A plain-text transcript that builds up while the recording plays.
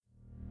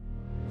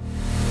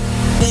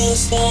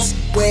Business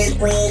with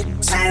we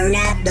turn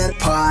up the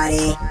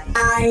party.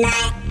 All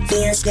night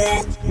feels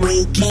good,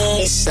 we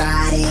can't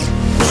decide it.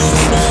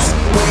 Business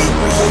with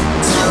we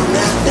turn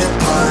up the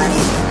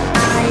party.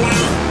 All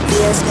night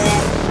feels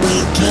good,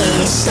 we can't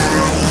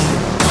decide it.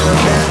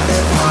 Turn up the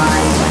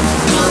party,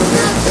 turn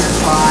up the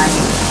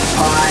party,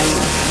 party,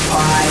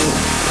 party,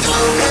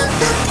 turn up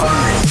the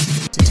party.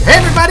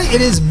 Hey everybody,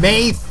 it is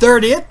May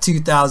 30th,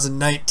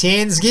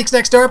 2019. This is Geeks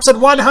Next Door,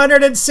 episode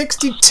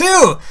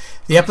 162.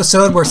 The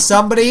episode where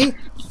somebody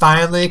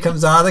finally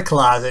comes out of the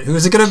closet.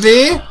 Who's it going to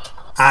be?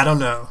 I don't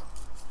know.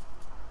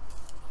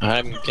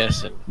 I'm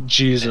guessing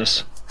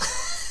Jesus.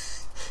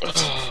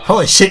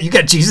 Holy shit, you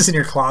got Jesus in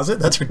your closet?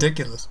 That's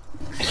ridiculous.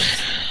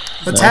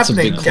 What's That's a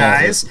happening, big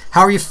guys?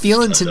 How are you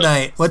feeling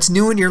tonight? What's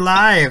new in your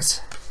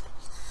lives?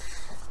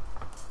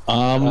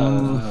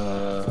 I'm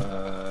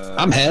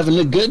having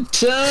a good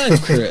time,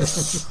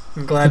 Chris.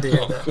 I'm glad to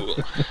hear that. Cool.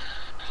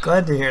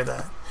 Glad to hear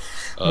that.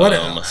 What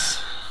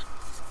else?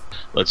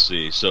 Let's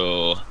see.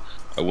 So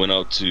I went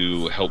out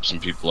to help some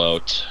people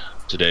out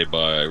today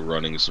by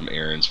running some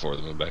errands for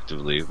them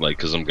effectively. Like,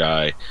 because some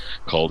guy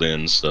called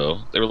in, so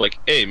they were like,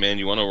 "Hey, man,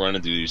 you want to run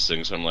and do these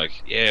things?" I'm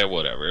like, "Yeah,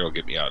 whatever. It'll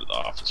get me out of the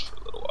office for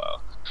a little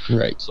while."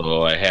 Right.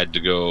 So I had to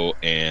go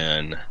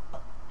and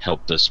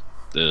help this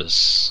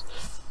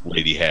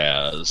lady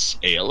has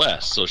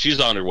ALS, so she's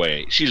on her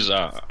way. She's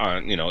on,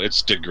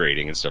 it's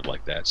degrading and stuff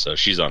like that. So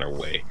she's on her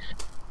way,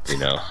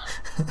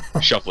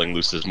 shuffling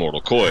loose this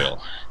mortal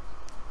coil.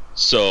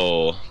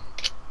 So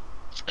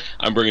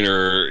I'm bringing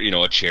her,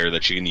 a chair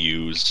that she can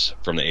use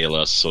from the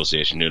ALS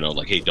Association.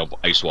 Like, hey, dump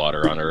ice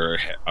water on her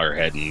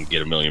head and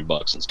get $1 million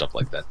and stuff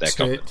like that. That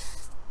company.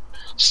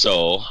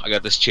 So I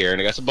got this chair and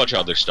I got a bunch of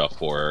other stuff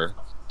for her,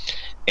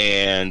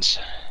 and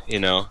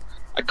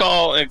I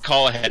call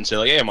ahead and say,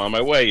 like, hey, I'm on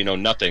my way.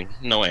 Nothing,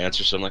 no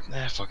answer. So I'm like,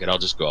 nah, fuck it, I'll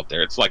just go up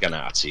there. It's like an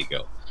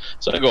Otsego.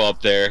 So I go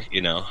up there,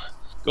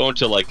 go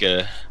into like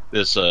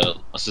this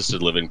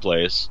assisted living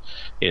place.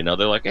 They're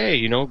like,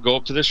 hey, go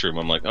up to this room.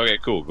 I'm like, okay,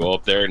 cool. Go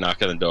up there,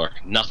 knock on the door.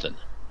 Nothing.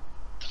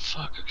 What the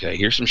fuck? Okay,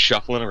 here's some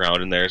shuffling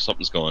around in there.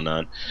 Something's going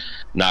on.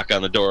 Knock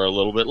on the door a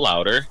little bit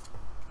louder.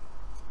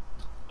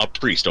 A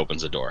priest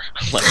opens the door.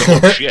 I'm like,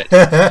 oh shit.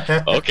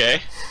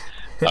 Okay.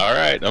 All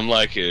right. I'm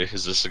like,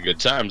 is this a good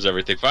time? Is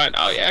everything fine?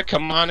 Oh yeah,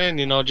 come on in.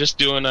 Just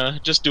doing a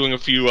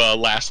few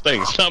last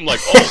things. I'm like,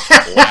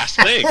 oh, last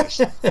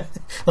things.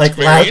 Like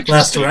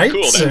last rites?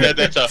 Cool.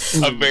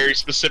 That's a very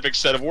specific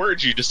set of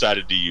words you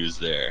decided to use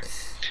there.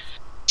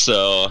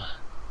 So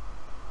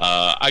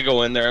I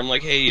go in there. I'm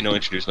like, hey,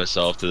 introduce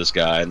myself to this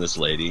guy and this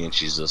lady, and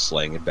she's just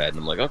laying in bed. And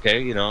I'm like,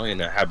 okay,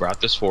 I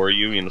brought this for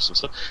you. Some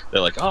stuff.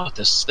 They're like, oh,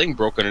 this thing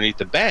broke underneath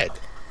the bed.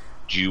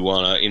 Do you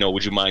want to,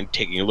 would you mind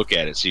taking a look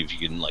at it, see if you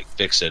can, like,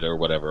 fix it or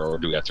whatever, or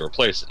do we have to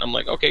replace it? And I'm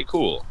like, okay,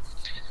 cool.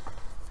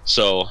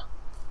 So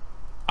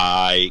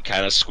I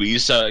kind of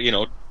squeeze,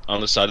 on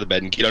the side of the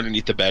bed and get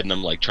underneath the bed, and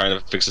I'm, like, trying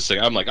to fix this thing.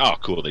 I'm like, oh,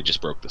 cool, they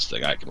just broke this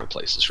thing. I can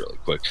replace this really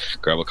quick.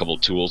 Grab a couple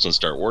of tools and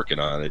start working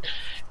on it.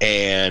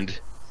 And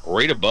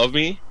right above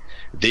me,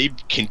 they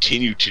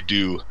continue to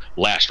do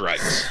last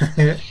rites.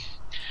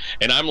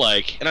 And I'm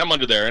like, and I'm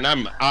under there, and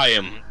I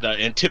am the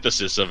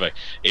antithesis of a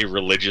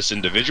religious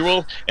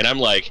individual, and I'm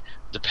like,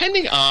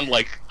 depending on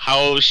like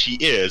how she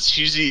is,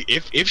 she's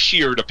if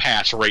she were to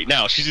pass right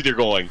now, she's either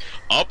going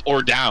up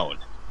or down,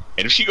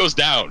 and if she goes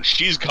down,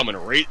 she's coming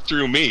right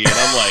through me, and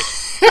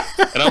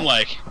I'm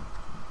like,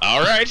 all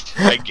right,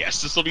 I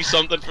guess this will be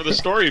something for the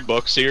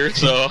storybooks here,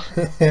 so.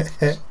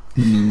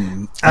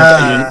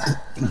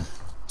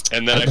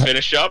 And then I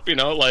finish up,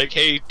 like,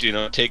 hey,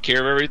 take care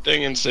of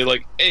everything and say,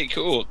 like, hey,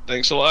 cool,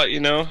 thanks a lot,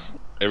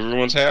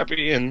 everyone's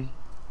happy and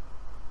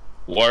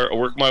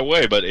work my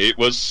way. But it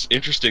was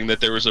interesting that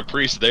there was a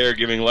priest there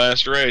giving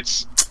last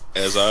rites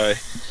as I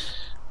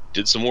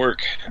did some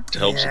work to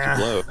help some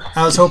people out.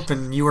 I was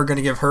hoping you were going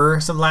to give her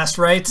some last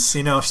rites.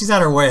 If she's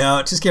on her way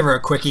out, just give her a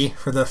quickie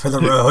for the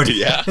road.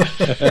 Yeah,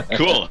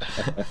 cool.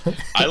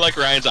 I like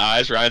Ryan's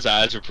eyes. Ryan's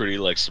eyes are pretty,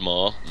 like,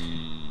 small.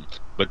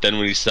 But then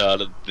when he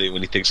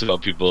thinks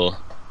about people,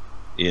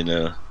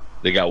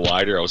 they got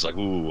wider, I was like,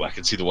 ooh, I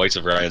can see the whites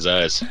of Ryan's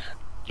eyes.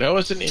 That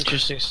was an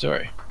interesting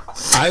story.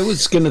 I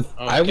was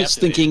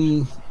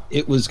thinking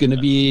it was gonna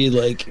be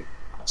like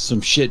some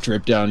shit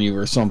drip down you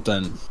or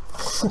something.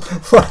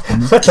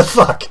 What the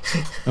fuck?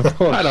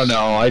 I don't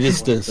know. I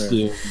just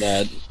assumed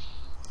that.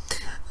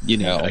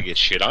 I get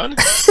shit on.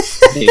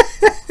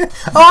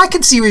 Oh, I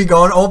can see where you're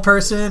going, old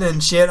person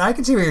and shit. I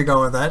can see where you're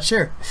going with that.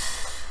 Sure.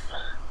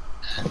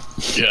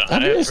 Yeah,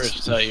 I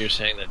first thought you were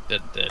saying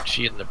that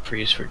she and the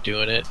priest were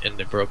doing it and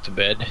they broke the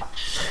bed.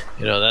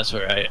 That's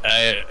where I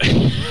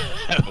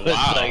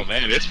wow, like,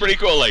 man, it's pretty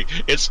cool. Like,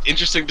 it's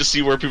interesting to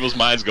see where people's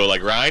minds go.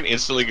 Like, Ryan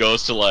instantly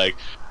goes to, like,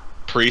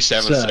 priests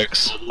having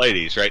sex with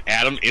ladies, right?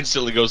 Adam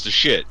instantly goes to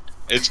shit.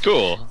 It's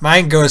cool.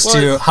 Mine goes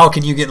to, how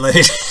can you get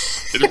laid?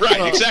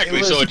 Right,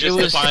 exactly. So it just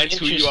defines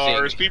who you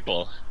are as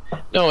people.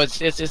 No,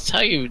 it's how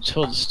you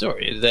told the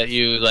story, that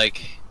you,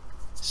 like,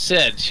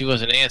 said she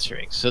wasn't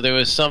answering, so there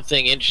was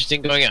something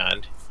interesting going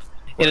on,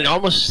 and it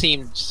almost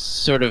seemed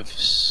sort of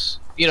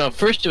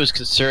first it was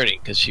concerning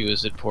because she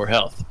was in poor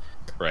health.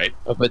 Right.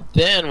 But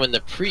then when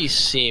the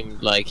priest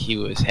seemed like he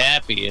was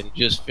happy and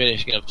just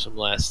finishing up some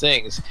last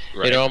things,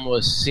 Right. it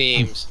almost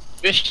seemed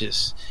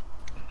suspicious.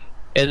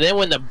 And then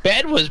when the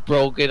bed was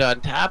broken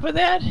on top of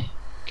that,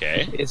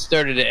 Okay. it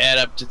started to add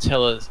up to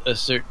tell a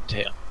certain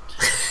tale.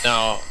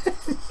 Now,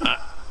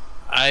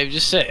 I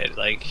just said,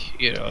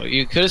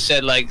 you could have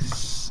said,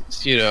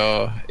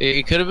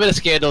 it could have been a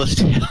scandalous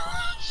tale.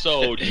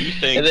 So, do you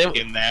think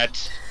in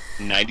that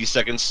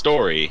 90-second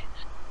story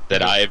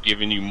that I have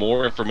given you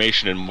more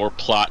information and more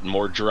plot and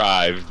more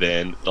drive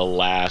than the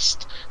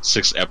last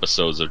 6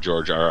 episodes of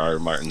George R.R.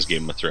 Martin's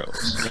Game of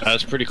Thrones?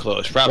 That's pretty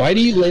close. Probably. Why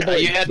do you label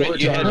You had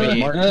me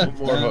Martin?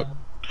 more hooked.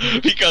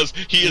 Because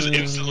he is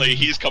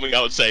he's coming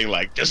out saying,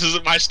 like, this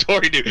isn't my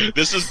story, dude.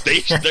 This is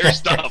their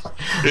stuff.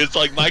 It's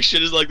like, my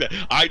shit is like that.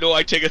 I know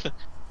I take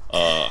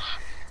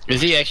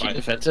Is he actually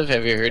defensive?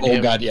 Have you heard him?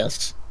 Oh, God,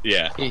 yes.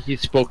 Yeah.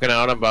 He's spoken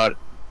out about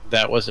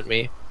that wasn't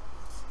me.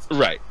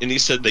 Right. And he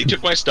said, they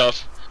took my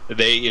stuff.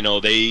 They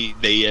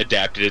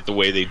adapted it the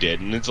way they did.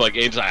 And it's like,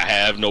 I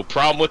have no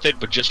problem with it,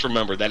 but just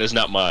remember, that is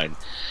not mine.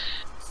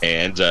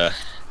 And,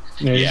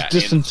 he's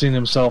distancing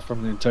himself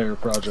from the entire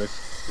project.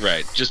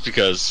 Right, just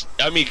because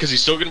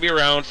he's still going to be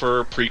around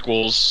for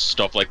prequels,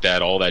 stuff like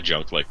that, all that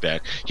junk like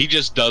that. He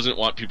just doesn't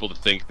want people to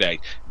think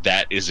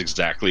that is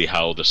exactly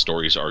how the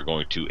stories are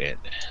going to end.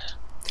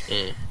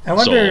 I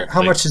wonder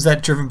how much is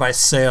that driven by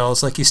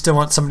sales? Like, you still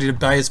want somebody to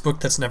buy his book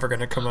that's never going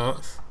to come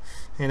out.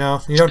 You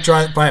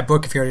don't buy a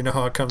book if you already know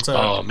how it comes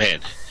out. Oh, man.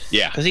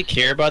 Yeah. Does he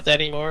care about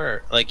that anymore?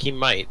 Or, like, he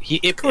might.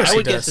 I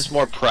would guess it's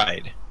more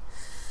pride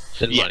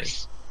than money.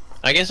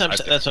 I guess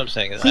that's what I'm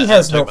saying. He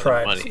has no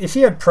pride. If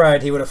he had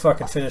pride, he would have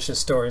fucking finished his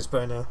stories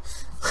by now.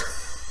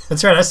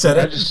 That's right, I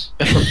said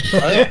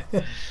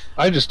it.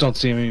 I just don't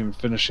see him even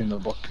finishing the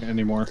book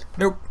anymore.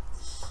 Nope.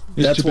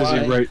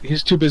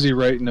 He's too busy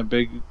writing a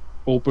big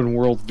open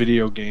world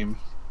video game.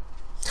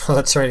 Oh,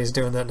 that's right. He's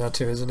doing that now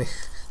too, isn't he?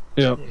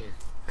 Yep.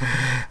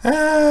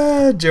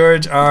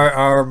 George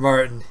R.R.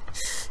 Martin,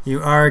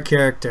 you are a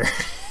character.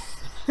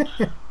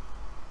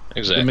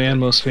 Exactly. The man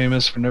most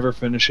famous for never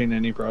finishing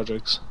any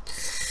projects.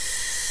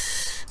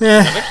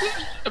 Yeah.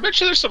 I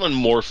bet you there's someone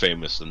more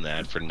famous than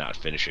that for not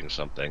finishing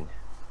something.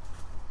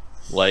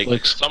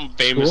 Like some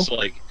famous,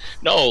 school?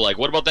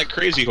 What about that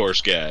Crazy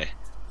Horse guy?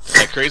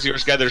 That Crazy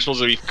Horse guy, they're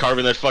supposed to be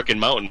carving that fucking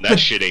mountain. That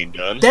shit ain't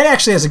done. That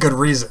actually has a good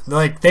reason.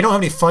 Like, they don't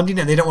have any funding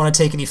and they don't want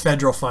to take any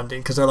federal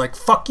funding because they're like,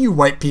 fuck you,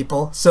 white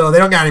people. So they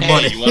don't got any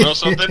money. You want to know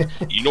something?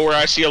 You know where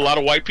I see a lot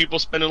of white people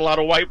spending a lot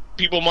of white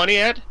people money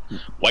at?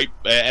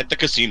 At the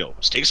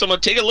casinos. Take a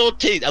little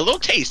taste, a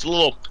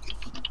little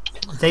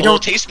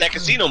taste of that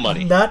casino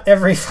money. Not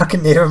every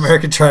fucking Native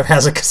American tribe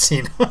has a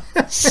casino.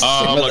 Chris,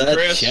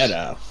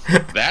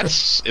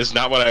 that's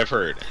not what I've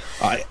heard.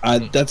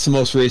 That's the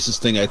most racist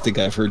thing I think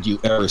I've heard you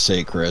ever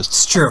say, Chris.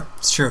 It's true.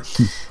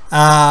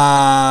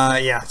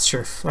 Yeah, it's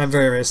true. I'm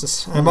very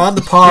racist. I'm on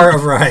the par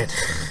of Ryan.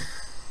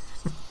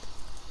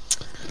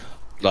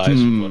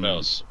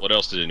 Nice. What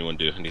else did anyone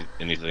do?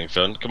 Anything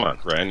fun? Come on,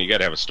 Ryan. You got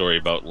to have a story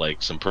about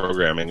some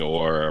programming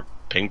or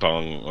ping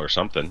pong or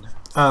something.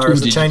 Or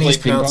as the Chinese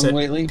pronounce it,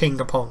 lately? ping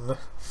pong.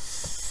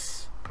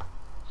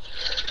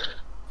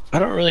 I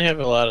don't really have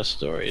a lot of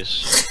stories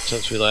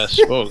since we last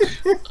spoke.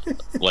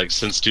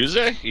 Since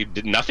Tuesday?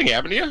 Nothing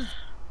happened to you?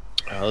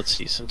 Let's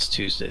see, since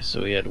Tuesday.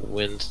 So we had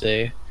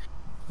Wednesday,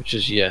 which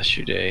is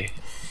yesterday,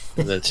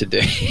 and then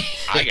today.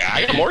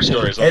 I got more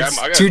stories.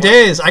 It's 2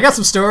 days. I got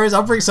some stories.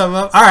 I'll bring some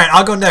up. All right,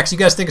 I'll go next. You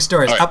guys think of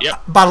stories. Right, I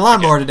bought a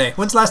lawnmower today.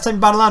 When's the last time you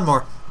bought a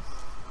lawnmower?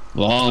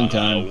 Long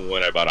time.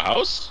 When I bought a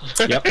house?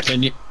 Yep,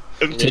 10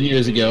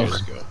 years ago.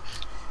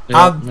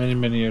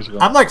 Many years ago.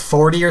 I'm like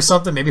 40 or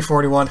something, maybe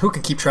 41. Who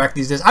can keep track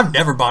these days? I've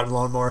never bought a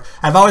lawnmower.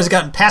 I've always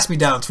gotten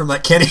pass-me-downs from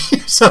Kenny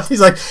or something.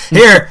 He's like,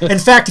 here. In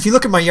fact, if you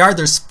look at my yard,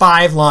 there's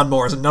 5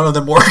 lawnmowers and none of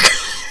them work.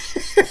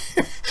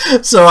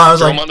 So I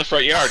was Throw like, them on the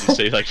front yard and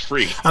say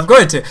free. I'm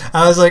going to.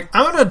 I was like,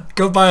 I'm going to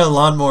go buy a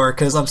lawnmower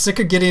because I'm sick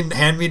of getting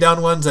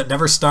hand-me-down ones that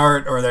never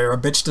start or they're a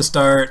bitch to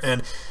start.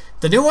 And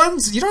the new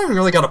ones, you don't even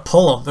really got to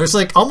pull them. There's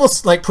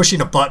almost like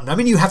pushing a button. I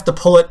mean, you have to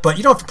pull it, but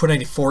you don't have to put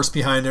any force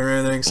behind it or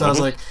anything. So I was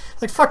like,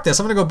 fuck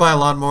this. I'm going to go buy a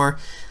lawnmower.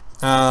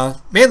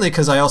 Mainly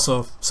because I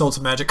also sold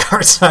some Magic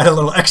cards, so I had a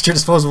little extra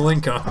disposable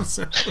income.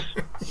 So.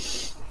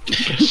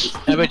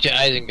 I bet you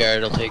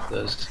Isengard will take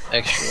those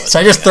extra ones. So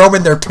I just throw them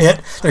in their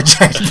pit. Their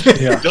giant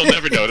pit. Yeah. They'll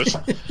never notice.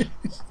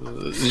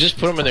 Just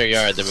put them in their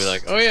yard. They'll be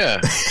like, oh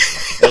yeah,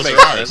 Those are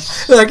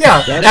ours. They're like,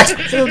 yeah,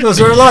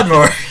 those are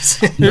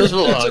lawnmowers. those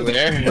belong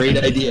there. Great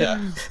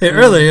idea. It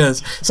really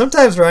is.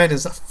 Sometimes Ryan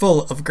is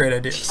full of great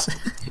ideas.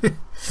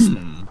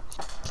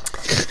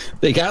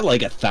 They got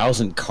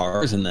 1,000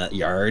 cars in that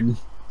yard.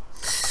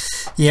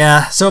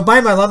 Yeah, so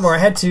buying my lawnmower, I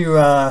had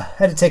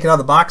to take it out of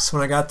the box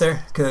when I got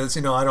there because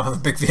I don't have a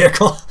big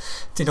vehicle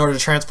in order to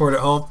transport it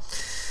home.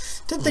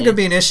 Didn't think it'd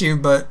be an issue,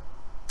 but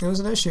it was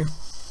an issue.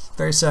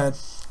 Very sad.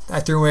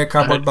 I threw away a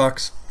cardboard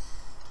box.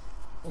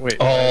 Wait.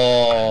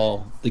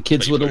 Oh, the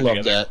kids would have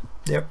loved together.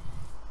 that. Yep.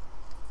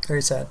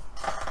 Very sad.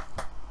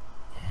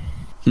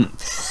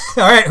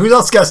 All right, who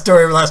else got a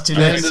story over the last 2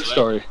 days? End of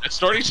story. That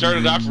story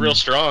started off real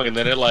strong, and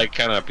then it like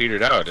kind of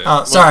petered out.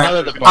 Oh, sorry.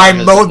 now that the bar I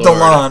has mowed the lowered.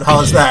 lawn.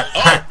 How's that?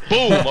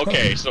 Oh, boom!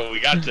 Okay, so we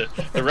got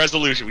the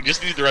resolution. We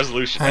just need the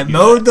resolution. I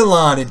mowed the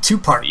lawn in 2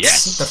 parts.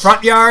 Yes. The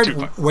front 2 yard,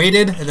 parts.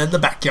 waited, and then the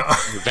backyard.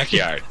 The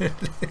backyard. It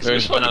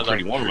There's was not fucking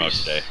pretty enough warm out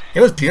priests. today.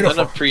 It was Not beautiful.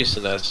 enough priests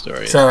in that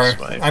story. Sorry.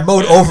 That's my- I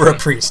mowed over a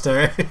priest. All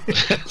right?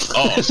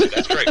 Oh, see,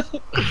 that's great.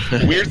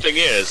 Weird thing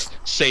is,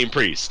 same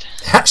priest.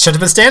 Should have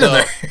been standing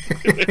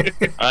So- there.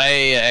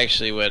 I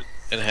actually went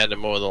and had to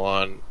mow the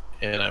lawn,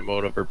 and I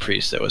mowed over a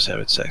priest that was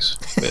having sex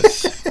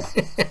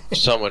with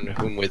someone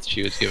whom which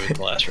she was giving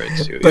the last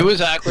rites to. It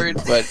was awkward,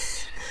 but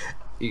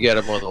you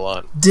gotta mow the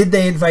lawn. Did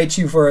they invite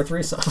you for a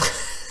threesome?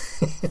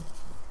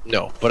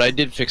 No, but I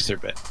did fix their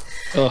bed.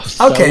 Ugh,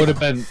 Okay. That would have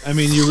been. I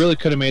mean, you really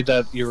could have made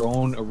that your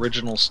own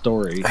original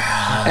story.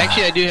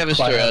 Actually, I do have a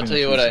story. I'll having tell a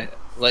you what I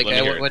like. Let me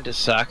I hear it. went to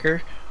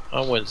soccer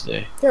on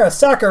Wednesday, You're a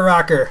soccer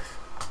rocker.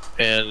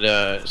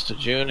 and so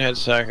June had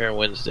soccer on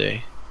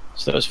Wednesday,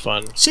 so that was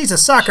fun. She's a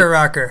soccer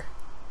rocker.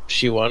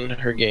 She won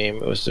her game.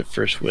 It was the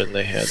first win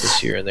they had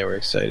this year, and they were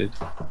excited.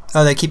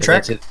 Oh, they keep And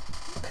track? that's it.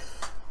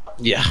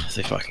 Yeah,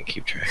 they fucking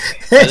keep track.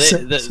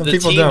 Some the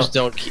people teams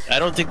don't. keep. I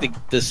don't think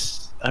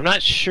this. I'm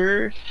not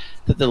sure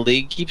that the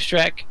league keeps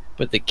track,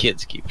 but the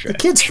kids keep The track.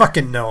 kids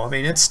fucking know. I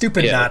mean, it's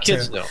stupid Yeah, not the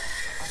kids to. know.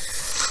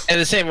 And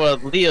the same. Well,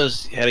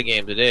 Leo's had a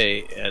game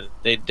today, and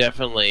they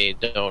definitely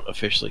don't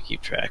officially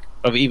keep track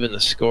of even the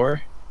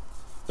score,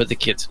 but the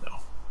kids know.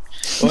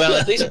 Well,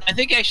 at least I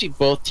think actually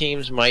both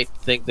teams might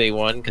think they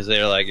won because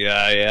they're like,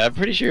 yeah, I'm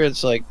pretty sure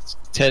it's like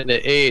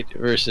 10-8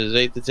 versus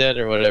 8-10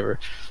 or whatever.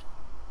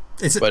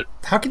 Is it, But-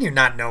 how can you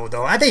not know,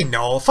 though? They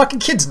know. Fucking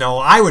kids know.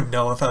 I would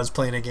know if I was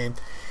playing a game.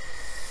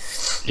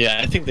 Yeah,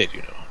 I think they do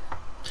know.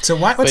 So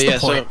what's But the yeah,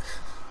 point?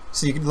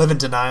 So you can live in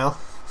denial?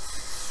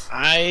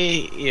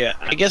 I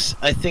guess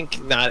I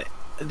think not.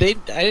 I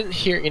didn't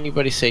hear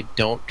anybody say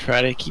don't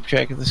try to keep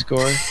track of the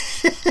score,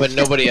 but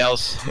nobody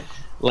else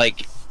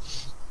like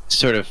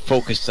sort of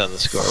focused on the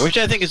score, which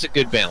I think is a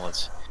good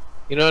balance.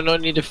 You know, no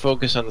need to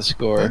focus on the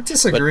score. I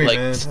disagree, but, like,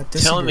 man. I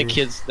telling the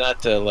disagree. kids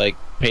not to like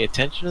pay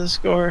attention to the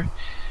score,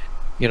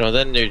 you know,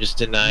 then they're just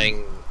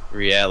denying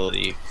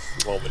reality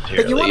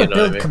momentarily. But you want to know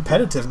build what I mean?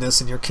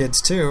 competitiveness in your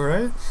kids, too,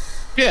 right?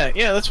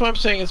 Yeah, that's why I'm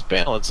saying it's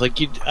balanced. Like,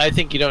 I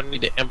think you don't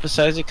need to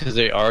emphasize it because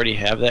they already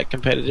have that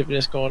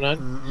competitiveness going on.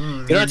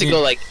 Mm-mm. You don't have to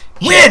go like,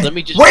 Win! "Hey, let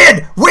me just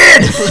Win!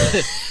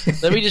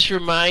 let me just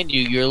remind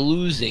you, you're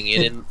losing,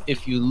 and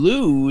if you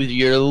lose,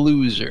 you're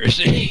losers."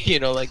 You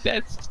know, like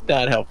that's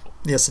not helpful.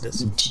 Yes, it is.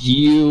 Do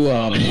you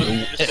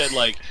You just said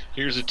like,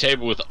 here's a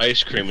table with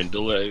ice cream, and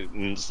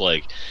it's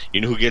like,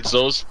 you know who gets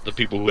those? The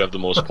people who have the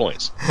most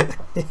points.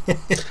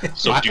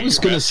 So I do was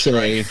your gonna best to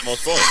try and say- get the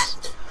most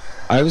points.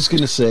 I was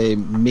gonna say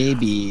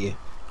maybe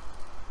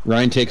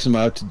Ryan takes them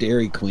out to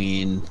Dairy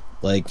Queen.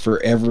 Like for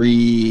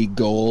every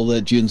goal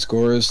that June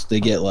scores,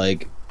 they get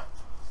like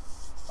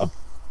a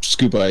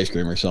scoop of ice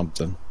cream or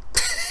something.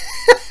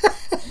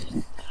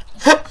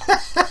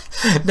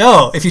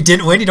 No, if you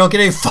didn't win, you don't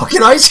get any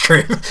fucking ice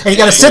cream. And you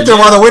gotta sit there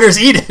while the winners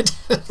eat it.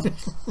 Yeah,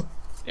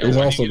 There's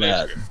why do also you get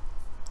ice that cream?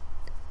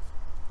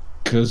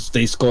 because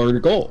they scored a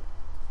goal,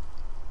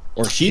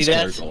 or she See, scored a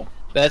that's- goal.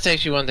 That's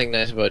actually one thing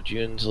nice about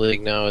June's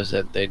league now is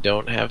that they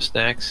don't have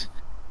snacks.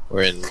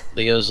 Where in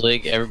Leo's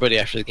league, everybody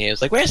after the game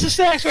is like, "Where's the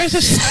snacks? Where's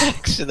the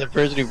snacks?" And the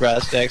person who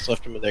brought snacks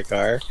left them in their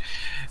car,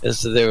 and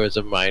so there was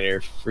a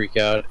minor freak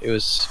out. It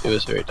was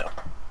very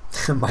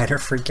dumb. Minor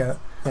freak out.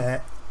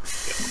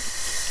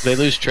 They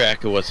lose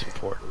track of what's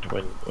important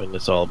when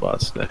it's all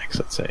about snacks.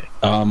 Let's say.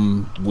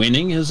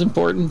 Winning is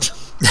important.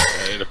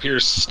 It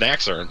appears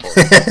snacks are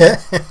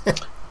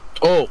important.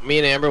 Oh, me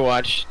and Amber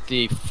watched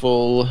the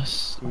full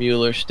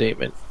Mueller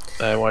statement.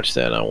 I watched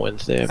that on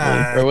Wednesday,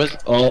 I believe.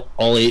 Or was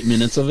all 8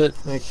 minutes of it.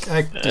 I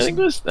I think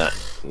it was not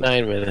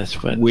 9 minutes,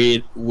 but Way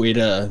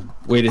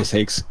to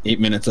take 8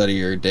 minutes out of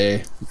your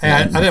day.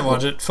 I didn't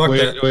watch it. Fuck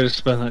Way that. to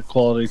spend that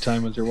quality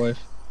time with your wife.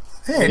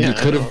 Hey, yeah, you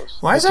could've- I know.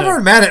 why is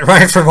everyone mad at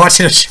Ryan for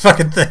watching a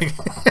fucking thing?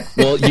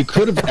 Well, you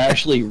could have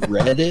actually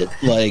read it.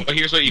 Like But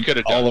here's what you could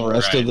have All done. the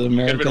rest of the You could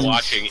have been Americans?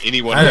 watching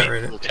any one I of didn't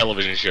read the it.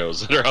 television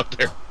shows that are out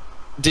there.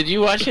 Did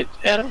you watch it,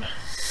 Adam?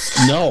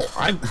 no,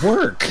 I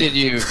work. Did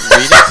you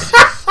read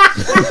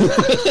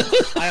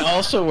it? I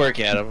also work,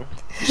 Adam.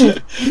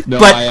 No,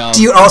 But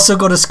do you also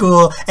go to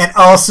school and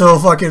also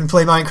fucking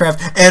play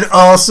Minecraft and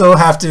also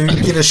have to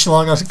get a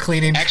schlong of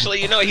cleaning?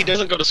 Actually, you know, he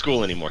doesn't go to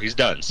school anymore. He's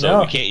done, so No.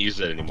 we can't use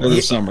that for anymore.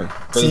 the summer?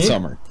 For the See?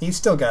 summer. He's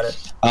still got it.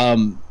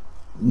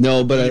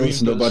 No, but I You mean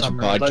listen to a for the bunch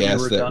summer? of I thought you podcasts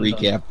were that done.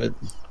 recap it.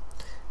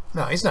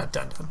 No, he's not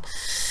done.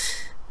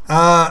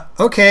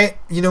 Okay,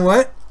 you know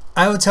what?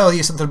 I will tell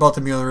you something about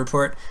the Mueller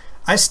report.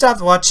 I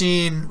stopped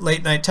watching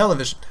late night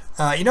television.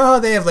 You know how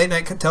they have late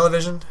night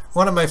television?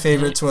 One of my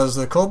favorites was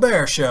the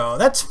Colbert Show.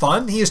 That's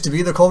fun. He used to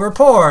be the Colbert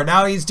Report.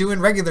 Now he's doing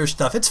regular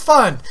stuff. It's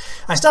fun.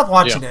 I stopped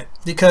watching it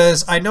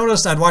because I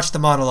noticed I'd watch the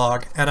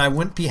monologue and I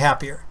wouldn't be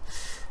happier.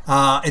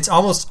 It's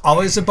almost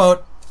always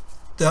about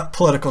the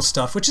political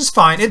stuff, which is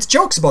fine. It's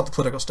jokes about the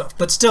political stuff,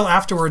 but still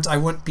afterwards I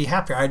wouldn't be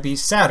happier. I'd be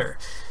sadder.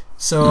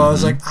 So I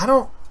was like,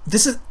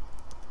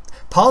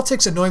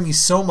 politics annoy me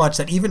so much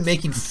that even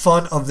making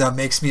fun of them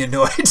makes me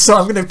annoyed. So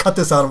I'm going to cut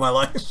this out of my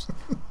life.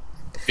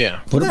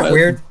 Yeah. Isn't that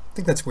weird? I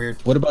think that's weird.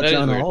 What about That is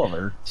John weird.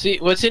 Oliver? See,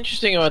 what's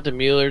interesting about the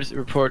Mueller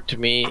report to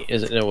me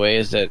is, in a way,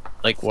 is that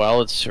like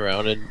while it's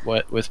surrounded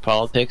with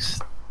politics,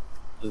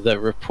 the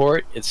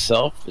report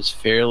itself is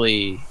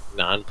fairly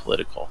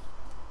non-political.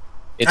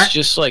 It's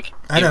just like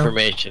I know.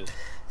 information.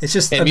 It's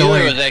just And Mueller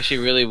annoying. was actually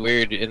really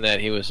weird in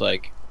that he was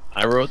like,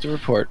 "I wrote the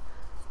report.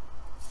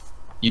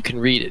 You can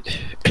read it.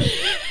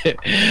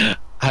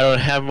 I don't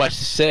have much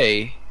to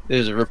say.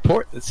 There's a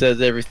report that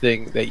says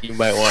everything that you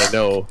might want to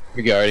know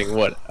regarding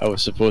what I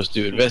was supposed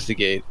to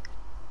investigate.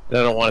 And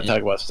I don't want to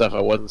talk about stuff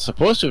I wasn't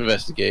supposed to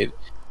investigate.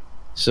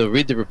 So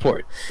read the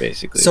report,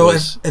 basically." So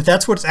if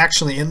that's what's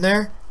actually in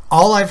there,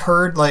 all I've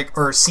heard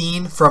or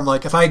seen from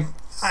if I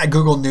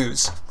Google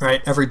news,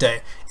 right, every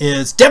day,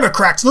 is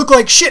Democrats look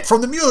like shit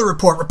from the Mueller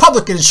report.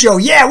 Republicans show,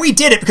 yeah, we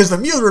did it because of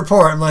the Mueller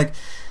report. I'm like,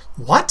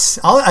 what?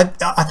 I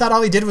thought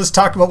all he did was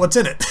talk about what's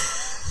in it.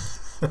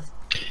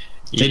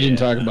 They didn't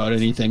talk about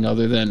anything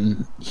other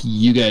than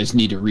you guys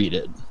need to read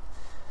it.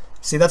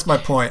 See, that's my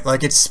point.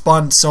 It's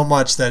spun so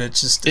much that it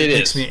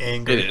makes is. me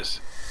angry.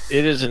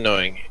 It is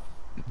annoying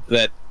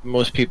that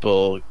most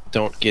people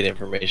don't get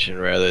information.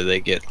 Rather, they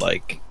get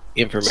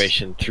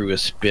information through a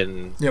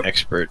spin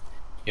expert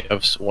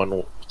of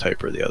one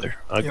type or the other.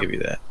 I'll give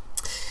you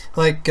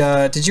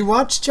that. Did you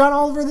watch John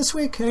Oliver this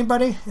week?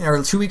 Anybody?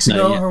 Or 2 weeks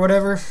ago or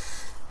whatever?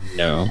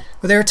 No.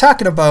 But they were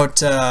talking about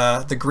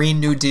the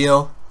Green New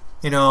Deal.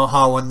 You know,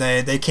 how when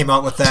they came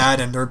out with that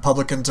and the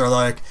Republicans are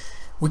like,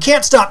 we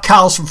can't stop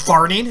cows from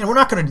farting and we're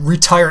not going to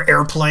retire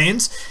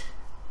airplanes.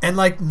 And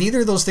neither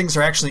of those things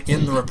are actually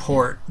in the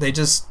report.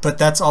 But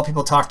that's all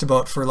people talked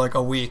about for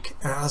a week.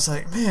 And I was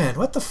like, man,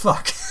 what the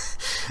fuck?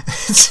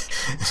 It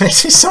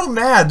makes me so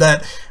mad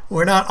that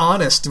we're not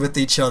honest with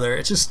each other.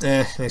 It just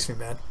makes me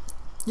mad.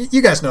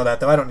 You guys know that,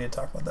 though. I don't need to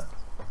talk about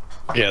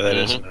that. Yeah, that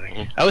is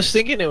annoying. I was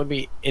thinking it would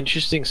be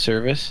interesting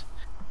service.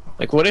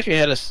 What if you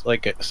had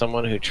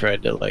someone who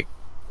tried to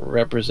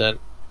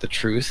represent the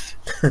truth,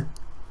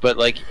 but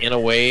in a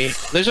way,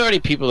 there's already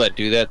people that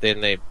do that.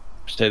 Then they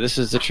say this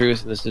is the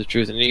truth and this is the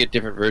truth, and you get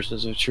different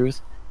versions of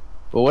truth.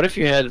 But what if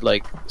you had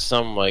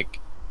some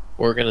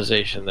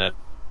organization that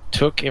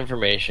took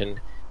information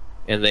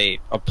and they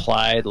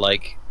applied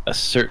a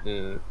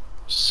certain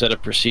set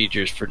of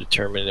procedures for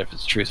determining if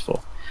it's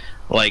truthful,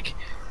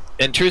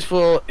 and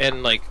truthful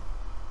and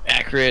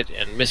accurate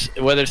and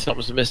whether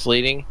something's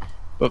misleading.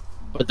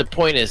 But the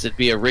point is, it'd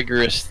be a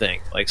rigorous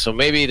thing. So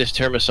maybe to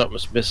determine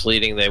something's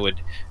misleading, they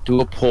would do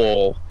a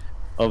poll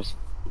of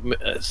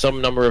some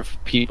number of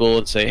people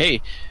and say,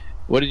 "Hey,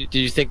 did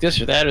you think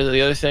this or that or the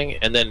other thing?"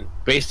 And then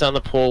based on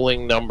the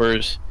polling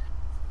numbers,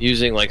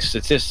 using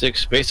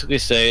statistics, basically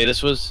say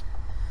this was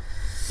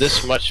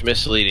this much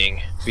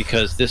misleading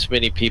because this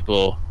many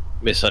people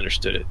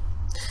misunderstood it.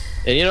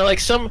 And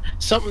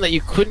something that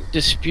you couldn't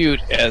dispute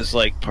as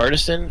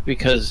partisan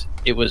because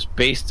it was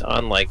based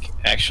on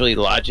actually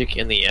logic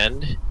in the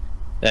end,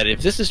 that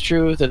if this is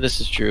true then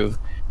this is true.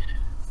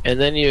 And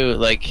then you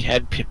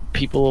had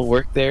people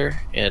work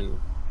there and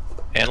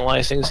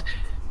analyze things,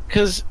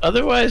 because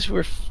otherwise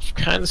we're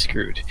kind of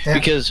screwed.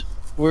 Because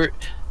I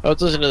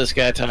was listening to this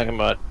guy talking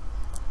about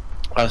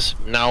us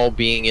now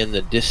being in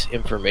the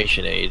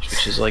disinformation age,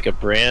 which is a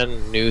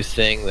brand new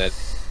thing that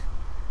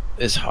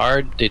is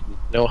hard to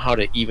know how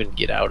to even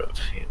get out of.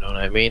 You know what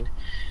I mean?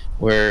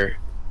 Where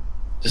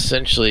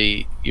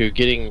essentially you're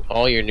getting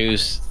all your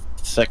news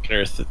second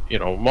or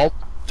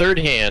third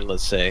hand,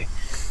 let's say,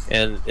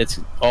 and it's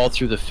all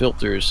through the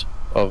filters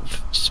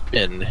of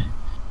spin.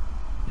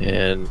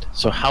 And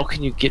so how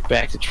can you get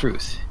back to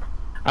truth?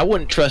 I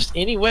wouldn't trust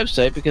any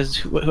website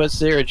because what's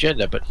their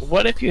agenda? But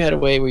what if you had a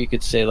way where you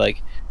could say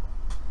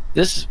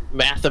this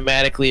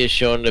mathematically is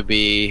shown to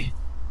be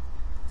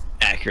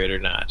accurate or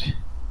not,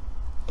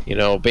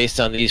 based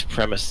on these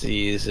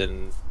premises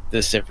and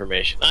this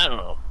information? I don't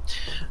know.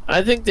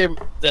 I think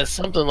that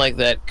something like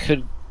that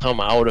could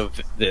come out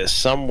of this,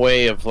 some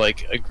way of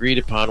agreed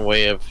upon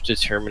way of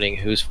determining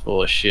who's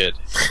full of shit.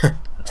 I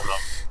don't know.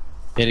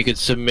 And you could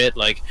submit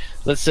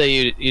let's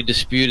say you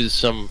disputed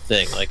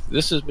something,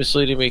 this is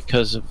misleading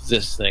because of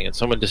this thing, and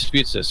someone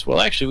disputes this. Well,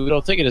 actually, we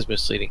don't think it is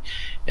misleading,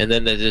 and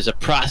then there's a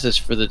process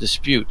for the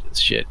dispute and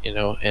shit,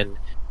 and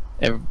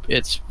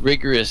it's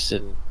rigorous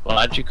and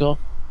logical.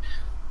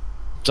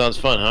 Sounds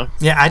fun, huh?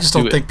 Yeah, I just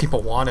don't think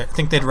people want it. I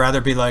think they'd rather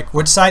be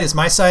which side is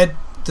my side?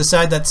 The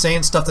side that's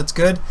saying stuff that's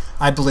good,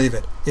 I believe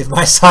it. If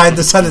my side,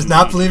 the side that's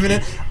not believing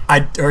it,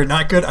 or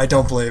not good, I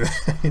don't believe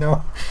it.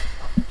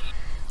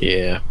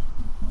 Yeah,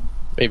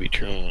 maybe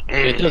true.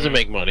 It doesn't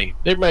make money.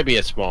 There might be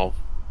a small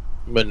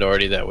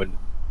minority that would,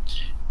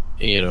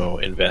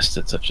 invest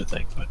in such a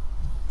thing, but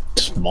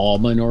small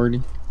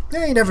minority.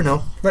 Yeah, you never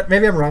know. But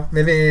maybe I'm wrong.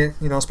 Maybe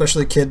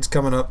especially kids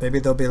coming up, maybe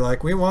they'll be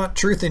we want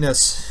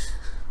truthiness.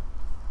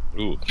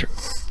 Ooh,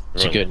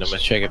 it's good. I'm gonna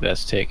check if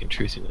that's taken.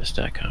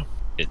 Truthiness.com.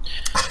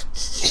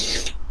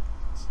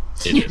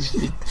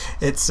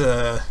 It's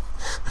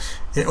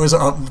it was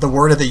the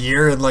word of the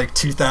year in like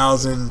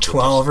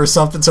 2012 or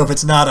something. So if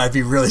it's not, I'd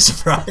be really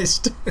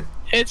surprised.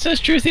 It says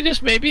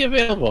truthiness may be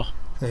available.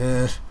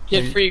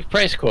 Get free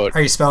price quote.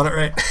 Are you spelling it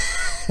right?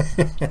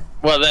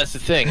 Well, that's the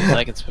thing.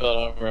 I can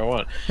spell it however I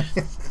want.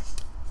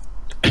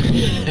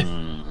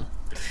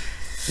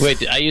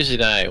 Wait, I use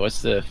an I.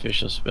 What's the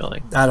official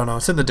spelling? I don't know.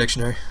 It's in the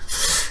dictionary.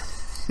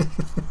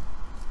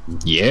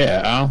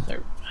 Yeah.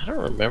 I don't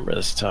remember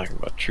this talking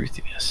about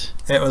truthiness.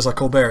 It was a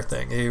Colbert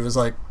thing. He was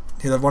like,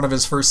 he had one of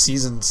his first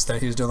seasons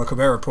that he was doing the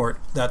Colbert Report.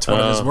 That's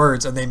one of his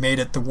words, and they made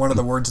it one of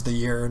the words of the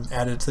year and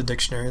added it to the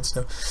dictionary and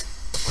stuff.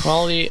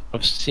 Quality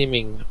of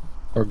seeming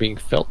or being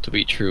felt to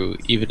be true,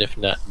 even if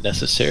not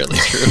necessarily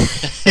true.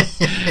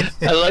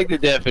 I like the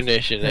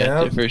definition,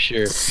 for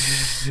sure.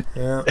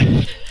 Yeah.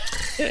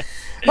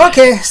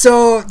 Okay,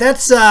 so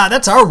that's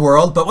our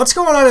world, but what's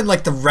going on in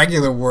like the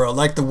regular world,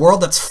 like the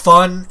world that's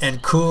fun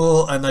and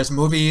cool and there's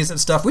movies and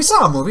stuff? We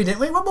saw a movie, didn't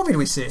we? What movie did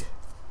we see?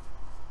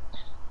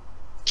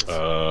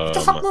 What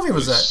the fuck movie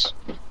was that?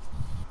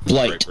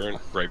 Blight. Brightburn.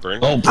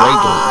 Oh, Brightburn.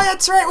 Ah,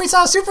 that's right. We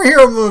saw a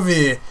superhero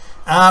movie.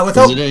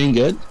 Without Is it any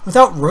good?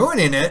 Without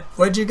ruining it,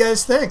 what did you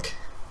guys think?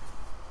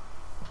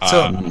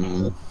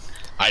 I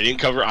didn't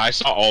cover. I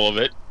saw all of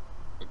it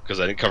because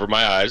I didn't cover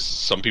my eyes.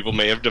 Some people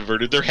may have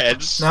diverted their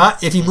heads.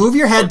 If you move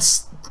your head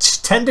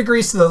 10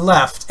 degrees to the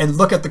left and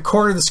look at the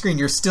corner of the screen,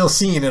 you're still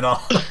seeing it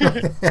all.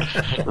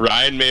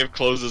 Ryan may have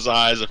closed his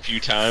eyes a few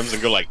times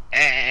and go like,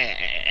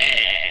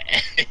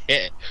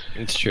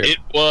 It's true. It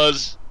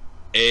was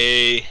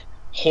a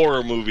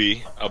horror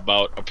movie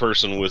about a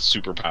person with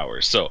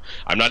superpowers. So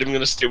I'm not even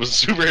going to say it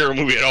was a superhero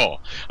movie at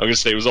all. I'm going to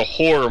say it was a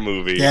horror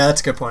movie. Yeah,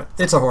 that's a good point.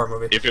 It's a horror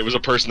movie. If it was a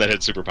person that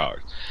had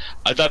superpowers,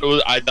 I thought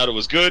it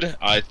was good.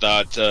 I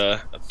thought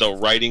the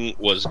writing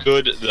was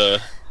good.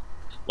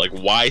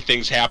 Why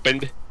things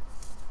happened,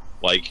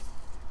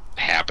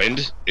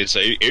 happened.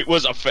 It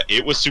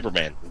was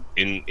Superman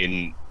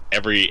in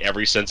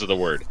every sense of the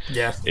word.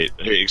 Yeah.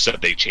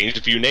 Except they changed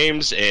a few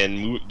names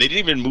and they didn't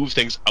even move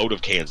things out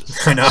of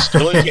Kansas. I know.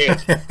 Still in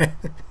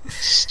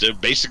Kansas.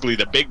 Basically,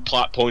 the big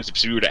plot points.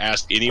 If you were to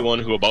ask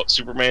anyone about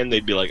Superman,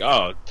 they'd be like,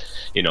 "Oh,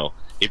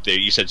 if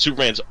you said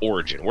Superman's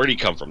origin, where did he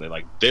come from?" They're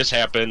like, "This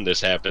happened,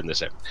 this happened, this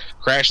happened.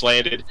 Crash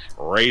landed,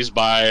 raised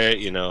by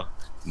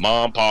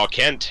Mom, Pa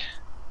Kent."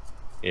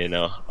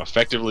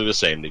 Effectively the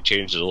same. They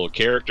changed the little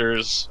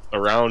characters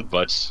around,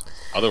 but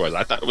otherwise,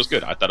 I thought it was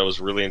good. I thought it was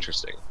really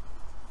interesting.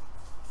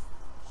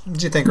 What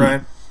did you think,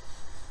 Ryan?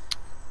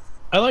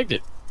 I liked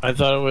it. I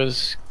thought it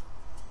was...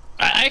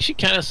 I actually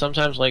kind of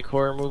sometimes like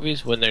horror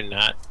movies when they're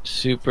not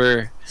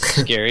super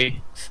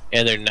scary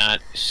and they're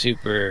not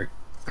super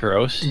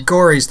gross.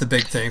 Gory's the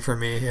big thing for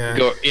me, yeah.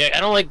 I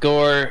don't like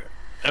gore.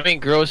 I mean,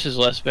 gross is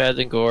less bad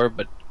than gore,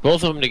 but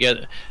both of them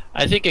together...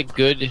 I think a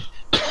good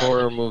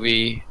horror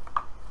movie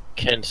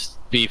can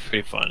be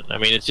pretty fun. I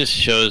mean, it just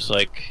shows,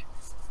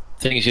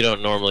 things you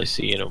don't normally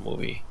see in a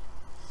movie.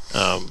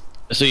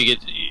 So you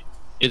get...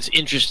 It's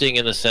interesting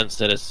in the sense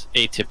that it's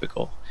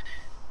atypical,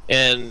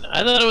 and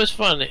I thought it was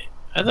fun.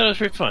 I thought it was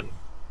pretty fun.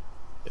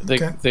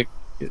 The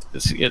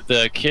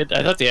kid,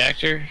 I thought the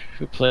actor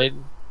who played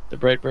the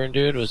Brightburn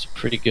dude was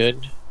pretty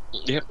good.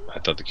 Yep, I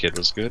thought the kid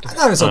was good. I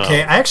thought it was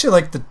okay. I actually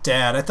liked the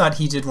dad. I thought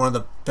he did one of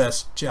the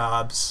best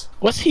jobs.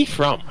 What's he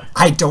from?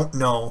 I don't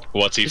know.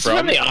 What's he Is from? He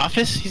from The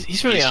Office? He's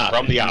from The Office.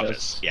 From The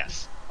Office,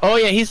 yes. Oh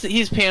yeah,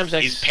 he's Pam's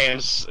ex. He's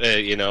Pam's,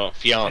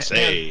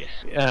 fiance.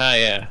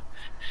 Yeah.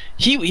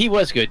 He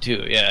was good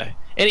too, yeah.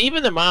 And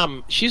even the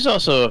mom, she's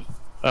also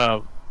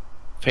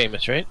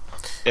famous, right?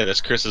 Yeah,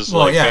 that's Chris's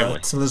family.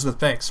 It's Elizabeth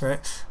Banks,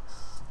 right?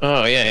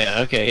 Oh yeah,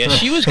 okay, yeah.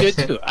 She was good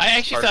too. I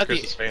actually thought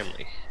Chris's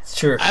family.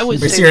 Sure. I would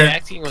say the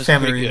acting was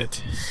pretty good.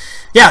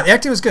 Yeah, the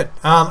acting was good.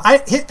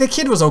 The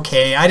kid was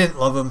okay. I didn't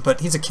love him, but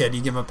he's a kid.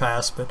 You give him a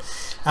pass. But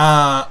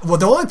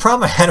the only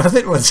problem I had with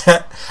it was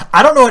that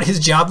I don't know what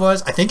his job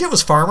was. I think it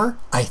was farmer.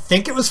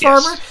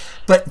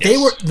 But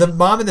the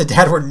mom and the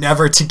dad were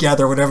never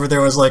together. Whenever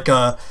there was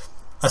a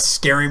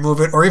scary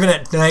movement, or even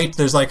at night,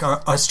 there's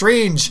a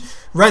strange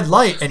red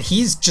light, and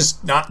he's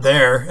just not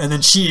there, and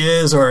then she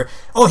is, or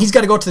he's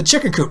got to go to the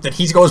chicken coop, then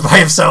he goes by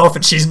himself,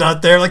 and she's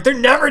not there. They're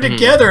never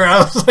together. I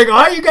was like,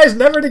 why are you guys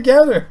never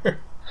together?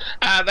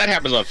 That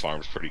happens on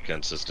farms pretty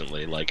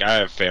consistently. I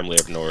have family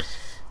up north,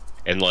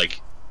 and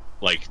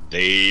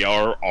they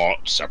are all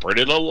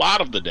separated a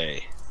lot of the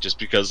day, just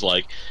because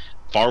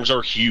farms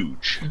are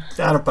huge.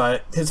 I don't buy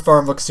it. His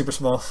farm looks super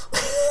small.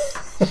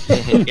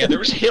 Yeah, there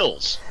was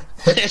hills.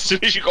 As soon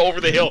as you go over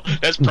the hill,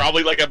 that's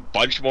probably a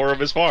bunch more of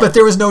his farm. But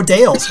there was no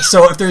dales,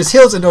 so if there's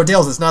hills and no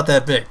dales, it's not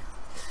that big.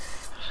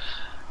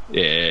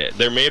 Yeah,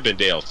 there may have been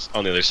dales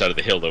on the other side of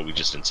the hill that we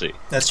just didn't see.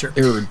 That's true.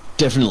 There were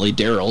definitely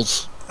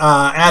Daryl's.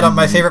 Adam,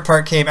 my favorite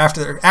part came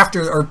after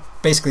or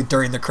basically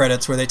during the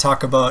credits, where they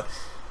talk about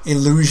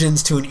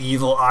allusions to an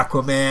evil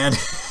Aquaman.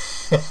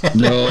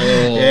 No.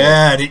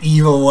 Yeah, an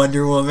evil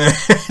Wonder Woman.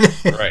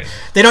 Right.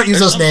 They don't use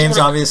those names,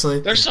 obviously.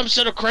 There's some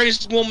sort of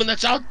crazy woman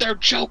that's out there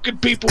choking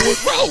people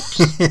with ropes.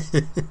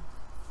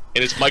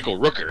 And it's Michael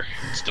Rooker.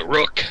 It's the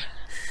Rook.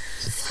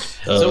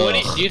 So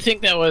what do you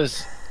think that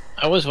was?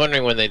 I was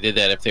wondering when they did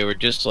that if they were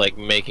just like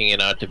making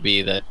it out to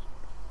be that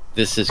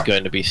this is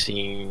going to be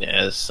seen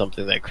as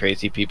something that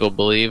crazy people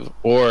believe,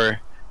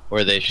 or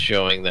were they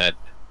showing that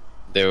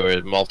there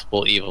were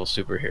multiple evil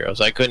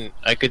superheroes? I could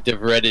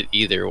have read it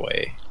either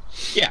way.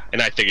 Yeah,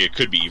 and I think it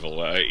could be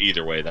evil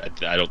either way.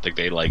 That I don't think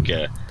they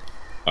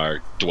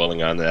are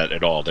dwelling on that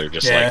at all. They're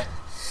just like,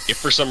 if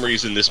for some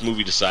reason this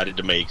movie decided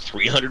to make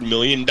 $300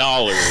 million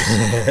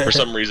for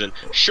some reason,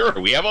 sure,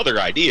 we have other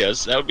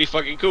ideas. That would be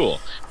fucking cool.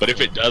 But if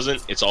it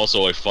doesn't, it's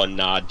also a fun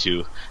nod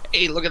to,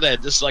 hey, look at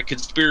that. This is like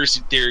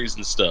conspiracy theories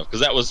and stuff.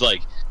 Because that was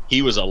like,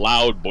 he was a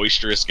loud,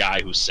 boisterous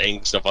guy who's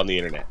saying stuff on the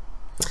internet.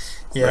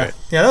 Yeah, right.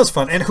 Yeah, that was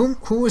fun. And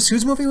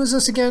whose movie was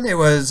this again? It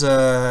was.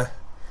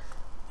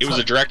 It was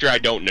a director I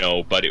don't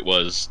know, but it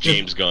was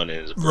James Gunn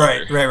and his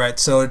brother. Right.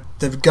 So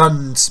the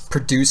Gunns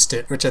produced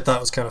it, which I thought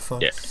was kind of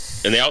fun. Yeah,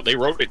 and they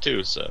wrote it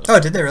too. So.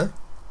 Oh, did they really?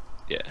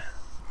 Yeah.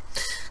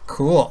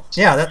 Cool.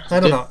 Yeah, I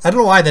don't know. I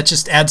don't know why that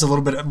just adds a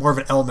little bit more of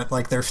an element.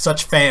 Like they're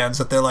such fans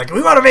that they're like,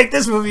 we want to make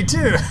this movie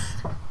too.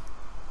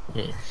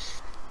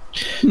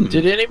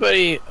 Did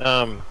anybody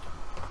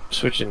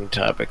switching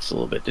topics a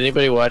little bit? Did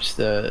anybody watch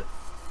the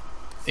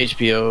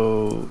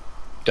HBO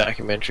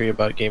documentary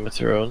about Game of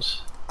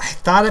Thrones? I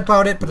thought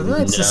about it, but then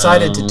I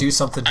decided to do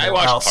something else. I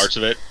watched parts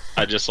of it.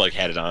 I just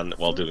had it on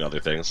while doing other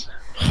things.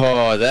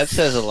 Oh, that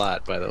says a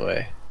lot, by the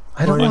way.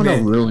 I don't want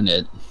to ruin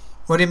it.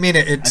 What do you mean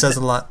it says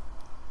a lot?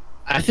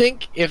 I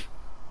think if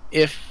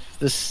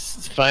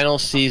this final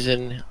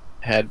season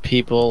had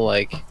people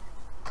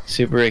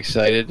super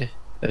excited,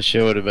 that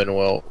show would have been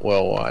well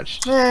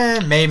watched.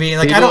 Maybe.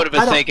 People would have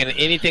been thinking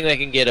anything they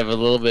can get of a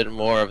little bit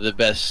more of the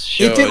best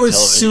show. If it was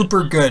television.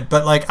 super good,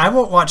 but I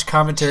won't watch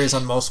commentaries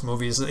on most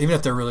movies, even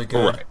if they're really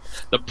good. Right.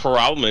 The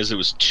problem is it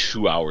was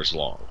 2 hours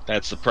long.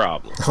 That's the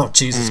problem. Oh,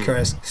 Jesus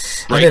Christ!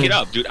 Break it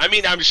up, dude. I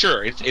mean, I'm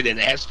sure it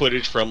has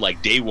footage from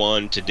day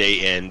one to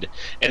day end,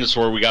 and it's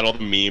where we got all the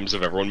memes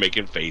of everyone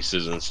making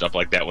faces and stuff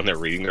like that when they're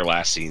reading their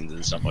last scenes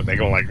and stuff like that,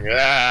 going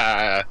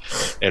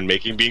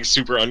and being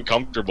super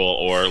uncomfortable,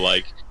 or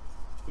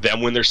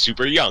them when they're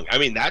super young. I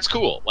mean, that's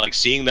cool.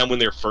 Seeing them when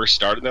they're first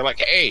started, they're like,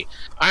 hey,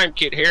 I'm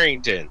Kit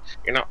Harington.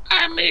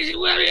 I'm Maisie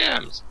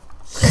Williams.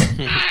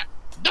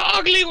 The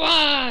ugly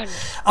one.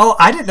 Oh,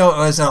 I didn't know it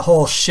was a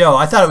whole show.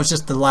 I thought it was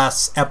just the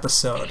last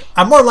episode.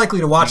 I'm more likely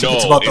to watch it if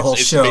it's about the whole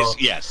show.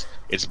 Yes.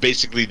 It's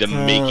basically the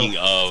making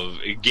of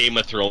Game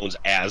of Thrones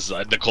as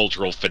the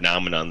cultural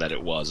phenomenon that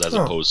it was, as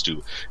opposed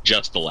to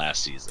just the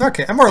last season.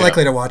 Okay, I'm more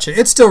likely to watch it.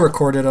 It's still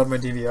recorded on my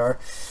DVR.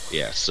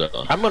 Yeah, so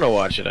I'm gonna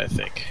watch it, I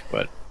think,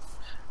 but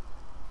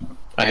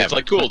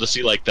it's cool to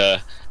see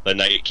the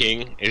Night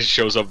King. It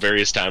shows up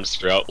various times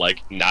throughout,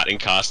 not in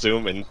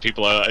costume, and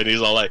people and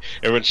he's all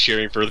everyone's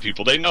cheering for the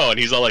people they know, and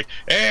he's all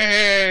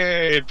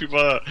hey, and people,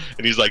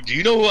 and he's like, do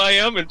you know who I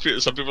am? And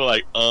some people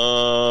are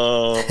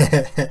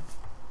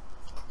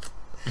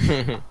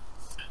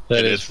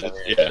that is funny,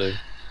 yeah.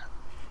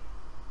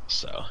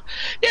 So,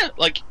 yeah,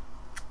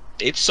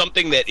 it's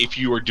something that if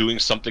you were doing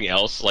something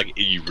else,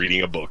 you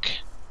reading a book,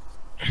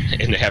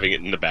 and having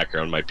it in the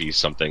background might be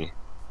something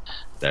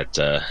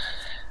that.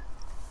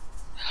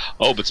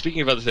 Oh, but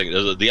speaking of other things,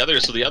 the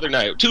other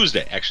night,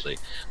 Tuesday actually,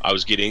 I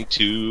was getting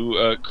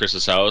to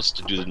Chris's house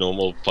to do the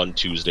normal fun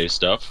Tuesday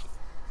stuff.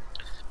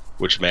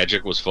 Which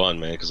Magic was fun,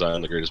 man, because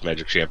I'm the greatest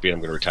Magic champion. I'm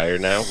going to retire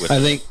now with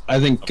I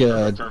think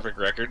a perfect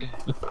record.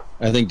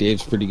 I think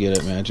Dave's pretty good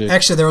at Magic.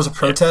 Actually, there was a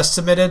protest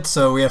submitted,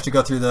 so we have to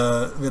go through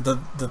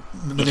the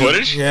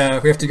footage. Yeah,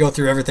 we have to go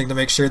through everything to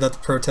make sure that the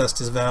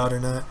protest is valid or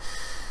not.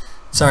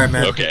 Sorry,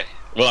 man. Okay.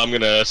 Well, I'm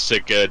gonna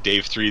stick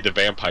Dave 3 the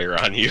Vampire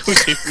on you.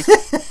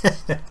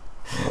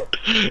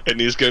 And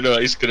he's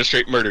gonna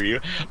straight murder you.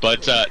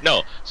 But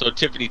no. So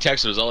Tiffany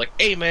texted us all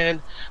hey man,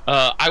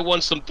 I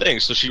won some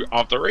things. So she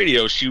off the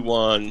radio, she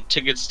won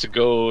tickets to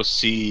go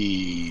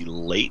see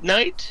Late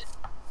Night,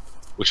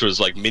 which was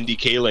Mindy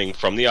Kaling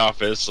from The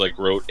Office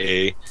wrote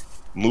a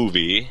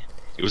movie.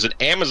 It was an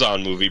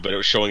Amazon movie, but it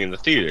was showing in the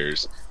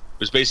theaters. It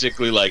was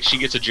basically she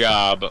gets a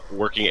job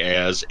working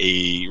as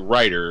a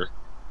writer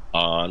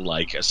on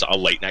a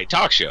late night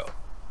talk show.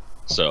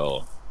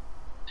 So.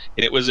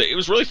 And it was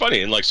really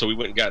funny, and so we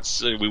went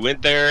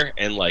there,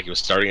 and it was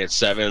starting at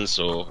 7,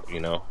 so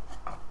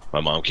my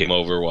mom came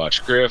over,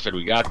 watched Griff, and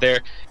we got there,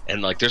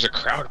 and there's a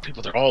crowd of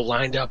people, they're all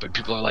lined up, and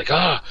people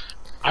are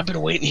I've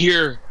been waiting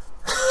here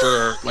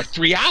for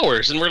 3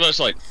 hours, and we're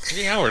just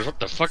 3 hours? What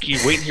the fuck are you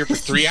waiting here for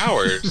 3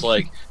 hours?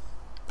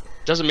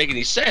 Doesn't make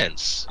any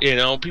sense,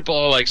 people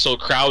are so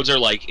crowds are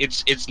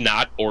it's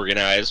not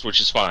organized, which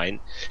is fine,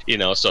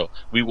 so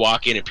we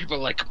walk in and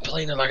people are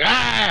complaining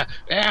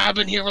I've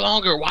been here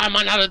longer, why am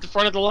I not at the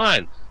front of the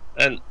line?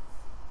 And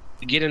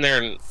you get in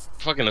there and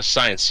fucking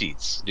assign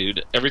seats,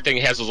 dude. Everything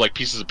has those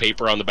pieces of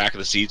paper on the back of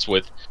the seats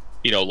with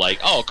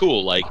oh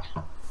cool,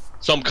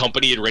 some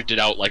company had rented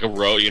out a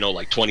row,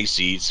 20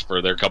 seats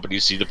for their company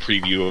to see the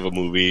preview of a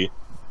movie.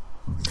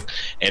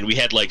 And we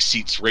had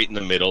seats right in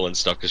the middle and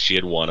stuff because she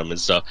had won them and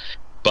stuff.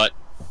 But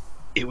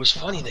it was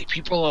funny,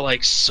 people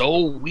are so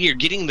weird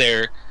getting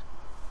there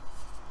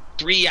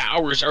 3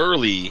 hours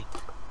early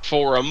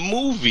for a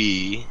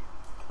movie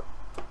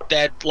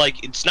that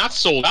like it's not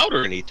sold out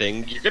or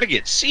anything. You're gonna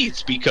get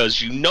seats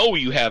because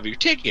you have your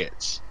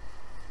tickets.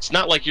 It's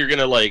not like you're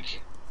gonna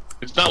like.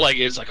 It's not like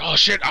it's like, oh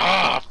shit,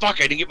 fuck,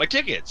 I didn't get my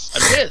tickets.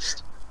 I'm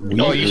pissed.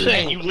 No, you're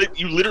saying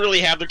you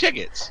literally have their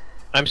tickets.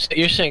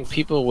 You're saying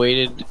people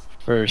waited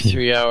for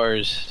 3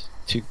 hours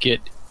to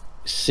get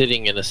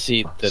sitting in a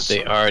seat that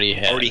they already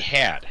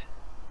had.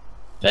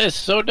 That is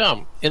so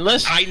dumb.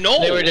 Unless I know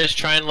they were just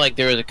trying, like,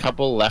 there was a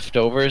couple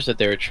leftovers that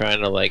they were trying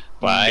to, like,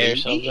 buy or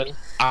something.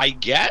 I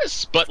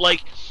guess, but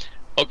like,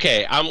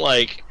 okay, I'm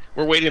like,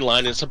 we're waiting in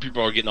line and some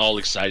people are getting all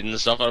excited and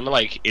stuff. I'm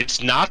like,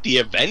 it's not the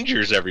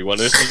Avengers, everyone.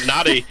 This is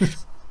not a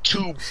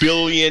 $2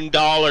 billion,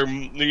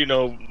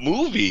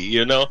 movie.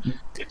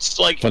 It's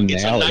like Finale.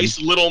 It's a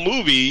nice little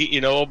movie,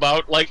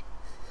 about like,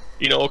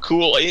 a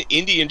cool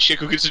Indian chick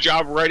who gets a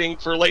job writing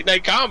for a late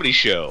night comedy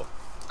show.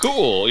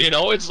 Cool,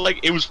 it's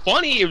like it was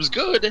funny, it was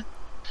good,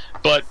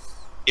 but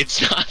it's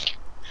not.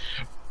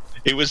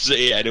 It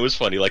was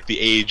funny. Like the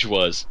age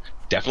was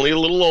definitely a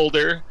little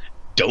older.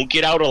 Don't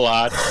get out a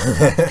lot.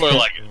 Or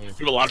like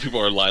a lot of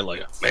people are in line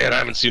like, man, I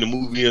haven't seen a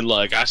movie in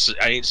like I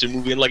ain't seen a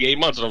movie in like 8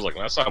 months. And I was like,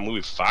 I saw a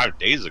movie 5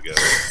 days ago.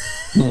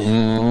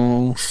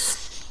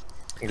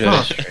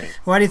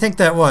 Why do you think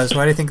that was?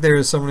 Why do you think there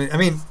was so many? I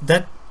mean,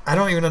 that I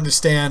don't even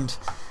understand.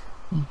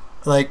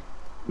 Like,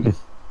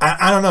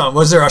 I don't know.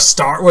 Was there a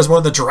star? Was one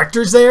of the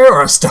directors there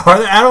or a star?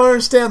 I don't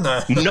understand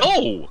that.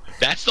 No,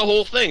 that's the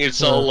whole thing.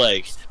 It's all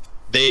like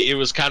it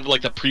was kind of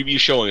like the preview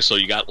showing. So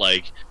we got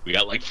like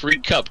free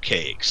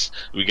cupcakes.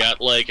 We got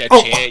like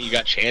you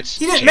got chance.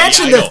 You didn't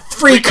mention the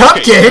free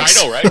cupcakes.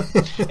 I know,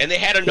 right? And they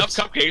had enough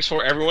cupcakes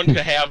for everyone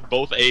to have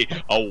both a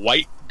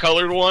white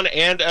colored one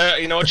and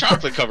a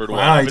chocolate covered one.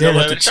 Wow, you did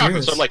have to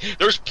choose. So I'm like,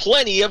 there's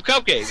plenty of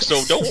cupcakes,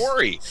 so don't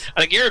worry.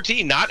 And I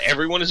guarantee not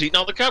everyone is eating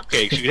all the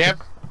cupcakes. You could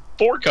have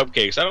 4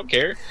 cupcakes. I don't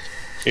care.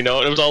 And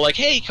it was all like,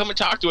 hey, come and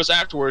talk to us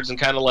afterwards, and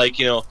kind of like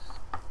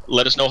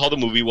let us know how the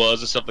movie was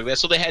and stuff like that.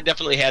 So they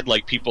definitely had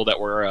like people that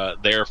were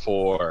there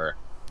for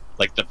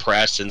like the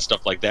press and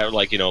stuff like that,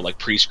 like like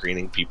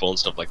pre-screening people and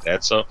stuff like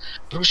that. So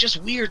but it was just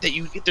weird that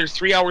you get their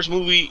 3 hours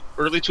movie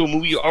early to a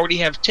movie you already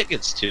have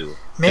tickets to.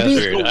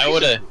 Maybe I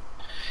would have,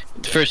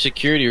 for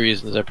security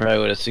reasons, I probably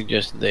would have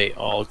suggested they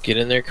all get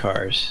in their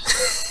cars,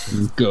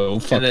 go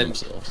fuck and then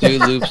themselves. do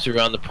loops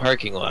around the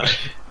parking lot,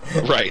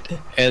 Right.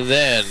 and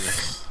then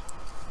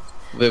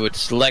they would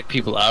select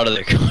people out of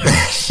their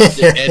cars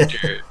to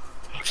enter.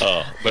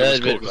 Oh, but it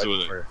was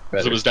cool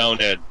because it was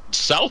down at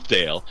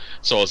Southdale,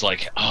 so I was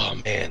like, oh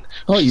man.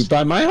 Oh, you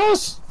buy my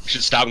house? We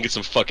should stop and get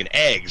some fucking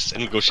eggs,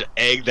 and we should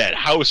egg that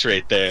house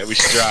right there. We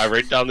should drive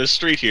right down this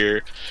street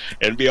here,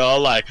 and be all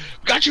like,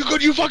 "Got you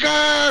good, you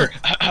fucker!"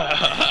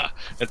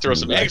 and throw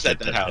some eggs at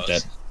that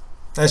house.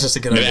 that's just a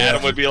good And idea.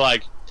 Adam would be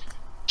like,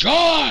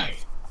 "Joy,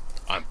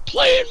 I'm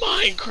playing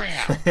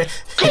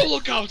Minecraft. Go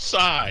look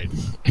outside.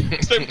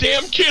 It's them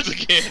damn kids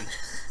again."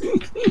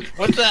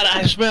 What's that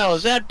I smell?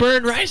 Is that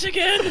burned rice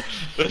again?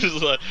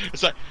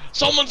 It's like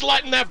someone's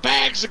lighting their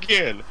bags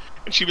again.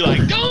 And she'd be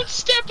like, "Don't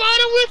step on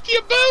it with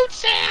your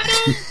boots,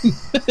 Adam."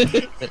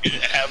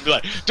 I'd be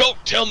like, "Don't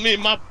tell me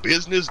my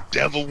business,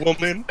 devil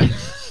woman."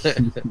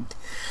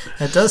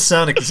 That does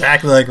sound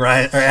exactly like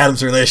Ryan or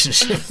Adam's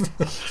relationship.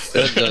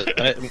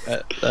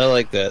 I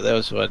like that. That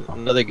was fun.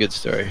 Another good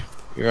story.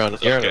 You're on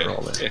a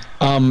roll there.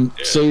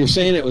 So you're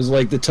saying it was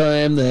like the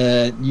time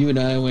that you and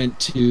I went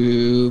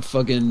to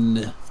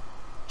fucking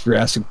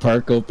Jurassic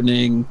Park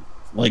opening,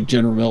 like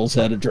General Mills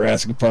had a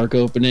Jurassic Park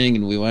opening,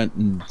 and we went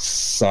and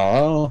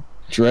saw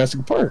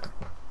Jurassic Park.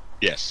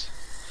 Yes.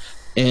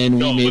 And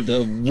we made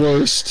the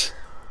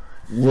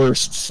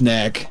worst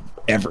snack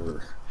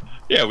ever.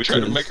 Yeah, we tried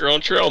to make our own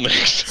trail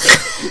mix.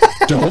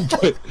 don't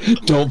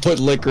put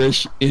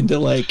licorice into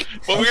like.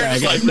 But we were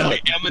just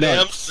like,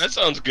 M&M's. That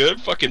sounds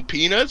good. Fucking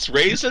peanuts,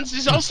 raisins.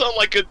 These all sound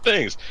like good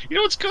things. You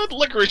know what's good?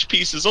 Licorice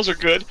pieces. Those are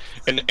good.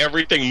 And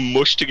everything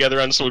mushed together,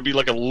 and so it would be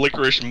like a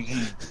licorice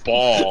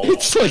ball.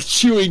 It's like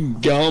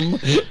chewing gum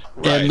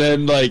and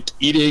then like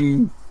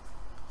eating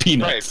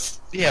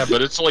peanuts. Right. Yeah,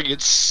 but it's like it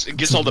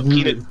gets all the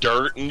peanut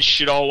dirt and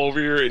shit all over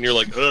you, and you're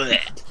like, ugh.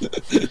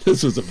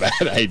 This was a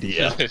bad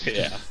idea.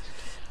 Yeah.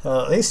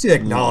 At least you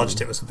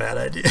acknowledged it was a bad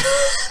idea.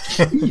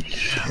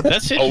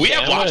 That's it. Oh, we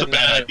have lots of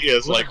bad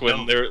ideas, like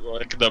when they're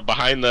like the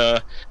behind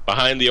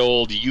the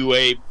old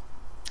UA,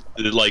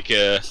 like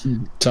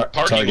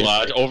parking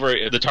lot over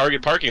the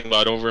Target parking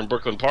lot over in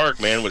Brooklyn Park.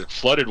 Man, when it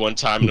flooded one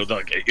time, and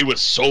it was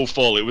so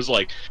full. It was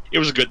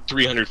a good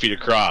 300 feet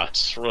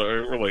across.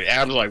 We're like,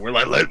 Adam's like,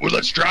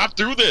 let's drive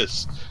through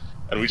this.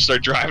 And we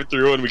start driving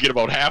through, and we get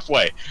about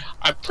halfway.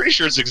 I'm pretty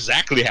sure it's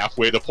exactly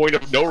halfway, the point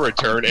of no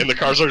return, and the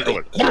cars are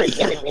going.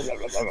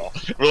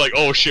 We're like,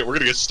 oh shit, we're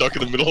gonna get stuck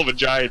in the middle of a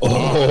giant.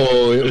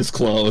 Oh, it was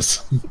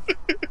close.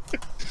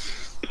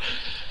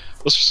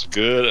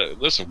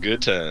 Those some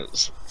good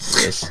times.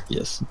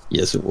 Yes,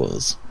 it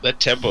was. That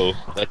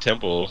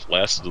tempo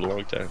lasted a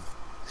long time.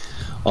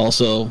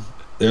 Also,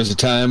 there's a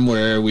time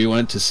where we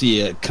went to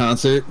see a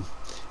concert,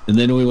 and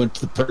then we went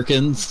to the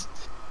Perkins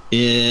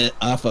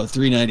off of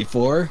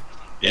 394.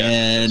 Yeah,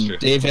 that's and true.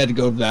 Dave had to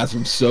go to the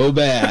bathroom so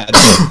bad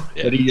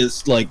that he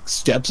just like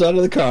steps out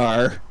of the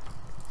car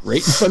right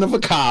in front of a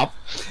cop,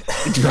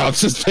 and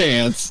drops his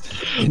pants,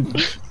 and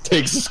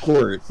takes a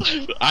squirt.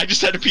 I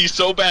just had to pee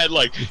so bad,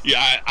 like,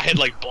 yeah, I had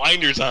like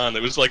blinders on.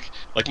 It was like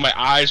my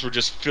eyes were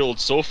just filled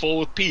so full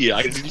with pee.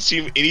 I didn't see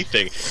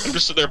anything. I'm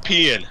just sitting there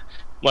peeing, I'm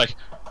like,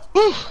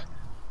 whew.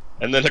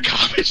 And then the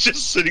cop is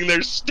just sitting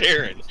there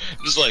staring,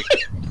 just like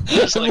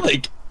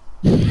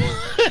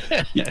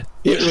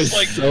It was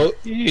like, so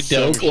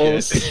dumb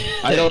close.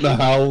 I don't know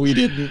how we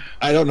didn't.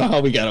 I don't know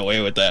how we got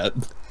away with that.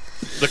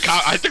 the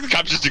cop. I think the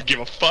cop just didn't give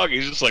a fuck.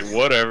 He's just like,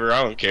 whatever,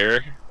 I don't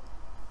care.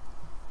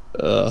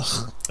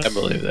 Ugh. I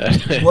believe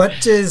that.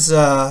 What is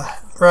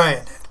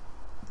Ryan?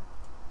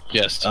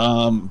 Yes.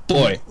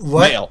 Boy,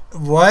 What male.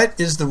 what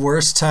is the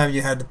worst time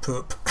you had to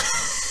poop?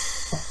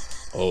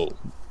 Oh.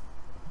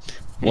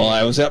 Well,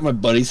 I was at my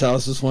buddy's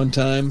house this one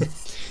time,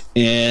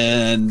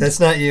 and That's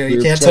not you. You We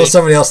were can't tell playing-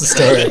 somebody else's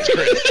story. That's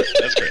great.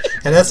 That's great.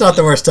 And that's not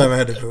the worst time I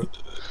had to poop.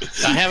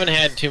 I haven't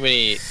had too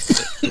many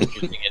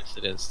interesting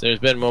incidents. There's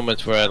been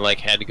moments where I like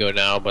had to go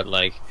now, but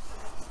like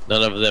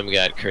none of them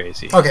got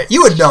crazy. Okay,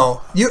 you would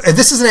know.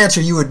 This is an answer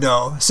you would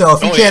know. So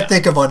if you Oh, can't yeah.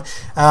 think of one,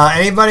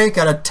 anybody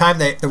got a time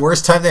the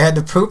worst time they had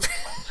to poop?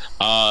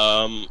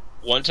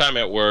 One time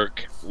at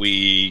work,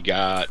 we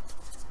got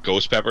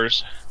ghost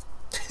peppers,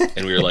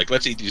 and we were like,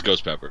 "Let's eat these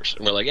ghost peppers."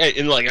 And we're like, "Hey,"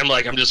 and like,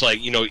 I'm just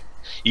like, you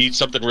eat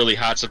something really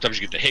hot. Sometimes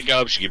you get the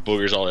hiccups, you get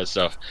boogers, all that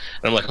stuff.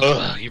 And I'm like,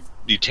 "Oh,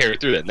 you tear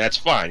through that, and that's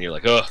fine." You're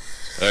like, "Oh,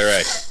 all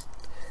right."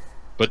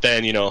 But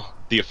then,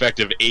 the effect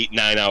of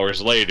 8-9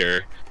 hours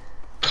later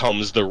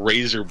comes the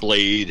razor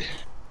blade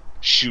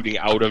shooting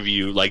out of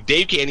you. Like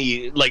Dave can't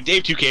eat. Like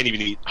Dave too can't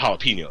even eat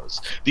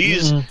jalapenos.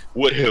 These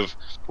would have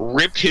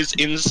ripped his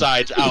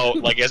insides out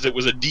like as it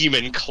was a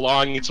demon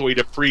clawing its way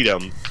to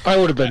freedom. I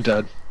would have been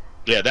dead.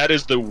 Yeah, that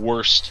is the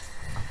worst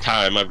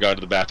time I've gone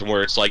to the bathroom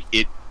where it's like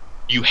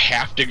you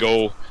have to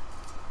go,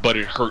 but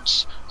it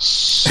hurts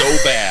so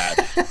bad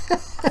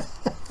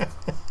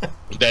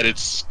that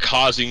it's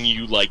causing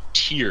you like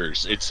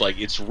tears. It's like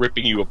it's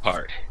ripping you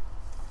apart.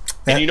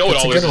 And you know it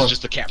That's a always good is one.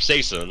 just the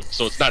capsaicin,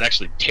 so it's not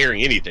actually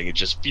tearing anything. It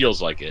just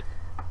feels like it.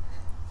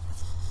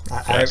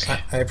 I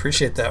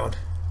appreciate that one.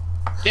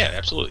 Yeah,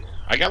 absolutely.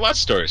 I got lots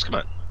of stories. Come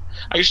on,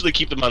 I usually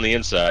keep them on the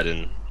inside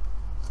and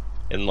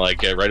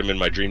like write them in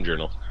my dream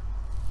journal.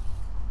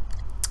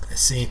 I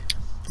see.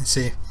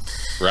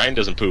 Ryan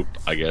doesn't poop,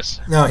 I guess.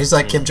 No, he's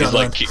like Kim He's Jong-un.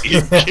 like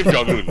Kim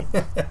Jong-un.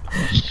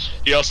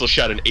 He also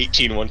shot an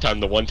 18 one time,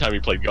 the one time he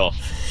played golf.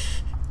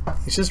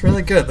 He's just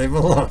really good. Leave him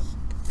alone.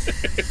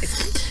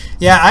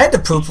 Yeah, I had to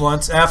poop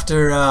once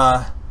after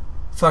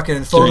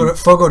fucking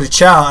Fogo de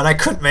Chao, and I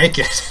couldn't make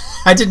it.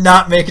 I did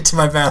not make it to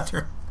my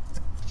bathroom.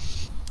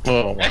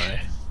 Oh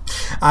my!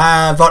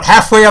 About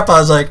halfway up, I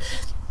was like,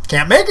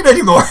 can't make it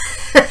anymore.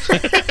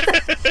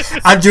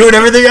 I'm doing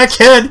everything I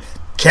can.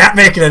 Can't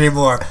make it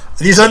anymore.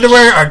 These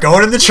underwear are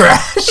going in the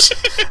trash.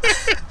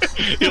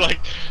 You're like,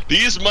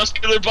 these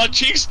muscular butt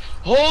cheeks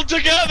hold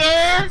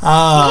together.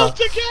 Uh, Hold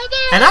together.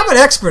 And I'm an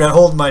expert at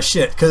holding my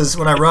shit, because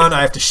when I run,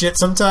 I have to shit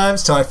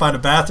sometimes till I find a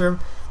bathroom.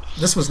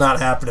 This was not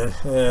happening.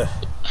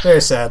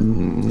 Very sad.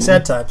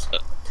 Sad times.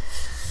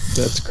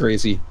 That's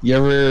crazy. You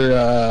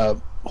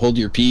ever hold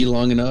your pee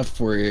long enough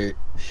where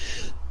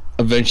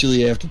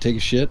eventually you have to take a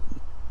shit?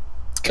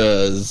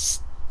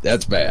 Because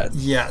that's bad.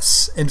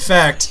 Yes. In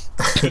fact,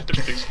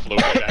 Things floating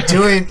back.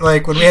 doing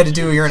like when we had to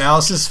do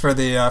urinalysis for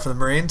the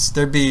Marines,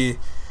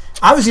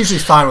 I was usually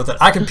fine with it.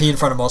 I can pee in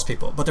front of most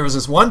people, but there was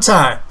this one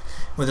time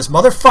where this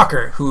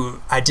motherfucker who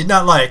I did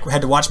not like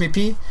had to watch me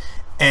pee,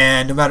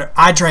 and no matter,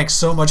 I drank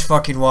so much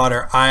fucking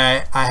water,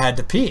 I had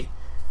to pee,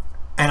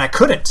 and I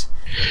couldn't.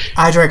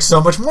 I drank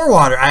so much more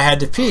water, I had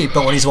to pee,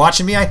 but when he's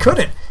watching me, I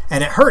couldn't,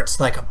 and it hurts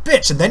like a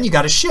bitch, and then you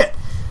gotta shit.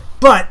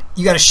 But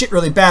you gotta shit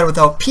really bad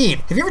without peeing.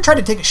 Have you ever tried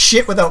to take a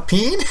shit without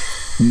peeing?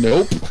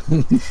 Nope.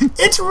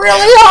 It's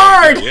really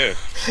hard! Yeah.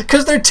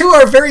 Because their two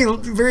are very,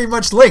 very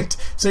much linked.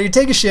 So you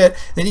take a shit,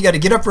 then you got to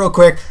get up real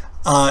quick,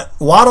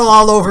 waddle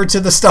all over to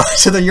the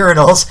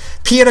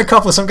urinals, pee in a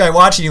cup with some guy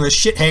watching you with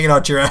shit hanging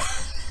out your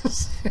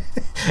ass.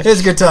 It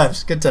was good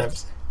times. Good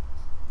times.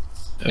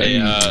 Hey,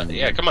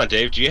 yeah, come on,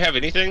 Dave. Do you have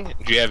anything?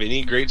 Do you have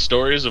any great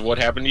stories of what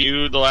happened to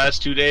you the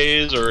last 2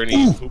 days, or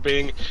any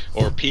pooping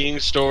or peeing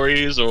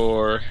stories,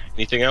 or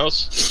anything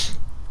else?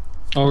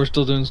 Oh, we're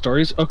still doing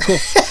stories? Oh, cool.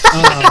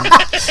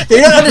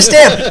 You don't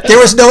understand. There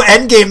was no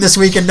Endgame this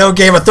week and no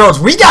Game of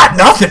Thrones. We got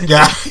nothing,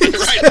 guys.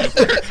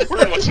 Right.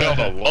 We're in what's now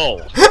the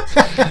lull.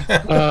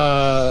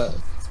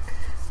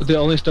 The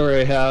only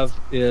story I have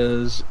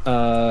is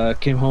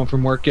came home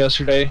from work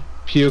yesterday,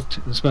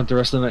 puked, and spent the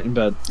rest of the night in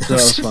bed. So that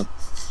was fun.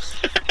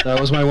 That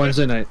was my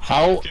Wednesday night.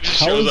 How He just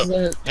how shows is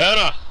up.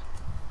 that?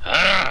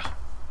 Hannah.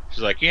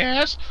 She's like,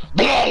 yes.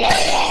 Go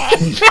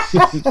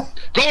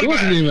She to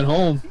wasn't bed. even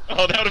home.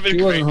 Oh, that would have been She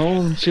great. wasn't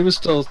home. She was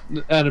still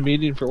at a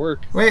meeting for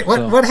work. Wait, what?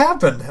 So- What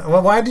happened?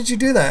 Why did you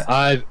do that?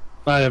 I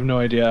have no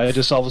idea. I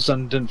just all of a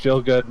sudden didn't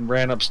feel good and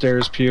ran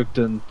upstairs, puked,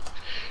 and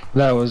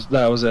that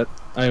was it.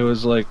 I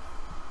was like,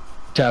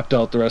 tapped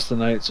out the rest of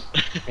the night. So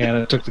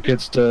Anna took the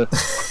kids to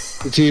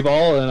the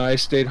T-ball, and I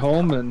stayed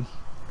home and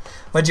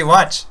What'd you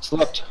watch?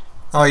 slept.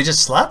 Oh, you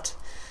just slept?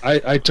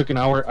 I took an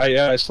hour.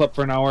 I slept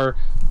for an hour.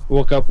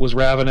 Woke up, was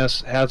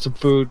ravenous, had some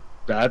food.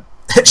 Bad.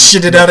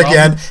 Shit it No out problem.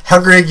 again.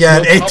 Hungry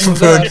again. No Ate some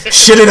problem food. with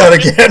Shit it out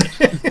again.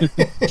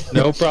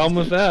 No problem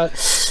with that.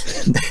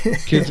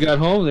 Kids got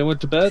home. They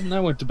went to bed, and I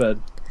went to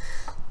bed.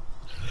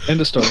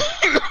 End of story.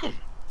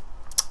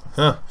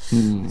 Huh.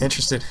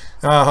 Interesting.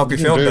 Oh, I hope you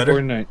feel Very better.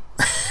 boring night.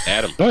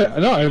 Adam, Oh yeah,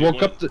 no.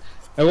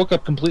 I woke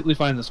up completely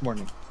fine this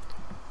morning.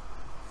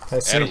 I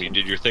see. Adam, you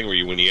did your thing where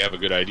you, when you have a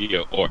good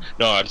idea, or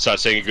no, I'm not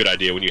saying a good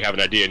idea. When you have an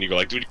idea and you go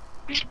like, dude,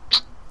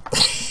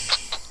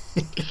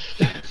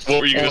 what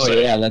were you gonna Oh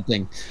say? yeah, that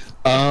thing.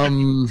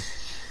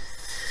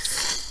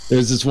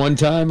 There's this one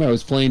time I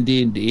was playing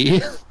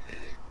D&D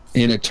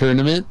in a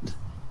tournament,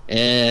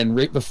 and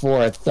right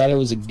before I thought it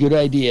was a good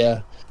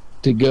idea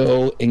to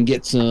go and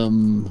get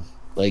some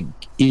like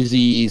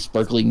easy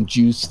sparkling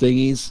juice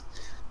thingies.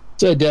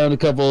 So I downed a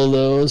couple of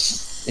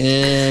those,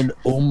 and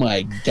oh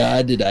my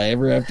god, did I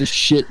ever have to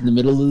shit in the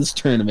middle of this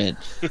tournament?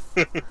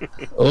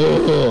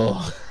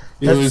 Oh,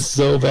 it That's- was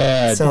so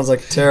bad. Sounds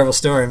like a terrible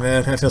story,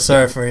 man. I feel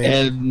sorry for you.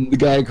 And the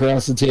guy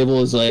across the table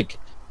was like,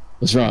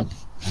 "What's wrong?"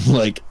 I'm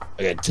like,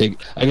 I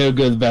gotta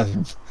go to the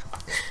bathroom.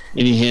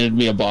 And he handed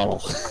me a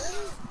bottle.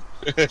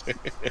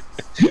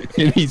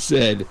 And he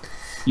said,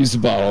 "Use the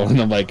bottle."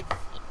 And I'm like,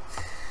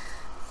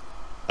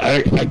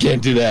 I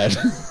can't do that.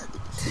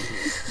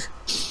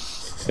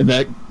 And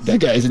that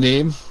guy's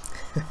name,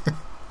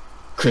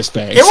 Chris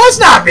Banks. It was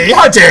not me.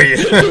 How dare you?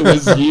 It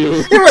was you.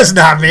 It was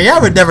not me. I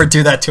would never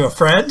do that to a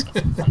friend.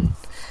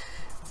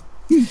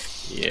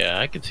 Yeah,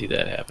 I can see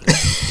that happening.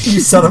 You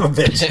son of a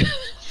bitch.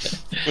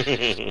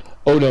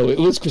 Oh no, it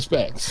was Chris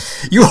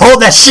Banks. You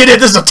hold that shit in.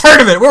 This is a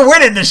tournament. We're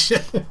winning this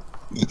shit.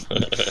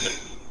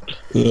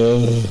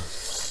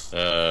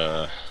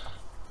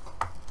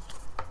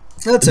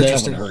 That's That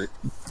interesting. one hurt.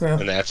 Yeah.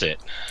 And that's it.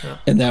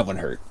 And that one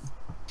hurt.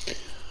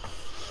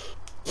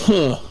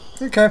 Huh.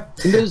 Okay.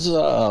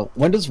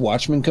 When does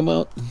Watchmen come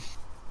out?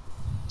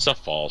 It's a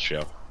fall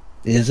show.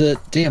 Is it?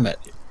 Damn it.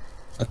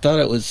 I thought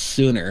it was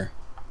sooner.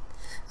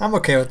 I'm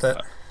okay with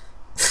that.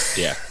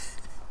 Yeah.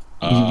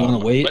 You want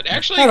to wait? But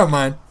actually, I don't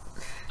mind.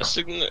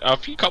 a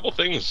few couple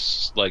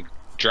things like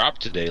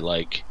dropped today.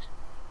 Like,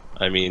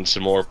 I mean,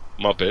 some more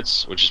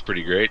Muppets, which is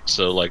pretty great.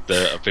 So, like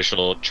the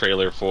official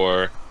trailer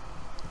for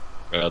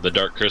the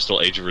Dark Crystal: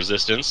 Age of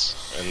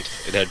Resistance, and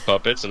it had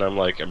puppets, and I'm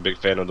a big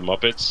fan of the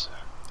Muppets.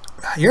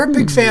 You're a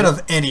big fan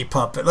of any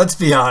puppet. Let's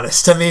be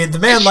honest. I mean, the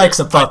man Sure. likes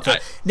a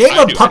puppet. Name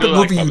I a do. I puppet do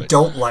like movie you puppets.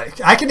 don't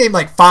like. I can name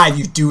like 5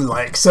 you do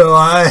like. So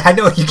I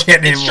know you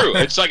can't name It's true.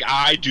 one. It's like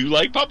I do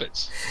like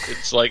puppets.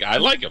 It's like I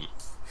like them.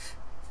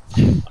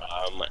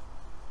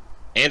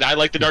 And I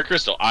like the Dark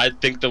Crystal. I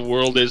think the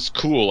world is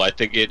cool. I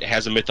think it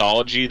has a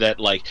mythology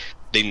that like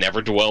they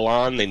never dwell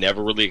on. They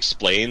never really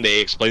explain. They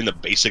explain the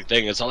basic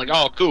thing. It's all like,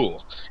 oh,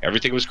 cool.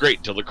 Everything was great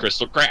until the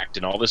crystal cracked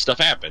and all this stuff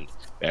happened.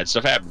 Bad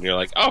stuff happened. You're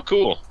like, oh,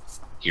 cool.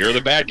 Here are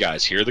the bad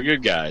guys. Here are the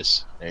good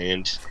guys.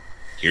 And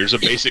here's a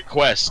basic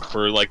quest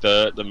for like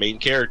the main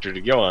character to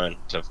go on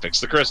to fix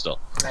the crystal.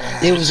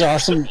 It was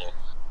awesome.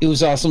 It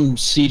was awesome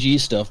CG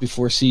stuff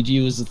before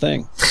CG was the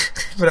thing.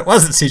 But it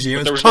wasn't CG. It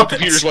was There was puppets. no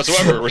computers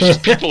whatsoever. It was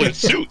just people in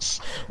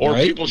suits or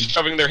Right? people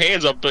shoving their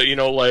hands up,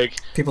 like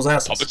People's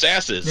asses. puppets'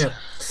 asses. Yeah.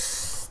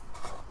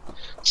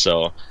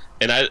 So,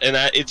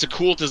 it's a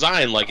cool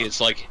design. Like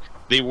it's like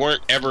they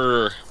weren't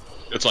ever.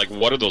 It's like,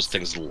 what are those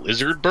things?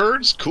 Lizard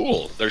birds?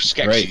 Cool. They're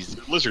Skeksis.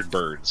 They're lizard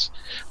birds.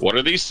 What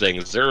are these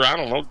things? They're, I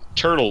don't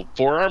know,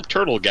 four-armed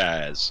turtle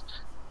guys.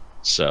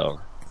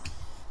 So,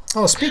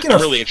 Oh, speaking I'm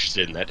of really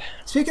interested in that.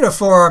 Speaking of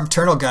four-armed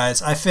turtle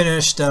guys, I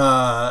finished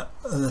the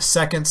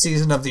second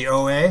season of the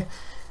OA,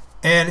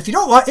 and if you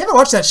haven't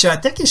watched that show, I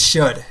think you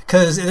should,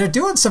 because they're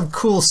doing some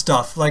cool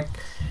stuff. Like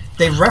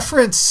they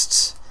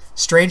referenced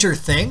Stranger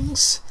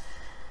Things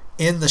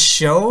in the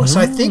show, so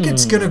I think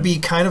it's going to be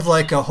kind of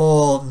like a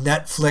whole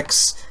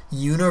Netflix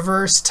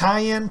universe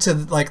tie-in to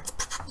like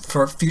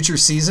for future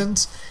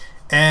seasons.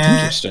 And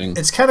Interesting.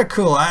 it's kind of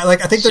cool. I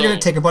think they're So- going to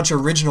take a bunch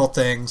of original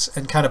things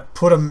and kind of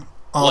put them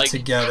all Like,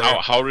 together.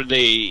 how do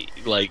they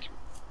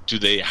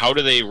how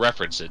do they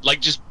reference it?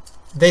 Like, just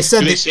They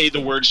said do they they, say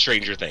the word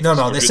Stranger Things? no,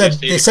 Or they do said say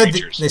they the said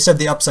creatures? they said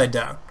the upside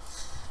down.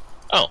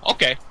 Oh,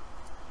 okay.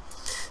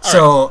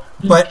 So,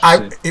 but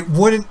Interesting. it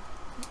wouldn't.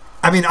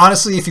 I mean,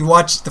 honestly, if you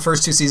watch the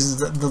first 2 seasons,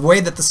 the way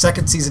that the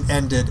second season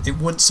ended, it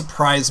wouldn't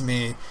surprise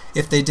me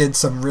if they did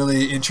some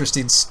really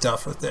interesting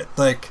stuff with it.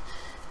 Like,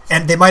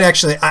 and they might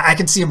actually. I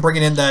can see them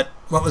bringing in that.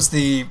 What was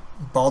the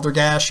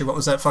Balderdash or what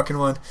was that fucking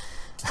one?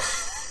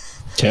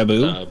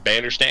 Taboo.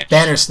 Bandersnatch.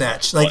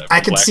 Bandersnatch. Like,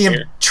 I can Black see them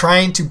hair.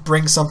 trying to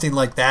bring something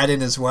like that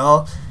in as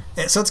well.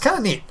 So it's kind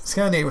of neat. It's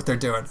kind of neat what they're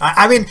doing.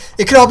 I mean,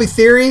 it could all be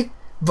theory,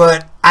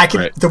 but I can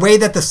Right. the way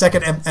that the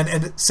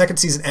second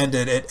season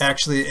ended.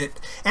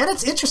 And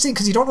it's interesting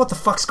because you don't know what the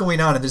fuck's going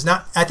on. And there's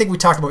not. I think we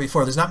talked about it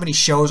before. There's not many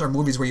shows or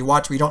movies where you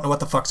watch where you don't know what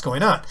the fuck's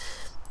going on.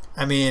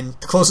 I mean,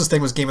 the closest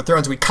thing was Game of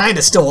Thrones. We kind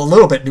of still a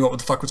little bit knew what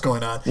the fuck was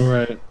going on.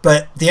 Right.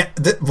 But there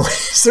were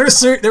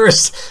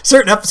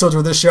certain episodes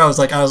where this show I was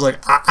like,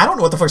 I don't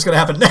know what the fuck's going to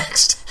happen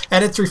next,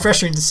 and it's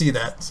refreshing to see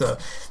that. So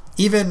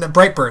even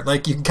Brightburn,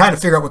 like you can kind of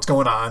figure out what's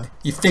going on.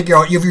 You figure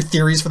out you have your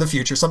theories for the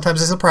future.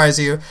 Sometimes they surprise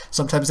you,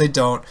 sometimes they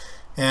don't,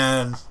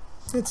 and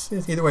it's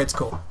either way, it's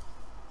cool.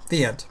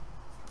 The end.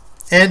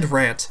 End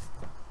rant.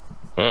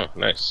 Oh,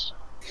 nice.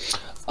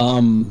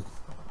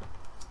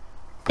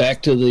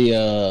 Back to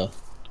the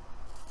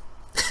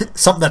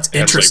Something that's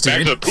And it's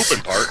interesting. like, back to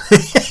the pooping part.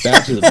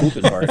 back to the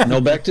pooping part.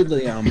 No, back to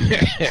the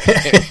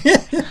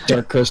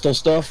Dark Crystal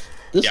stuff.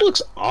 This Yeah.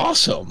 looks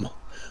awesome.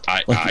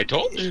 I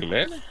told you,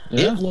 man.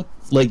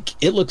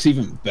 It looks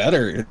even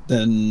better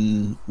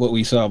than what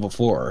we saw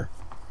before.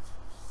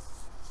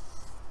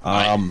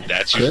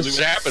 That's Chris?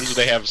 usually what happens when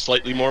they have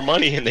slightly more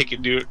money and they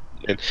can do it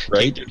and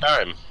Right. take their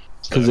time.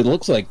 Because So, it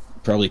looks like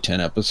probably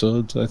 10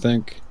 episodes, I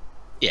think.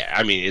 yeah,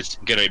 I mean, it's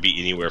gonna be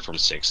anywhere from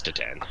 6 to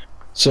 10.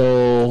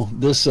 So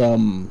this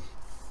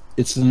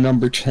it's the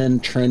number 10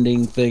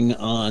 trending thing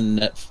on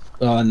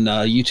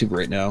YouTube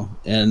right now,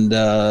 and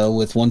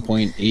with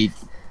 1.8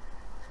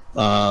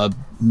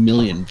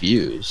 million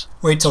views.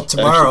 Wait till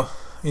tomorrow.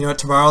 You know what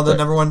tomorrow the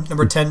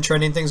number 10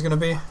 trending thing's going to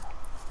be?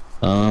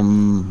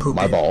 Pooping.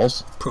 My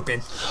balls.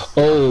 Pooping.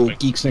 Oh,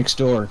 Geeks Next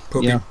Door.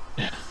 Pooping. Yeah.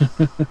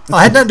 Oh,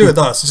 I had nothing to do with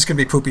us. It's just going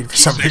to be pooping for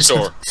some Next reason.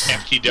 door,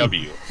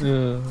 FTW.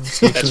 Yeah.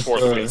 That's for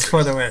the win. It's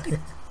for the win.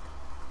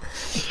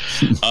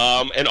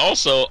 And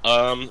also,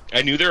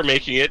 I knew they were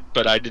making it,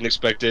 but I didn't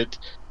expect it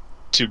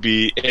to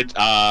be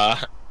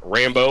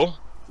Rambo: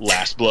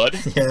 Last Blood.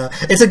 Yeah.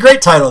 It's a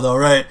great title, though,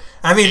 right?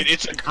 I mean,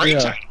 It's a great Yeah.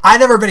 title, I've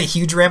never been a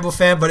huge Rambo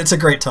fan, but it's a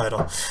great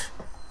title.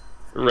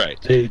 right?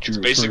 Take It's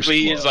your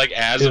basically first it's blood. like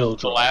as Kill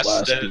of the your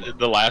last blood.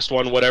 the last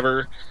one,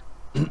 whatever.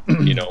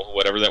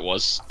 Whatever that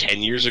was,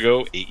 10 years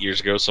ago, 8 years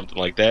ago, something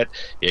like that.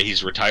 Yeah,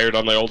 he's retired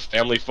on the old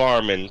family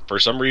farm, and for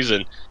some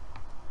reason,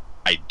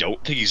 I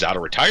don't think he's out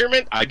of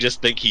retirement. I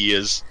just think he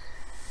is,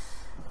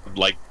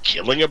 like,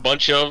 killing a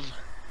bunch of,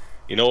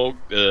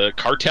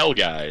 cartel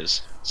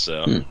guys.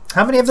 So,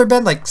 How many have there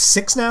been? Like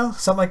 6 now?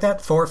 Something like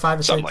that? 4 or 5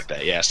 or 6? something like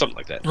that. Yeah, something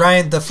like that.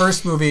 Ryan, the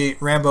first movie,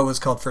 Rambo, was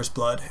called First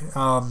Blood.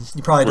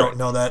 You probably don't Right.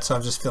 know that, so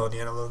I'm just filling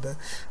you in a little bit.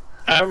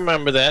 I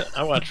remember that.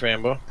 I watched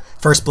Rambo.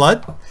 First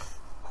Blood?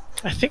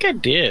 I think I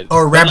did.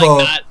 Or But, Rambo-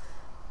 like, not-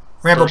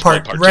 Rambo First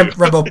Part, Blood Part 2.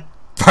 Rambo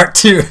Part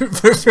 2.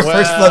 First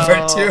Blood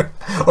Part 2.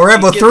 Or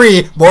Rambo It gets-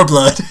 3, More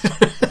Blood.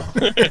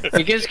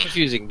 it gets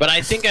confusing, but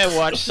I think I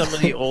watched some of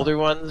the older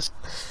ones,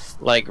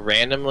 like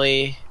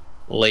randomly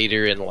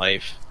later in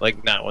life,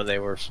 like not when they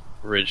were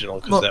original,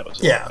 because Well, that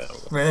was a yeah, long time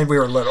ago. and we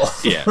were little.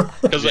 Yeah,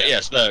 because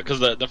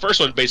the first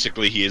one,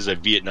 basically, he is a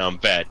Vietnam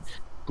vet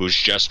who's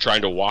just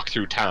trying to walk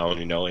through town,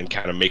 and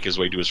kind of make his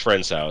way to his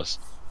friend's house.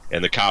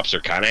 And the cops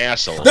are kind of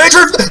assholes. That's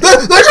your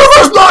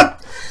First Blood!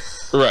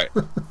 Right.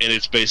 And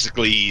it's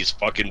basically he's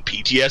fucking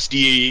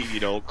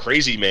PTSD,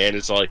 crazy man.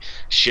 It's like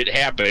shit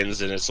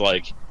happens and it's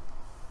like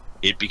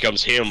it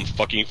becomes him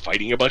fucking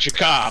fighting a bunch of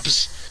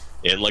cops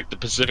in like the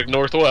Pacific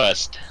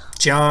Northwest.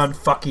 John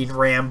fucking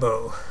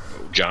Rambo.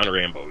 John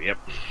Rambo, yep.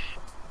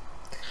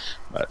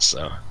 But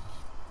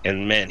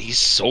and man, he's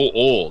so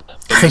old,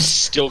 but he's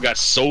still got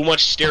so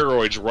much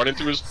steroids running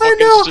through his I fucking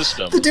know.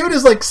 system. The dude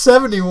is like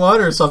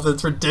 71 or something.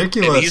 It's And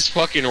ridiculous. he's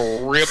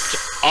fucking ripped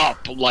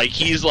up, like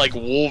he's like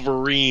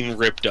Wolverine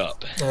ripped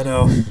up. I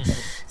know.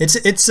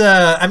 It's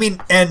I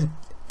mean, and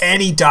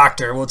any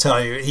doctor will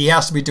tell you he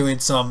has to be doing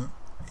some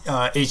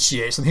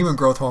HGH, some human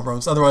growth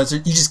hormones. Otherwise, you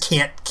just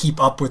can't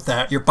keep up with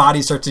that. Your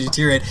body starts to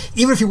deteriorate.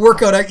 Even if you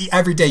work out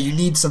every day, you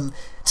need some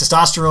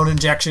testosterone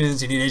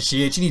injections. You need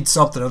HGH. You need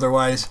something.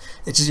 Otherwise,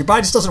 it's just your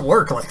body just doesn't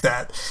work like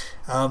that.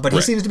 But he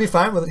Right. seems to be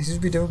fine with it. He seems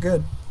to be doing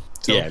good.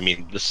 So. Yeah, I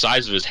mean, the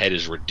size of his head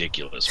is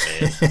ridiculous,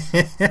 man.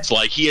 It's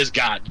like he has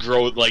got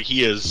growth, like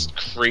he is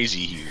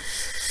crazy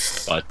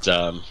huge. But,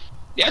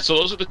 yeah, so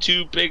those are the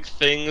two big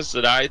things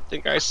that I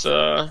think I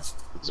saw.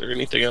 Is there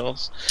anything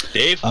else?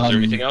 Dave, is there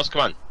anything else?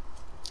 Come on.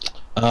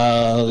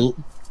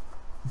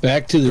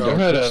 Back to the Go Dark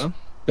ahead, Crystal. Adam.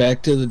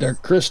 Back to the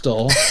Dark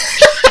Crystal.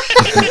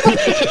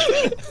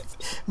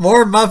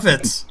 More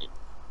Muppets.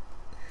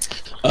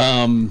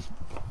 Ryan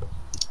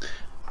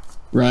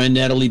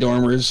Natalie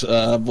Dormer's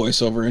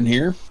voiceover in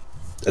here.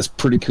 That's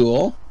pretty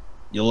cool.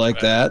 You'll like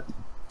that.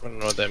 I don't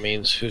know what that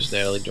means. Who's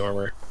Natalie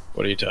Dormer?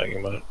 What are you talking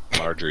about?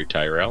 Marjorie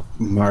Tyrell.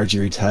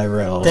 Marjorie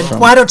Tyrell. Then from-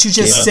 why don't you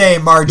just Yeah. say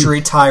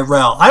Marjorie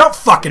Tyrell? I don't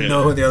fucking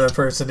know who the other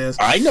person is.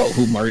 I know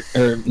who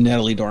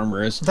Natalie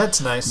Dormer is.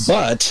 That's nice.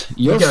 But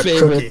your You got a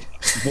favorite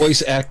cookie.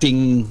 voice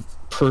acting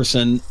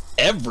person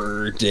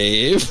ever,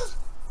 Dave,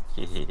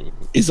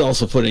 is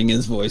also putting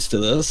his voice to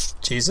this.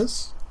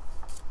 Jesus?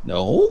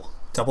 No,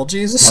 Double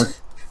Jesus?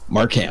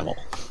 Mark Hamill.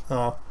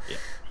 Oh,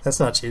 that's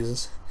not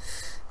Jesus.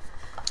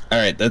 All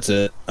right, that's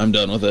it. I'm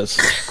done with this.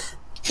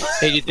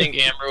 Hey, do you think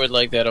Amber would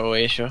like that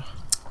OA show?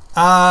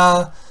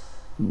 I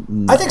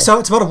think so.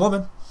 It's about a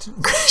woman.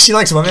 She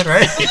likes women,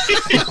 right?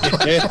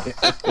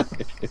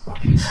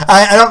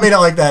 I don't mean it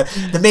like that.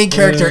 The main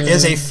character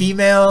is a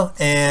female,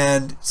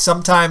 and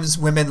sometimes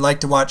women like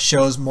to watch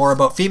shows more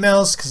about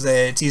females because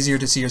it's easier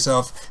to see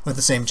yourself with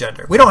the same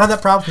gender. We don't have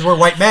that problem because we're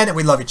white men and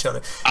we love each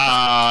other.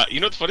 You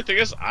know what the funny thing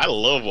is? I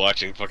love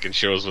watching fucking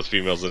shows with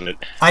females in it.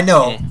 I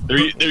know.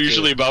 They're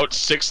usually about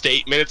 6 to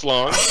 8 minutes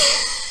long.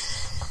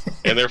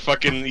 And they're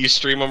fucking, you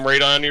stream them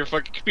right on your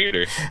fucking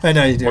computer. I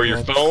know you do. Or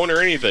your phone or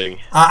anything.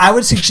 I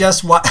would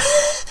suggest I like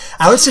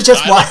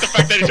the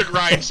fact that it took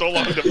Ryan so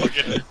long to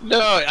fucking... No,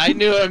 I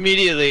knew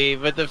immediately,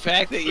 but the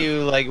fact that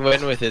you like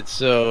went with it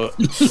so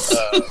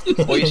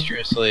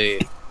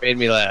boisterously made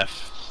me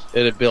laugh.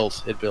 It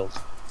built.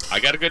 I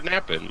got a good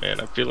nap in, man.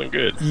 I'm feeling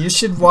good. You guys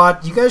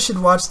should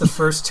watch the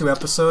first 2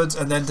 episodes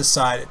and then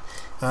decide it.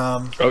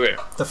 Okay.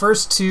 The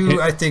first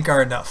 2, I think,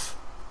 are enough.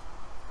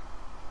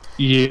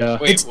 Yeah.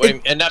 Wait,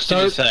 enough to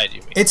decide, you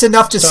mean? It's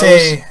enough to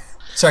say...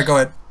 Sorry, go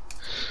ahead.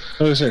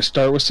 I was going to say,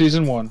 start with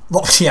season 1.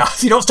 Well, yeah,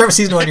 if you don't start with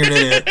season 1, you're an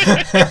idiot.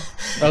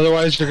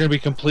 Otherwise, you're going to be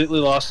completely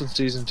lost in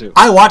season 2.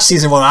 I watched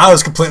season 1. I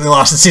was completely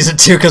lost in season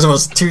 2 because it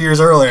was 2 years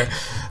earlier.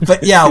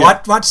 But yeah,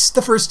 watch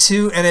the first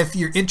 2, and if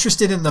you're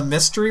interested in the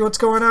mystery, what's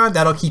going on,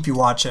 that'll keep you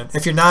watching.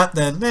 If you're not,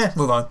 then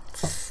move on.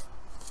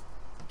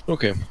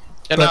 Okay.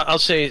 And I'll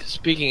say,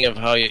 speaking of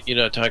how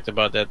you talked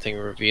about that thing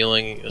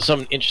revealing,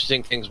 some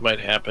interesting things might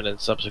happen in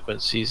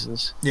subsequent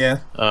seasons. Yeah.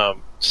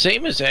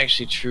 Same is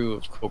actually true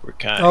of Cobra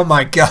Kai. Oh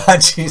my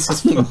God,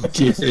 Jesus. Dear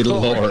Cobra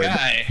Lord.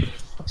 Kai,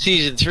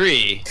 season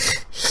 3.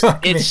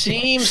 Fuck It me.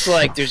 seems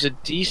like there's a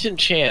decent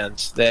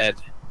chance that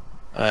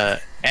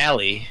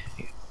Allie,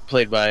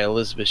 played by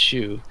Elizabeth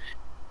Shue,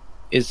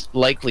 is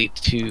likely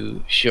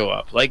to show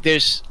up.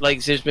 There's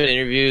been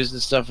interviews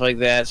and stuff like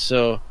that,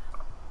 so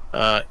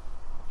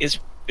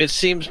it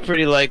seems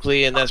pretty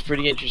likely, and that's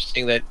pretty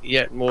interesting that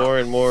yet more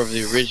and more of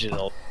the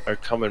original are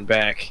coming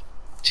back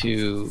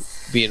to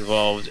be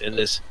involved in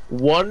this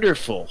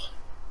wonderful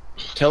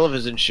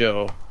television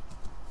show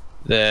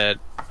that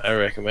I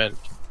recommend.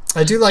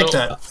 I do like So,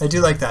 that. I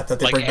do like that they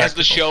Like, bring back has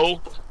the people.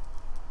 show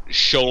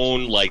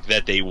shown, like,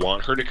 that they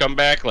want her to come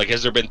back? Like,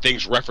 has there been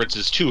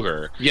references to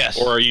her? Yes.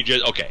 Or are you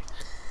just... Okay.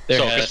 There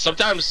So, has- because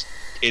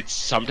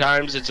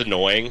sometimes it's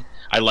annoying.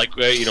 I like,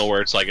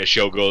 where it's like a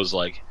show goes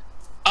like,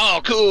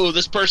 oh, cool,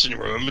 this person,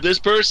 remember this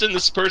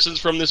person's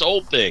from this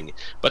old thing.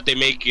 But they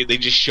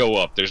just show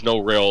up. There's no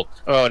real...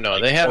 Oh no,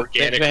 like, they've had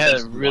organicness a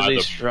to really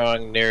the-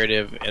 strong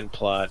narrative and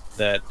plot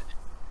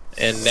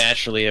and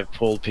naturally have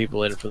pulled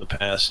people in from the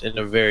past in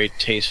a very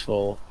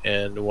tasteful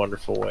and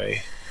wonderful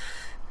way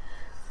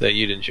that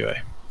you'd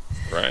enjoy.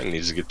 Ryan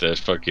needs to get that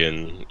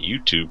fucking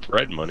YouTube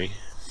Red money.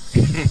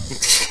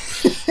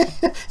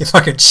 You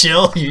fucking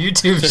chill. You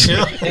YouTube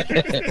chill.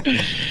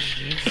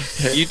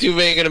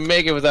 YouTube ain't gonna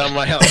make it without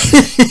my help.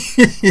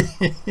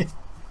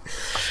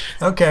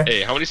 Okay.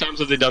 Hey, how many times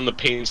have they done the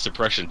pain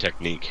suppression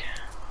technique?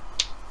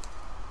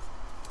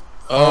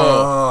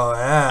 Oh,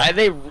 yeah.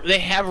 They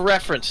have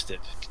referenced it,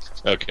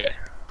 Okay.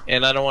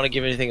 and I don't want to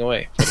give anything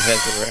away. But it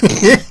has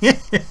been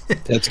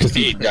referenced. That's because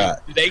he Do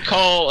forgot. they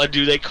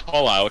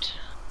call out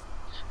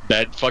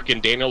that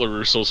fucking Daniel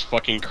LaRusso's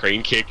fucking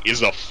crane kick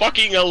is a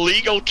fucking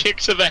illegal kick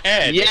to the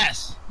head?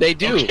 Yes, they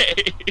do.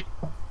 Okay.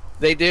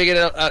 They dig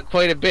it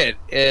quite a bit,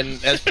 and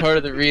that's part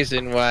of the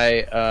reason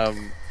why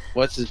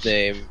what's his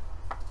name,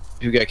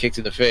 who got kicked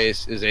in the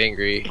face, is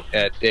angry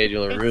at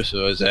Daniel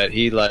LaRusso, is that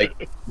he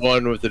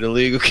won with an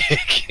illegal kick.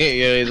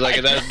 He's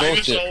like, that's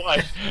bullshit.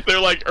 They're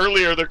like,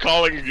 earlier they're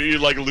calling you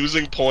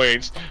losing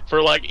points for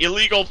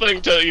illegal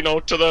thing to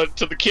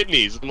the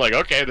kidneys. I'm like,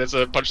 okay, that's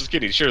a punch to the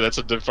kidneys. Sure, that's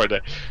a different.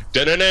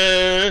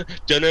 Da-na-na,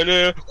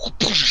 da-na-na,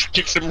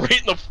 kicks him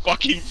right in the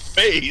fucking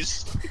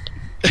face.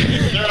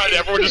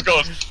 Everyone just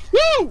goes,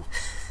 woo!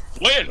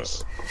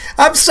 Wins!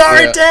 I'm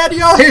sorry, Yeah.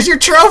 Daniel. Here's your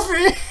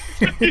trophy.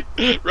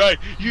 Right,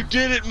 you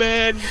did it,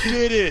 man. You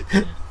did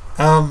it.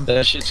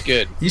 That shit's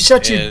good. You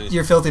shut And-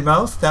 your filthy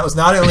mouth. That was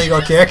not an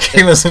illegal kick.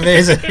 It was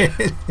amazing.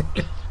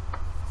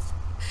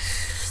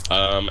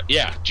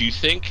 Yeah. Do you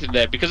think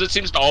that because it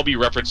seems to all be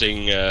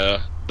referencing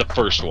the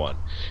first one? Do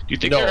you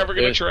think No, they're ever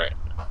going to try?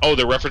 Oh,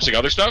 they're referencing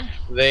other stuff.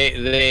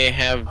 They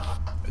have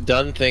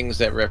done things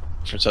that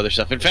reference other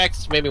stuff. In fact,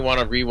 it's made me want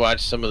to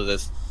rewatch some of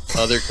the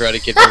other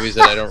Karate Kid movies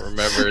that I don't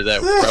remember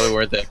that probably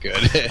weren't that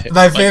good.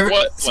 My Like favorite.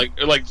 what?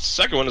 Like the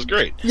second one is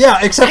great. Yeah,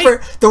 except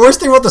for the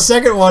worst thing about the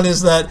second one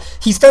is that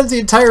he spends the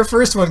entire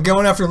first one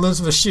going after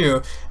Elizabeth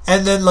Shue,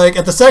 and then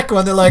at the second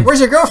one they're like,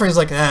 "Where's your girlfriend?" He's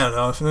like, "I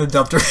don't know, I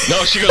dumped her."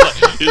 No, she goes.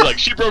 He's like,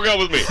 she broke up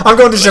with me. I'm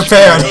going to And then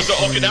Japan. She goes to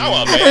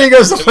Okinawa, man. And he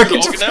goes to Then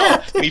fucking Okinawa,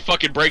 Japan. and he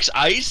fucking breaks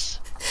ice.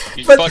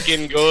 He But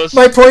fucking goes.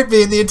 My point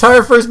being, the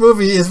entire first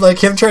movie is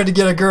him trying to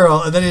get a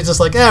girl, and then he's just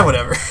like,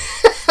 whatever.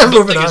 I'm The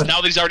moving thing is, on.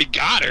 now that he's already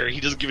got her, he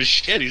doesn't give a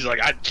shit. He's like,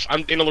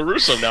 I'm Daniel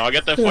LaRusso now. I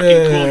got that fucking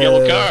cool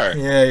yellow car.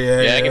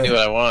 Yeah. I can do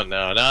what I want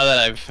now. Now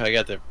that I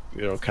got the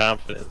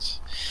confidence.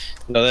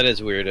 No, that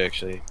is weird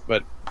actually,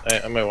 but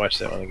I might watch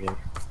that one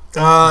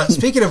again.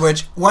 Speaking of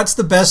which, what's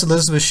the best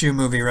Elizabeth Shue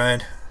movie,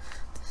 Ryan?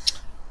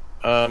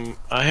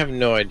 I have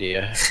no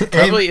idea.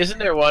 Probably isn't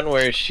there one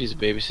where she's a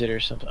babysitter or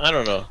something? I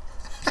don't know.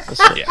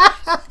 Let's see.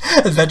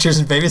 Adventures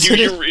in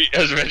Babysitting.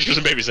 Adventures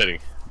in Babysitting.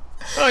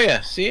 Oh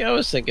yeah, see, I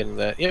was thinking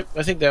that. Yep,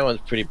 I think that one's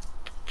pretty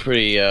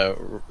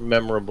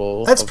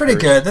memorable. That's of pretty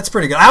hers. good. That's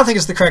pretty good. I don't think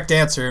it's the correct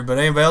answer, but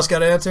anybody else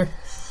got an answer?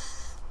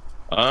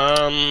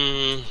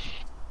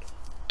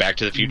 Back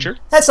to the Future.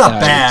 That's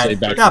not Yeah, I would say bad.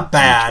 Back to Not the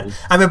bad. Future.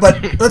 I mean,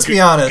 but let's be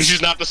honest.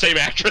 She's not the same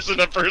actress in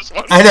the first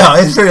one. I know,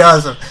 it's pretty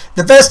awesome.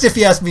 The best, if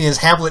you ask me, is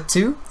Hamlet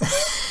 2.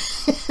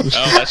 Oh,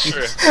 that's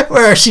true.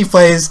 Where she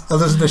plays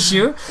Elizabeth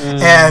Shue,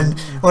 and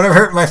one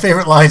of my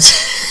favorite lines,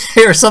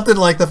 or something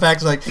like the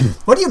fact, like,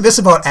 "What do you miss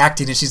about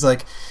acting?" And she's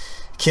like,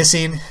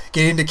 "Kissing,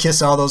 getting to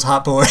kiss all those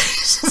hot boys."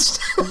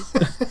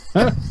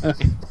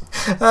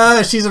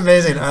 She's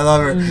amazing. I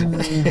love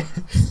her.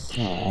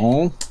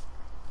 Oh,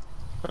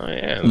 Oh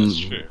yeah, that's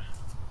true.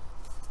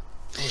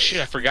 Oh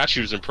shit, I forgot she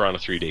was in Piranha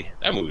 3D.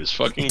 That movie was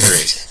fucking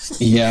great.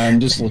 yeah.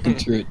 I'm just looking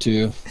through it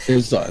too.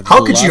 There's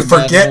How could you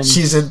forget she's?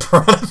 she's in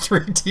Piranha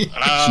 3D?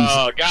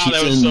 Oh god,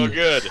 that was so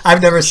good.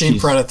 I've never seen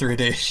she's- Piranha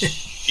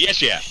 3D.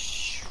 Yes, yeah.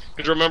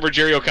 Because remember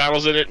Jerry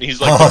O'Connell's in it, and he's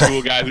like Oh. the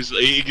cool guy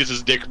he gets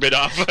his dick bit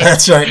off.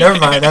 That's right. Never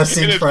mind. I've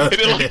seen and Piranha it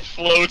 3D. like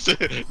floats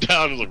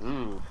down, like,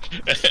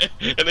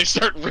 and they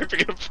start ripping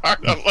it apart.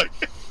 I'm like,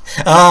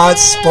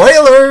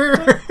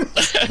 Spoiler.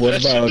 What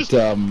about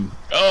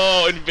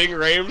oh, and Ving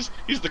Rhames,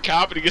 he's the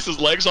cop, and he gets his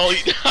legs all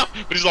eaten up,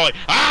 but he's all like,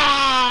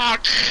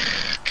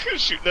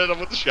 shooting at him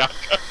with the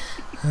shotgun.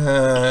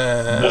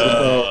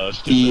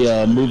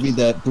 the movie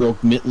that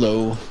broke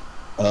Mitlow,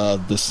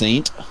 The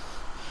Saint?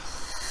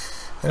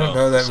 I don't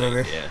know that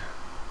movie. Yeah.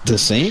 The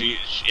Saint?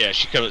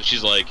 She comes.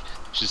 She's like,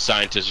 she's a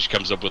scientist. She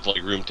comes up with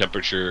like room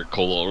temperature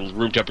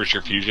room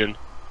temperature fusion.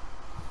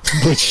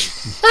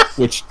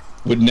 Which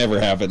would never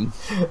happen.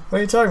 What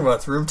are you talking about?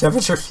 It's room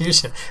temperature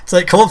fusion. It's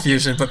like cold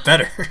fusion, but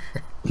better.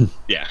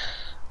 Yeah.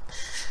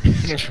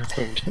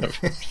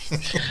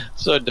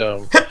 So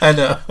dumb. I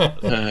know.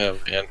 Oh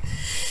man.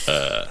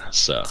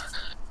 So.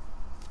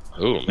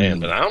 Oh man,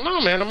 but I don't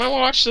know, man. I might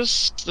watch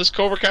this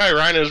Cobra Kai.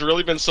 Ryan has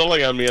really been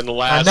selling on me in the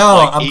last. know,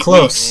 like, I'm 8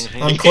 close.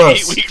 weeks. I'm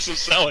close. 8 weeks of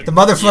selling. The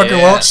motherfucker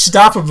Yeah. won't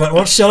stop about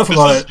won't shut up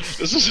about it.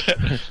 This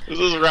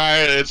is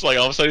Ryan. It's like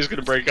all of a sudden he's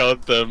gonna break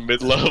out the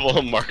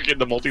mid-level market,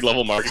 the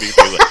multi-level marketing.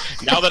 Thing. Like,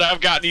 now that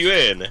I've gotten you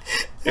in, if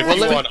Well,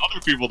 you let me- want other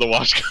people to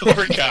watch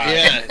Cobra Kai,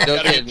 Yeah, you no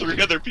gotta get kidding.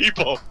 3 other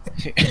people.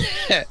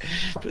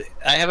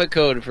 I have a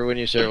code for when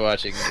you start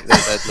watching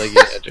that I'd like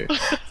you to enter.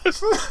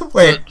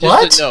 Wait, Just a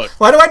what? note.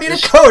 Why do I need a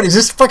code? Is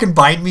this fucking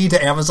bind me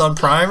to Amazon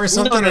Prime or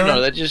something? No.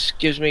 or- That just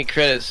gives me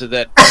credit so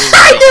that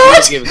I knew everybody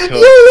it! can give You're a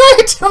code.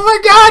 right! Oh my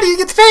god, he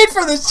gets paid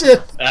for this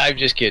shit! I'm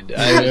just kidding.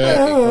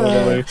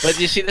 Yeah. But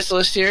you see this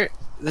list here?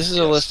 This is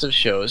a list of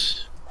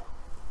shows.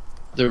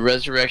 The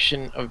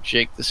Resurrection of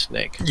Jake the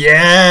Snake.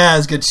 Yeah,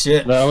 it's good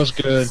shit. That was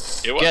good.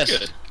 It was Guess.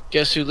 good.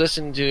 Guess who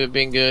listened to it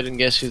being good, and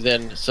guess who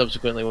then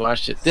subsequently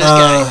watched it? This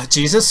guy.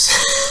 Jesus?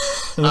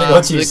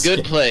 What's The your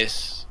Good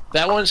Place.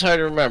 That one's hard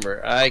to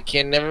remember. I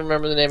can never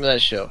remember the name of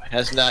that show.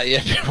 Has not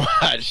yet been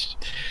watched.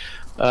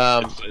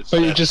 It's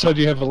But you just said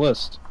you have a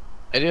list.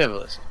 I do have a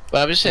list,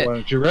 but I'm just Why saying.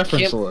 don't you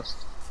reference Kim- the list?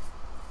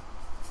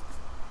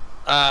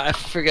 I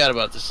forgot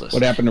about this list.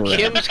 What happened to Ryan?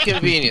 Kim's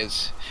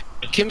Convenience.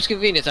 Kim's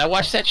Convenience. I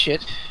watched that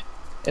shit,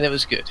 and it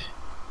was good.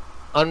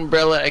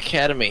 Umbrella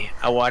Academy.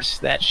 I watched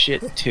that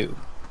shit too.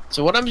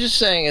 So what I'm just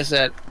saying is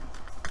that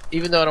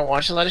even though I don't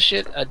watch a lot of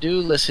shit, I do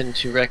listen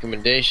to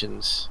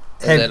recommendations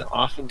and Hey. then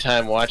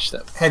oftentimes watch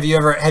them. Have you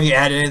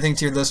added anything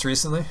to your list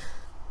recently?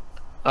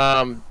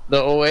 The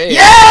OA. Yeah!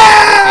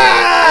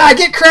 I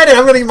get credit.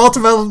 I'm going to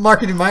multi-level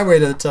marketing my way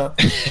to the top.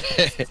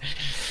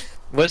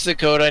 What's the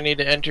code I need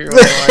to enter when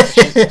I watch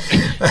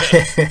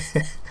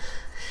it?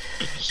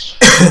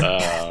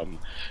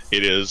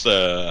 It is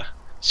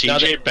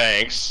CJ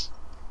Banks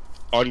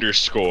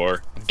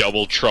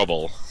 _double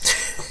trouble _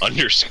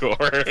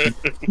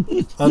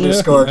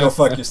 Underscore, go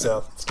fuck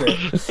yourself. It's great.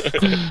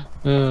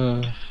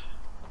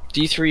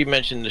 D3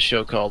 mentioned a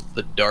show called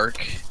The Dark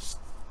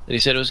that he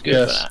said it was good,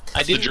 Yes. but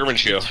I didn't German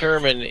show.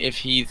 determine if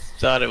he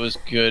thought it was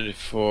good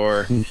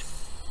for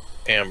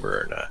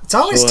Amber or not. It's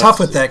always So tough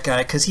with that's- that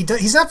guy because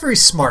he's not very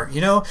smart, you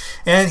know?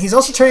 And he's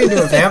also turning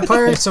into a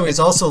vampire, so he's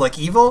also like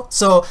evil.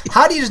 So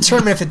how do you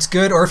determine if it's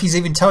good or if he's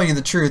even telling you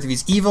the truth, if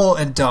he's evil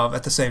and dumb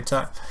at the same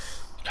time?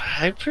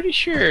 I'm pretty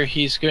sure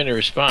he's going to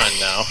respond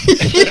now.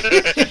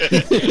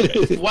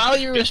 While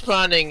you're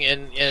responding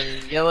and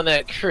yelling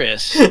at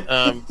Chris,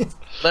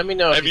 let me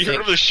know if Have you heard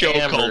think of the show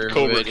Amber called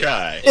Cobra would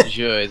Kai?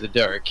 enjoy The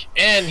Dark.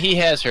 And he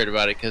has heard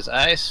about it because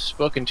I've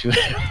spoken to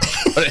him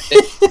about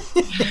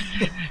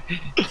it.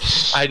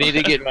 I need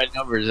to get my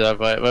numbers up.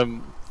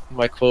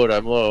 My quote,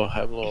 I'm low.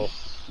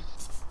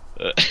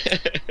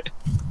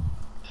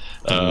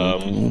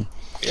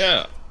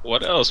 Yeah.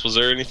 What else? Was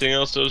there anything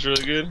else that was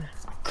really good?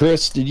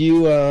 Chris, did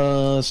you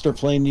start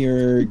playing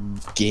your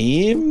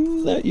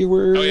game that you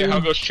were? Oh yeah, how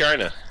goes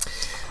China?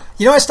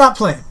 You know, I stopped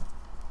playing.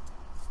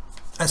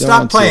 I Don't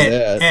stopped say playing,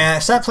 that. and I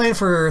stopped playing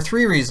for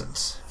 3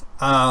 reasons.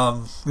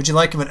 Would you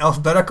like them in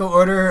alphabetical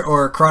order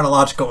or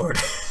chronological order?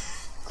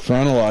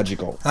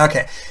 Chronological.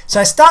 Okay, so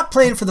I stopped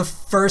playing for the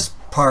first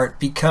part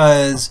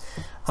because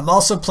I'm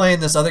also playing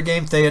this other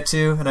game, Thea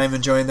 2, and I'm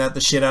enjoying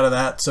the shit out of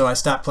that. So I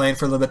stopped playing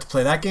for a little bit to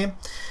play that game.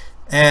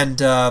 And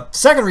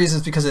second reason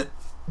is because it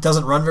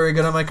doesn't run very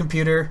good on my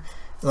computer.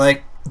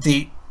 Like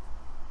it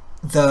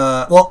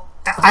was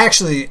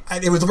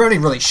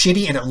running really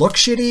shitty and it looked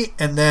shitty.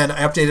 And then I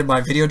updated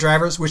my video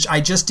drivers, which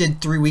I just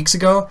did 3 weeks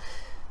ago.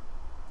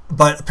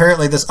 But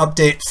apparently this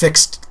update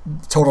fixed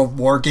Total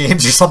War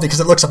games or something because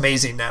it looks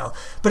amazing now.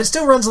 But it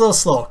still runs a little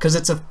slow because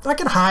it's a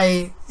fucking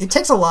high. It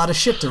takes a lot of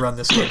shit to run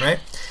this game, right?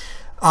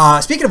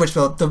 Speaking of which,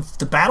 Bill,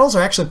 the battles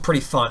are actually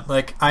pretty fun.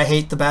 Like, I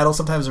hate the battles.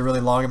 Sometimes they're really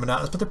long and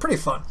monotonous, but they're pretty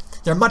fun.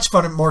 They're much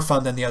more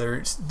fun than the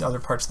other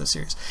parts of the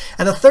series.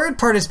 And the third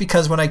part is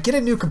because when I get a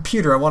new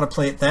computer, I want to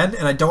play it then,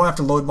 and I don't have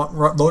to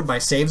load my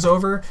saves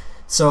over.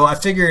 So I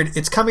figured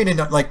it's coming in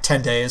like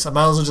 10 days. I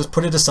might as well just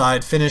put it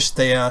aside, finish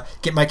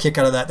get my kick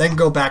out of that, then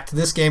go back to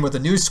this game with a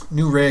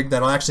new rig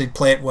that'll actually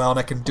play it well, and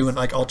I can do it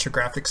like ultra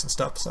graphics and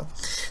stuff. So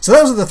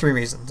those are the 3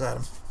 reasons,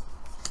 Adam.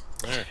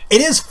 Right. It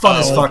is fun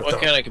as fuck, What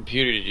though. kind of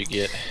computer did you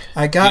get?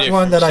 I got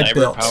one that I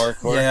built. Power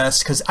Core?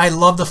 Yes, because I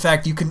love the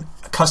fact you can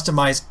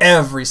customize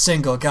every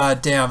single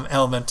goddamn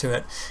element to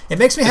it. It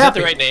makes me happy.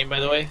 Is that the right name, by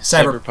the way?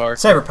 Cyberpower.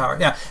 Cyberpower,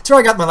 yeah. That's where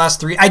I got my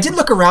last 3. I did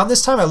look around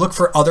this time. I looked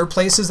for other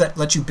places that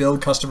let you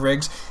build custom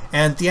rigs,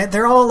 and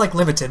they're all like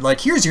limited.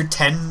 Like, here's your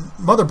 10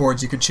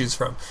 motherboards you can choose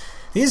from.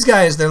 These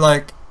guys, they're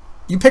like,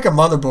 you pick a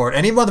motherboard,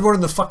 any motherboard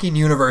in the fucking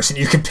universe, and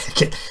you can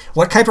pick it.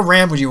 What type of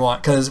RAM would you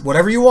want? Because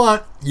whatever you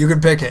want, you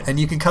can pick it, and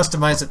you can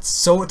customize it.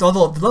 So the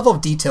level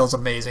of detail is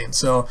amazing.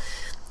 So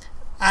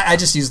I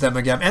just use them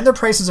again, and their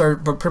prices are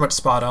pretty much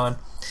spot on.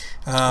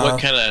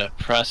 What kind of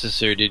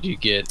processor did you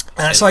get?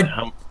 Sorry,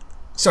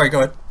 go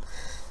ahead.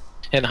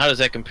 And how does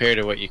that compare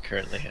to what you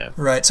currently have?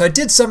 Right. So I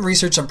did some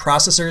research on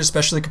processors,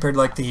 especially compared to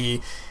like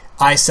the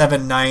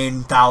i7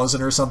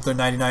 9000 or something,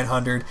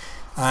 9900.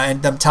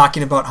 And I'm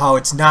talking about how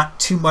it's not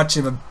too much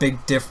of a big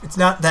it's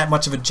not that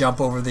much of a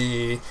jump over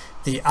the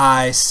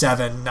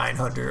i7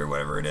 900 or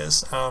whatever it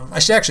is. I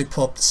should actually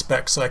pull up the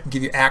specs so I can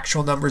give you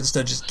actual numbers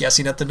instead of just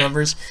guessing at the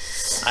numbers.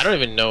 I don't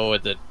even know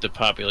what the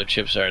popular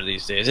chips are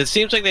these days. It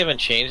seems like they haven't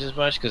changed as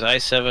much because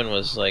i7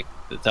 was like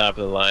the top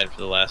of the line for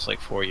the last like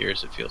 4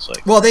 years. It feels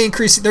like. Well, they're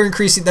increasing.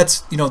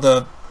 That's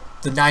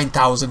the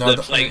 9000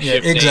 the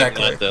flagship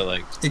exactly. Name, not the,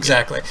 like,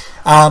 exactly.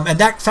 And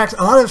that fact,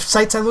 a lot of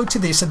sites I looked to,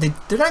 they said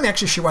they're not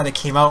actually sure why they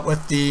came out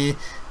with the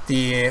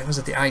was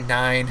it the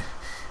i9?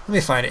 Let me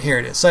find it. Here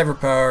it is.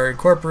 Cyberpower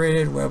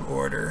Incorporated Web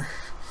Order.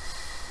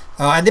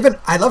 And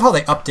I love how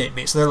they update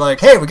me. So they're like,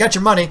 hey, we got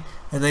your money.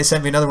 And they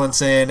sent me another one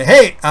saying,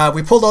 hey,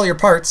 we pulled all your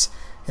parts.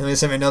 And they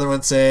sent me another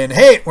one saying,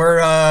 hey,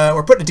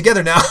 we're putting it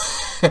together now.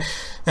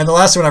 And the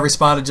last one I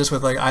responded just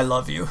with like, I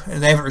love you.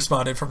 And they haven't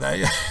responded from that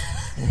yet.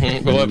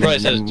 Well, it probably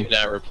says do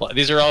not reply.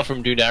 These are all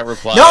from do not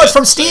reply. No, it's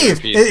from Steve.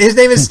 His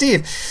name is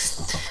Steve.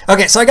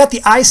 Okay, so I got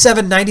the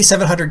i7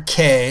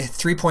 9700K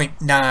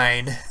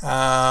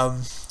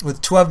 3.9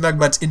 with 12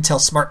 megabytes Intel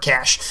Smart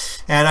Cache,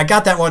 and I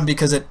got that one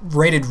because it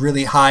rated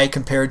really high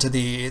compared to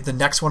the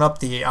next one up,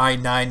 the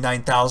i9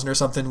 9000 or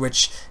something,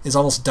 which is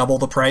almost double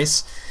the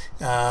price.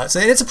 So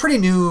it's a pretty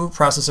new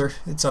processor.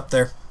 It's up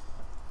there.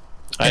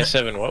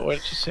 i7, what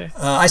did you say?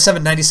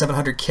 i7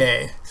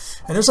 9700K.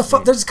 And there's a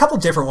couple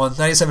different ones.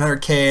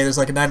 9700K. There's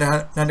like a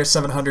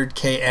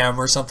 9700KM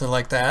or something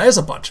like that. There's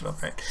a bunch of them,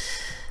 right?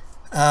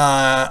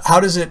 How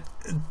does it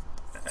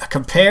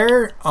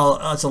compare?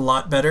 It's a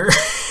lot better.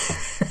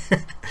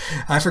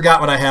 I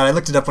forgot what I had. I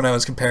looked it up when I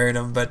was comparing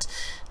them, but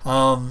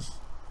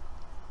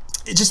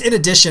just in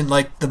addition,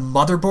 like the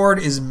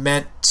motherboard is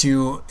meant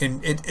to,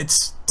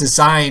 it's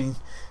designed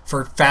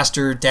for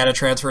faster data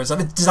transfer. It's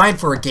designed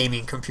for a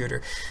gaming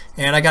computer,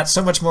 and I got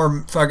so much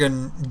more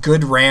fucking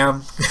good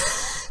RAM.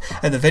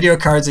 And the video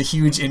card's a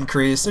huge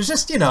increase. There's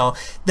just,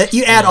 that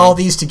you add all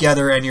these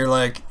together and you're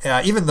like,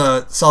 even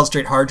the solid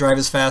state hard drive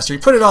is faster. You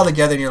put it all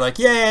together and you're like,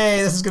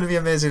 yay, this is going to be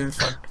amazing and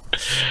fun.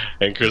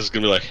 And Chris is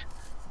going to be like,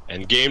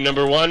 and game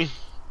number 1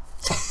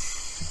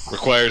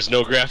 requires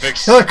no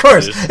graphics. Oh, of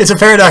course. It's a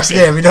Paradox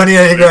game. We don't need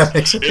any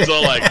graphics. It's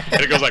all like,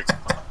 and it goes like,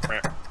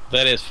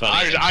 that is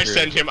funny. I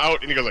send him out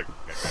and he goes like,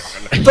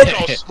 look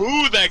how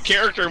smooth that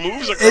character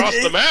moves across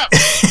the map.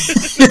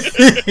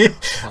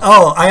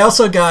 Oh, I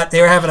also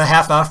they were having a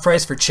half off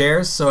price for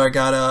chairs, so I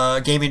got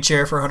a gaming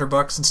chair for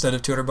 $100 instead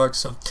of $200,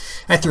 so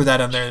I threw that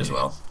on there as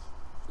well.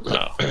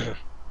 Oh.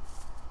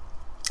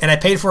 And I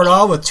paid for it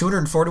all with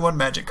 241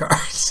 magic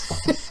cards.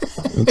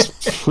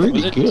 It's pretty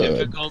Was it good.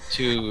 difficult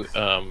to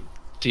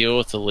deal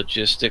with the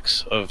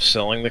logistics of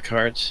selling the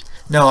cards?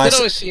 No, it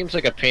always seems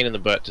like a pain in the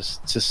butt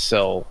to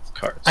sell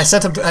cards. I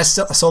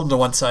sold them to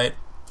one site.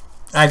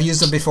 I've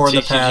used them before in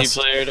the past.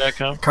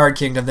 TCGplayer.com? Card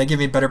Kingdom. They give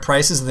me better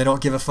prices, and they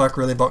don't give a fuck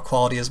really about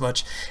quality as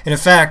much. And in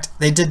fact,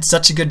 they did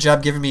such a good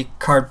job giving me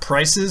card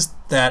prices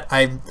that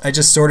I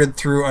just sorted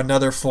through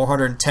another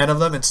 410 of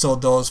them and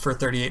sold those for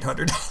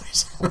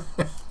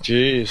 $3,800.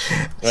 Jeez.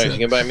 Right, you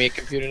can buy me a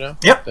computer now?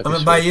 Yep, That'd I'm be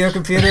gonna buy sweet. you a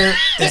computer.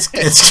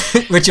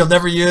 It's which you'll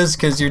never use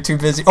because you're too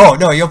busy. Oh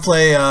no, you'll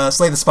play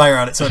Slay the Spire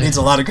on it, so it needs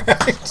a lot of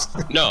graphics.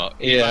 No,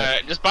 Yeah.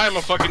 just buy him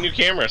a fucking new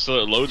camera so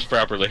it loads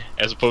properly,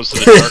 as opposed to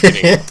the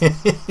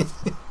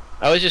darkening.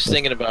 I was just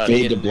thinking about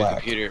Fade getting to a new black.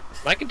 computer.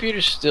 My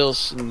computer's still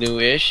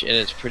newish, and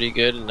it's pretty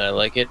good, and I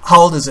like it.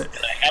 How old is it?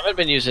 I haven't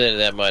been using it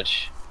that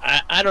much.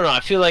 I don't know.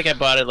 I feel like I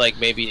bought it like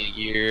maybe a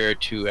year or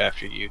two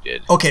after you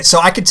did. Okay, so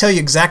I can tell you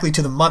exactly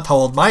to the month how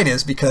old mine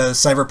is because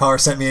CyberPower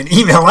sent me an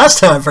email last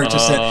time I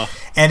purchased it,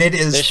 and it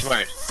is They're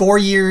smart. 4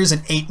 years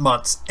and 8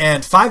 months.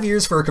 And 5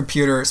 years for a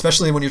computer,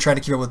 especially when you're trying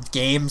to keep up with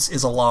games,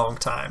 is a long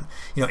time.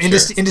 You know,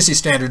 industry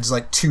standard is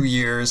like 2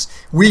 years.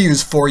 We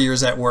use 4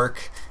 years at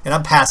work, and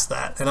I'm past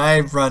that. And I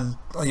run,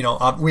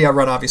 we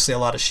run obviously a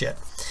lot of shit.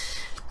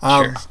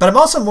 Sure. But I'm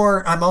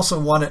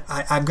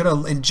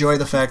gonna enjoy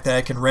the fact that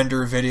I can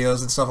render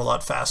videos and stuff a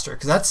lot faster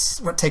because that's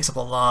what takes up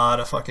a lot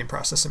of fucking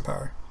processing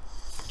power.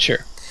 Sure.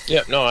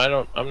 Yeah, no,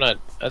 I'm not.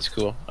 That's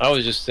cool. I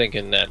was just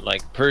thinking that,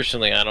 like,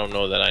 personally, I don't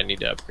know that I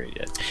need to upgrade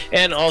yet.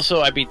 And also,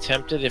 I'd be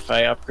tempted if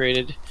I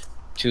upgraded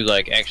to,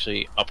 like,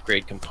 actually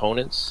upgrade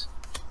components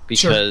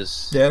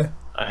because Yeah.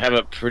 I have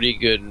a pretty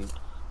good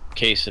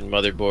case and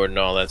motherboard and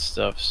all that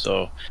stuff.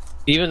 So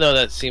even though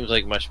that seems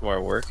like much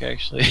more work,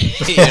 actually,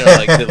 because you got to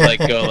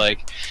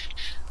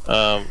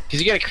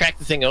crack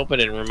the thing open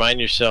and remind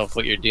yourself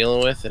what you're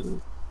dealing with,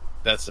 and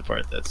that's the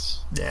part that's.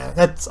 Yeah,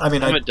 I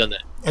haven't done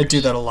that. I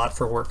do that a lot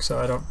for work, so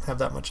I don't have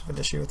that much of an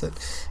issue with it.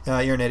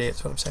 You're an idiot,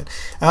 is what I'm saying.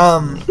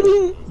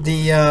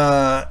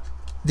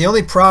 The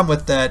only problem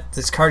with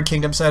this Card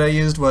Kingdom site I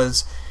used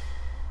was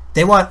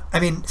they want,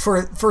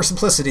 for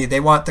simplicity, they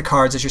want the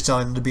cards as you're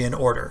selling them to be in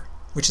order,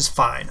 which is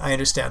fine. I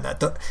understand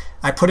that.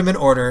 I put them in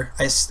order.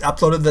 I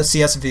uploaded the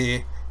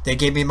CSV. They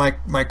gave me my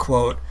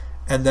quote,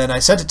 and then I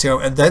sent it to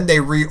them, and then they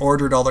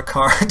reordered all the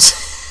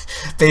cards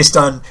based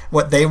on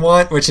what they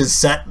want, which is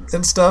set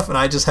and stuff, and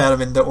I just had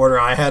them in the order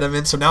I had them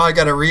in. So now I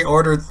got to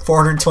reorder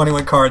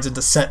 421 cards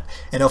into set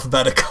and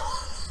alphabetical.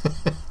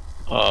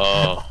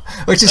 Oh,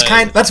 Which is that's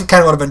kind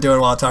of what I've been doing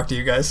while I talk to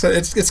you guys. So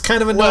it's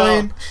kind of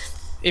annoying. well,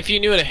 if you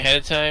knew it ahead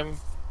of time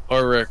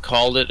or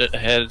recalled it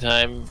ahead of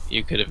time,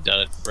 you could have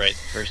done it right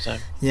the first time.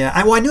 Yeah,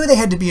 I knew they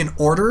had to be in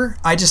order.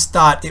 I just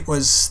thought it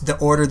was the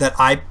order that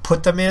I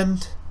put them in.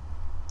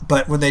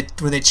 But when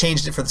they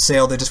changed it for the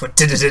sale, they just went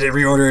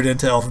reordered it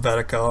into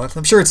alphabetical.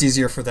 I'm sure it's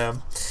easier for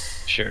them.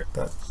 Sure.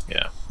 But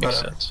Yeah, makes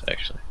whatever. sense,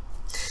 actually.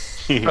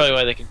 Probably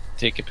why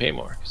they can pay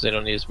more, because they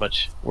don't need as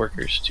much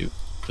workers to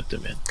put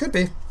them in. Could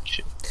be.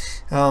 Shit.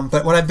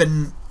 But what I've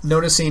been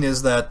noticing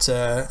is that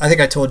I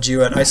think I told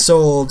you it. I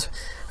sold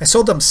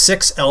them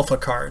 6 alpha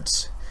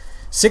cards,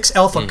 6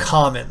 alpha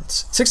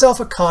commons, 6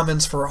 alpha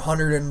commons for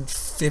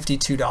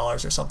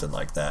 $152 or something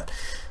like that.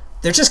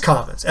 They're just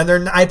commons, and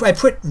I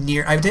put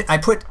near. I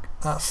put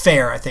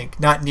fair. I think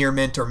not near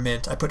mint or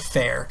mint. I put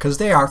fair because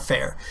they are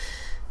fair.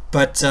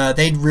 But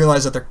they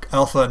realize that they're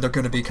alpha and they're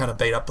going to be kind of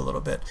bait up a little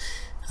bit.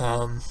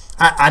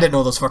 I didn't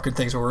know those fucking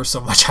things were worth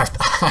so much.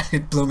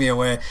 It blew me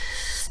away.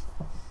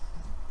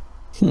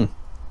 I'm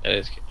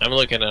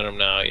looking at them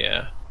now,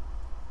 yeah.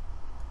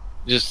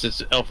 Just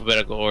it's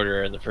alphabetical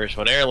order in the first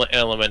one.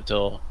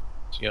 Elemental,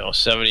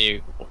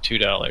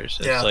 $72. It's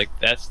Yeah. like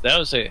that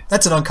was a.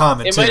 That's an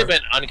uncommon. It too. might have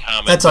been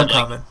uncommon. That's but, like,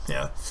 uncommon.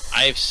 Yeah.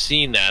 I've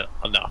seen that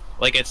enough.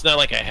 Like, it's not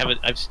like I haven't.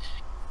 It's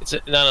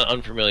not an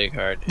unfamiliar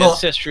card. Well-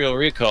 Ancestral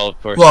Recall,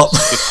 of course, Well- is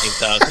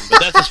 15,000, but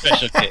that's a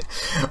special case.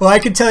 Well, I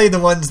can tell you the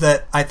ones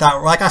that I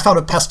thought, like I found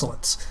a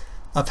Pestilence.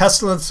 A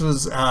Pestilence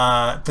was,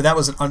 but that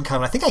was an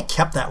uncommon. I think I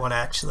kept that one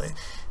actually.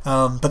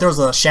 But there was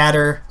a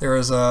Shatter, there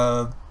was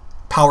a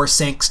Power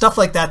Sync, stuff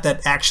like that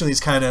actually is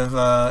kind of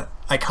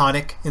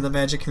iconic in the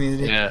Magic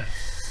community. Yeah.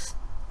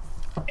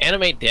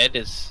 Animate Dead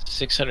is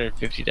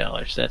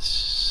 $650.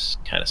 That's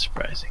kind of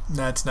surprising.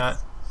 That's not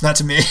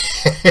to me.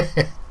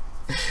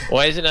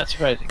 Why is it not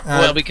surprising?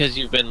 Well, because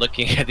you've been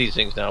looking at these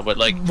things now, but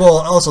like, Well,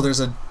 also there's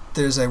a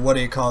what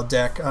do you call it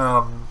deck?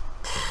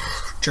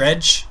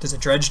 Dredge. There's a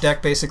Dredge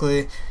deck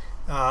basically.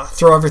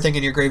 Throw everything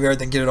in your graveyard,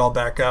 then get it all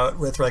back out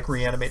with like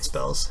reanimate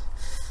spells.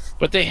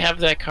 but they have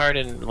that card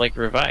in like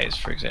Revise,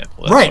 for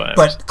example. That's why Right, I'm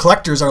but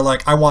collectors are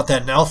like, I want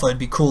that in alpha. It'd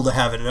be cool to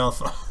have it in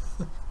alpha.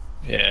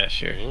 yeah,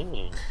 sure.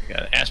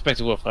 Got it. Aspect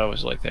of Wolf, I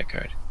always like that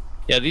card.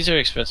 Yeah, these are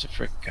expensive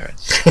freaking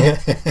cards.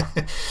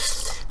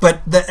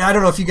 But I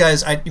don't know if you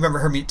guys, you remember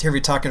hear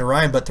me talking to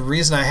Ryan, but the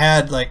reason I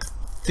had like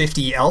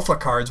 50 alpha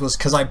cards was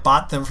because I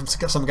bought them from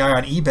some guy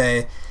on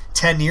eBay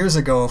 10 years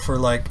ago for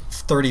like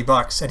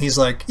 $30, and he's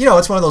like,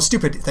 it's one of those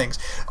stupid things.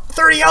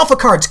 30 alpha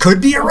cards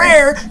could be a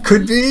rare,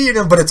 could be,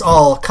 but it's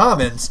all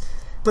commons.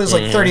 But it's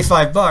like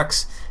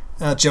 $35.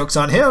 Joke's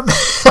on him.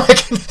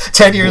 Like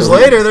 10 years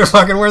later, they're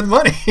fucking worth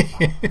money.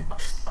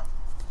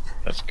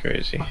 That's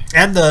crazy.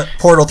 And the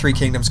Portal 3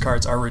 Kingdoms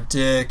cards are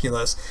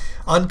ridiculous.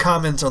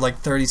 Uncommons are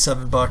like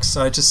 $37,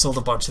 so I just sold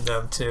a bunch of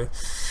them too.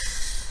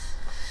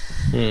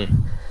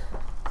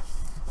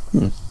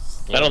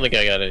 I don't think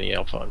I got any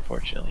alpha,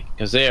 unfortunately,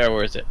 because they are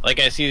worth it. Like,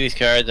 I see these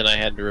cards, and I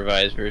had the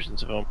revised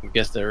versions of them. I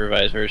guess the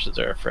revised versions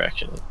are a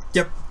fraction.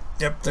 Yep.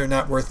 Yep, they're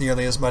not worth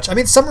nearly as much. I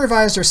mean, some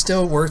revised are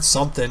still worth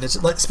something.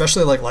 It's like,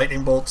 especially like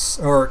lightning bolts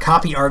or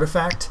copy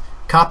artifact.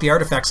 Copy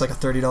artifact's like a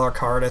 $30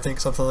 card, I think,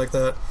 something like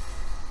that.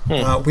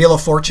 Wheel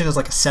of Fortune is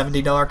like a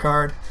 $70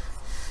 card.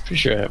 Pretty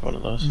sure I have one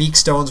of those. Meek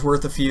Stone's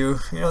worth a few.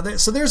 You know,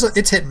 so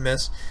it's hit and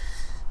miss.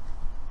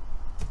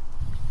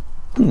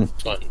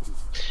 Fun.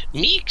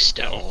 Meek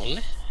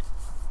Stone.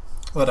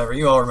 Whatever,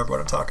 you all remember what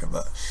I'm talking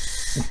about.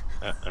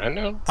 I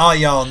know. All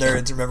y'all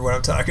nerds remember what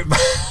I'm talking about.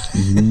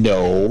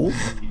 No.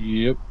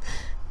 Yep.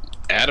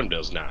 Adam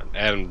does not.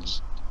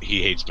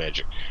 He hates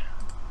Magic.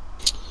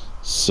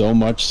 So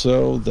much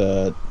so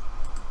that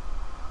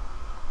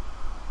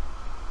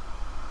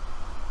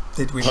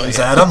Did we lose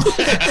Adam?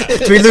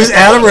 Did we lose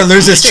Adam or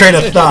lose his train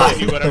of thought?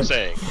 You know what I'm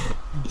saying?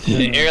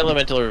 The Air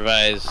Elemental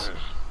Revise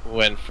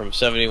went from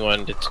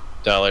 $71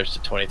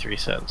 to 23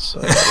 cents. So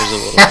there's a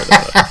little bit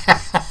of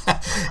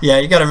a... Yeah,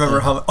 you got to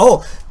remember how.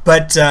 Oh,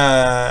 but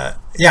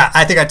yeah,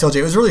 I think I told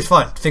you it was really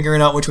fun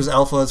figuring out which was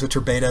alphas, which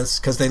were betas,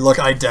 because they look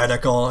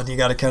identical, and you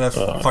got to kind of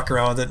fuck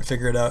around with it and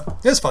figure it out.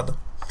 It was fun though.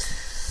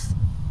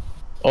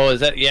 Oh,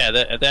 is that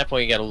at that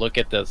point you got to look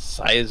at the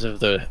size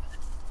of the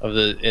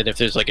and if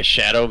there's like a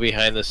shadow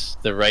behind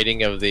the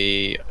writing of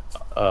the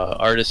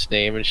artist's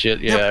name and shit.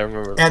 Yeah, Yep. I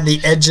remember. And the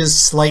edges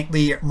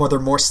slightly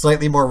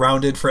more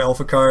rounded for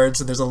alpha cards,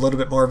 and there's a little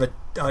bit more of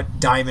a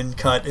diamond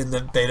cut in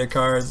the beta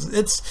cards.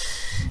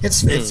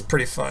 It's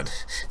pretty fun.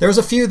 There was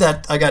a few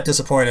that I got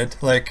disappointed.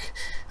 Like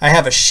I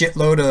have a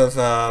shitload of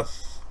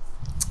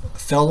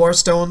Felwar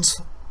stones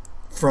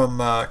from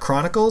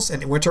Chronicles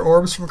and Winter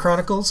Orbs from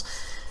Chronicles.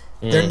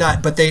 They're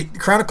not, but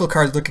Chronicle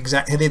cards look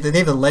exactly. They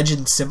have a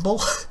legend symbol,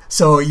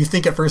 so you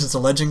think at first it's a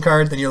legend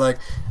card, then you're like,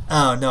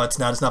 oh no, it's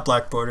not. It's not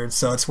black bordered,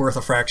 so it's worth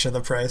a fraction of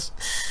the price.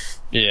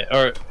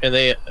 Yeah, and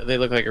they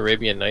look like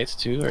Arabian Nights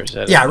too, or is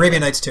that? Yeah,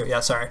 Arabian Nights too. Yeah,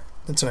 sorry,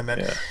 that's what I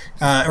meant.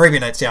 Yeah.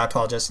 Arabian Nights. Yeah, I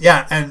apologize.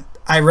 Yeah, and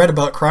I read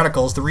about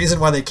Chronicles. The reason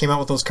why they came out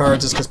with those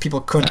cards is because people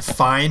couldn't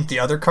find the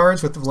other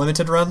cards with the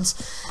limited runs,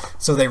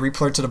 so they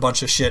reprinted a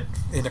bunch of shit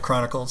into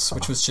Chronicles,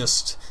 which was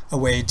just a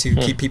way to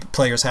keep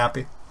players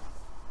happy.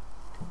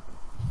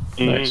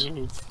 Nice.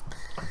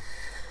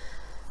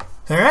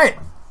 All right,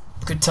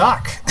 good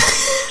talk.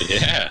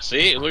 Yeah,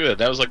 see? Look at that.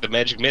 That was like the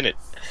magic minute.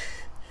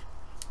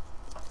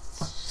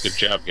 Good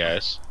job,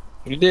 guys.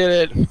 You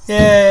did it.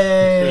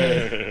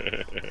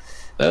 Yay!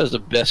 That was the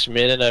best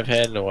minute I've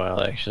had in a while,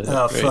 actually.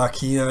 Oh Great.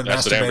 fuck, you haven't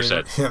That's what Amber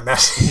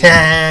masturbated.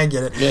 Yeah,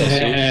 get it.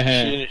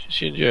 Yeah,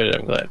 she enjoyed it.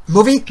 I'm glad.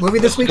 Movie this I'm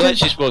glad weekend.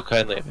 she spoke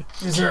kindly of it.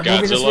 Is there a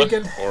movie this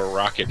weekend? Godzilla or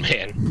Rocket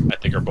Man. I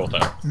think are both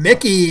out.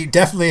 Mickey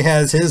definitely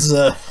has his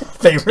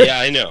favorite. Yeah,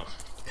 I know.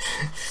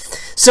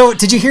 So,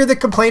 did you hear the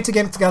complaint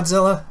against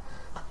Godzilla?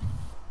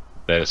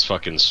 That is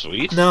fucking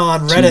sweet. No,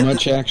 on too Reddit.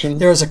 much action.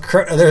 There was a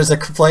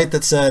complaint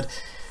that said,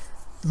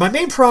 my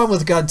main problem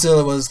with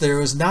Godzilla was there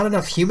was not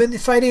enough human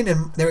fighting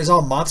and there was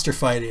all monster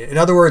fighting. In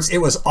other words, it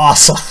was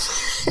awesome.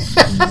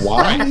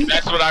 Why? Right,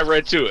 that's what I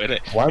read too. And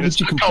Why would it's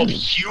you not called complain?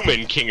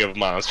 Human King of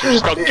Monsters.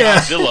 It's called Yeah.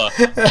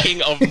 Godzilla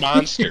King of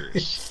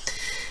Monsters.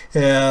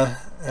 Yeah.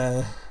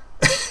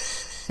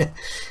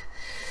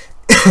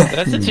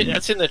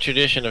 That's in the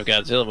tradition of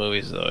Godzilla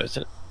movies, though,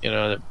 isn't it? You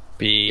know, to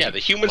be. Yeah, the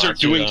humans are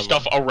monsters doing on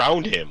stuff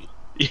around him.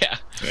 Yeah,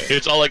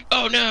 it's all like,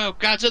 oh no,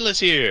 Godzilla's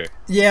here.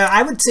 Yeah,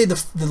 I would say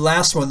the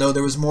last one though,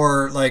 there was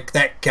more like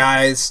that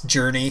guy's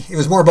journey. It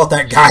was more about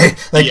that guy,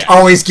 like Yeah.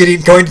 always going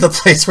to the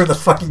place where the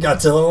fucking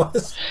Godzilla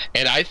was.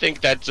 And I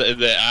think that's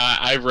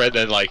I've read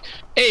that like,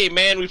 hey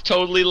man, we've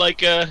totally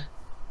like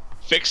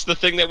fixed the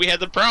thing that we had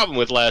the problem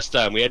with last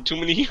time. We had too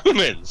many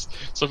humans.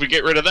 So if we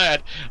get rid of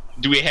that,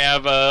 do we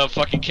have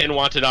fucking Ken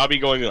Watanabe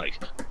going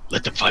like,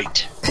 let them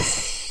fight?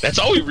 That's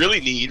all we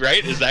really need,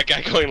 right? Is that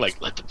guy going like,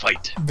 let them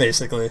fight?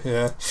 Basically,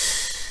 yeah.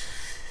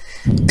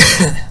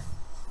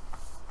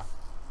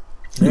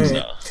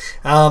 So,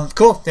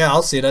 Cool. Yeah,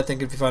 I'll see it. I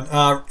think it'd be fun.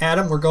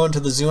 Adam, we're going to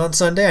the zoo on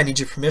Sunday. I need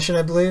your permission,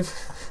 I believe.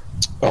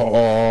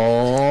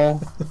 Oh.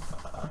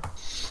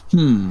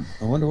 I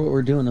wonder what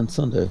we're doing on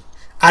Sunday.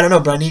 I don't know,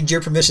 but I need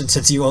your permission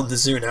since you own the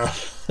zoo now.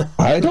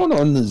 I don't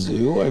own the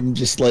zoo. I'm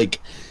just like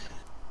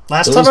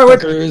Last those time I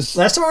went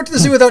fuckers. to the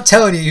zoo without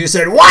telling you, you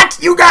said, "What?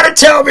 You gotta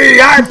tell me!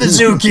 I'm the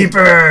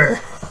zookeeper."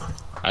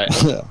 I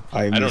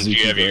I'm don't. the Do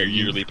you have your zookeeper.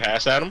 yearly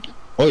pass, Adam?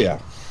 Oh yeah,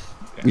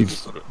 we've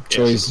Yes.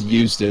 Troy's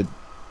used it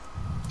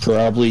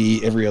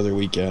probably every other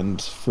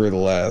weekend for the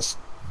last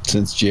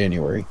since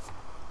January.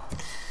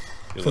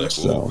 You're like,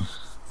 So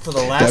For the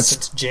last That's-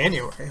 since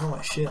January.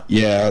 Holy shit!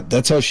 yeah,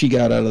 that's how she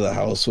got out of the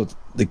house with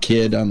the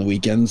kid on the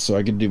weekends, so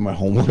I could do my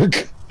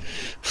homework.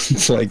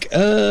 It's like,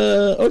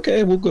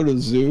 okay, we'll go to the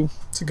zoo.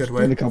 It's a good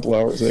Spend way. a couple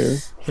hours there.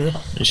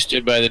 You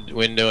stood by the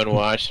window and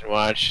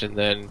watched, and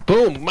then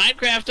boom,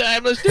 Minecraft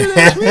time. Let's do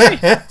this.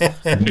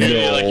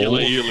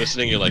 You're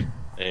listening. You're like,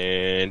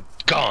 and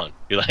gone.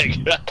 You're like,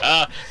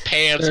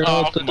 pants They're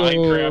off, out the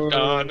Minecraft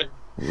door. on.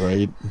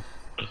 Right.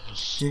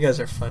 You guys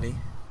are funny.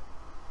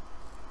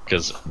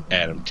 Because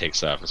Adam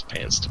takes off his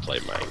pants to play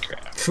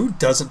Minecraft. Who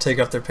doesn't take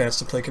off their pants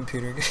to play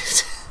computer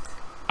games?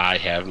 I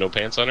have no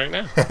pants on right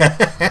now.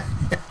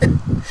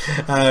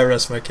 I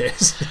rest my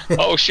case.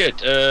 Oh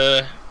shit!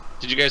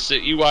 Did you guys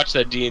you watched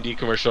that D&D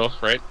commercial,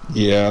 right?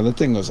 Yeah, that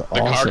thing was The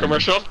awesome. car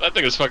commercial? That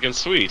thing is fucking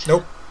sweet.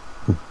 Nope.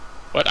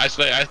 What? I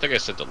think I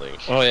sent the link.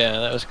 Oh yeah,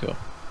 that was cool.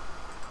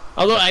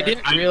 Although I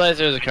didn't realize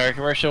there was a car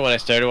commercial when I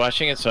started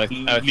watching it, so I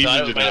thought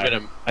it might have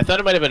been I thought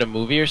it might have been a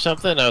movie or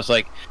something. I was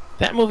like,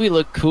 that movie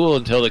looked cool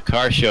until the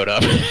car showed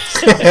up. You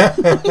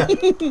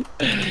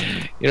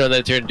know, then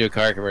it turned into a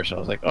car commercial. I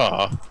was like,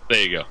 oh.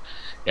 There you go.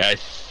 Yeah, I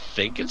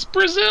think it's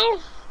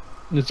Brazil.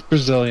 It's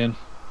Brazilian.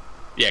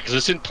 Yeah, because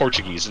it's in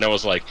Portuguese, and I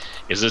was like,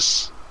 is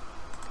this...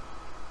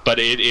 But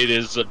it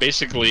is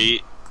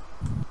basically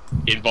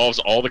involves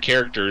all the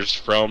characters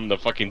from the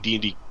fucking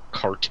D&D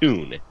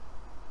cartoon,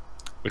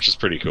 which is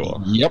pretty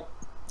cool. Yep.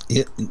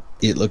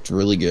 It looked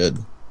really good.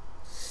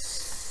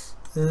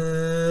 I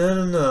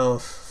don't know.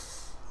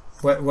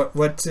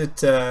 What's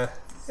it?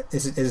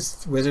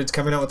 Is Wizards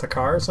coming out with a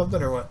car or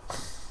something, or what?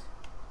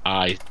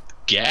 I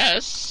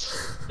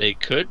guess they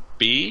could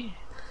be.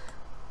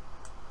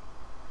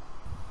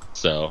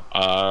 So,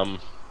 what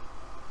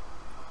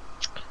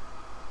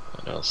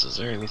else? Is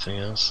there anything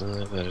else in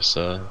there that I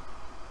saw?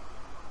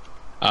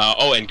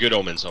 Oh, and Good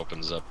Omens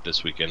opens up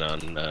this weekend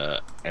on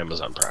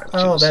Amazon Prime.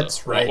 Oh, too,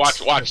 that's right. Watch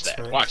That's that.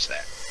 right. Watch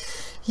that.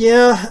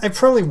 Yeah, I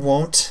probably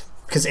won't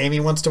because Amy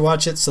wants to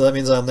watch it, so that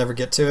means I'll never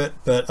get to it.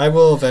 But I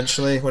will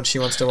eventually when she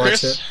wants to watch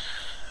Chris, it.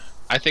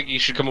 I think you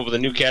should come up with a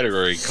new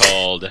category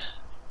called,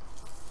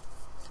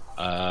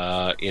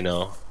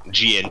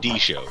 G&D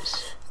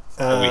shows.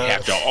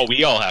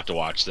 We all have to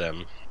watch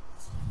them.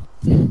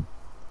 I mean,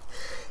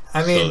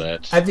 so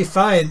that- I'd be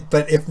fine,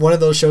 but if one of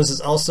those shows is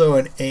also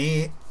an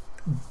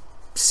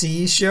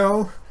AC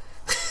show,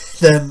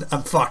 then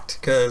I'm fucked.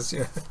 Because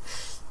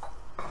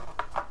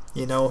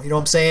you know what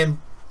I'm saying.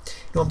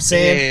 You know what I'm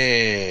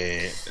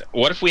saying?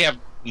 What if we have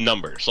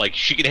numbers? Like,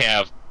 she could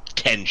have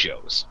 10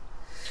 shows.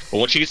 But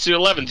when she gets to the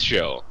 11th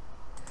show,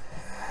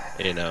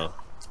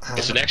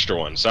 it's an extra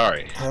one.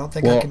 Sorry. I don't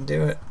think I can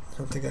do it. I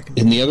don't think I can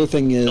do And it. the other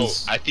thing is, No,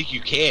 I think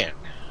you can.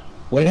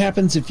 what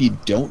happens if you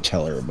don't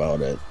tell her about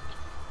it?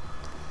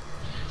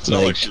 It's not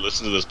Like- like she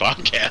listens to this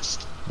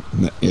podcast.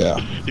 Yeah.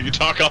 You can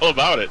talk all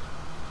about it.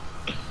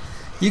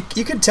 You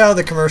can tell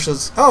the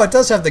commercials. Oh, it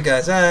does have the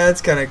guys.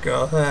 That's kind of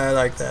cool. I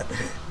like that.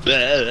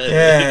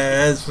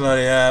 Yeah, that's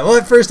funny. Well,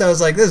 at first I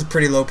was like, this is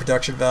pretty low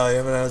production value,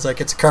 and I was like,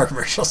 it's a car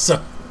commercial,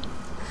 so.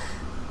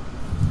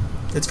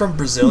 It's from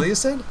Brazil, you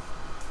said?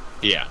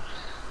 Yeah.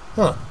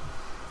 Huh.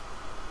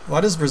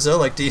 Why does Brazil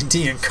like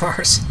D&D and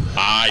cars?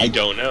 I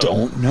don't know.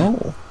 Don't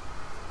know.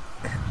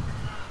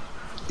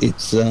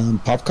 It's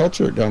pop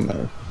culture down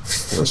there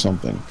or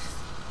something.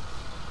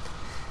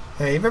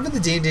 Hey, you remember the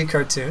D&D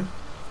cartoon?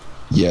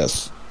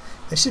 Yes.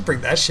 They should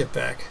bring that shit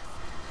back.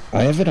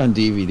 I have it on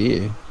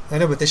DVD. I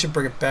know, but they should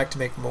bring it back to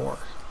make more.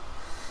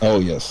 Oh,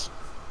 yes.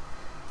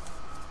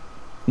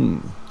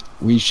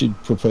 We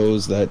should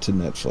propose that to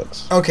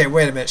Netflix. Okay,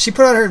 wait a minute. She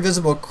put on her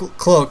invisible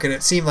cloak, and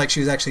it seemed like she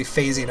was actually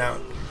phasing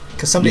out.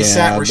 Because somebody Yeah,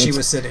 sat where she that's-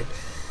 was sitting.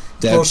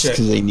 That's bullshit.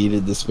 because they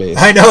needed the space.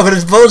 I know, but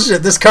it's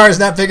bullshit. This car is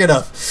not big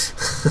enough.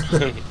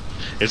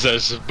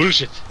 It's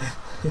bullshit.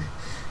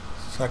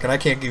 Fucking, I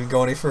can't even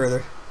go any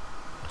further.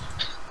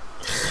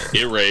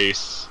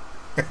 Erase.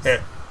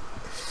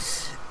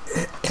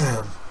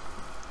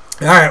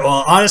 Alright,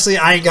 well, honestly,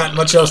 I ain't got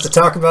much else to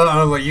talk about. I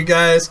don't know about you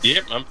guys.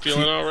 Yep, I'm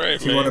feeling all right,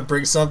 If you want to man.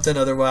 bring something,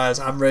 otherwise,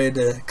 I'm ready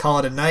to call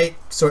it a night,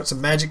 sort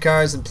some magic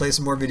cards, and play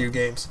some more video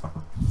games.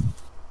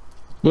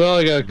 Well,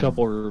 I got a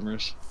couple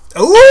rumors.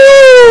 Ooh!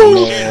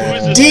 Who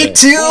is this- D2 who is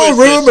this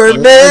rumor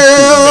fucking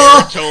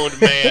mill! baritone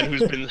man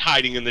who's been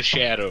hiding in the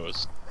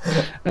shadows?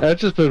 I've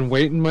just been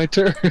waiting my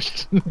turn.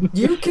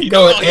 You can You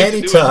go know, at all you have to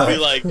any do time.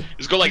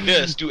 is go like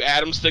this. Do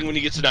Adam's thing when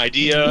he gets an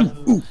idea.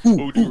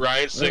 Or do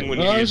Ryan's thing when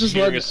No, I was he's just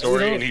hearing letting- a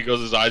story you know- and he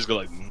goes, his eyes go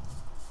like.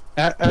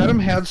 Adam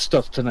had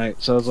stuff tonight,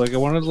 so I was like, I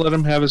wanted to let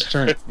him have his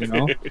turn, you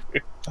know?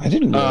 I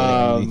didn't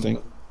know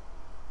anything.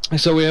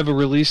 So we have a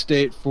release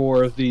date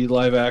for the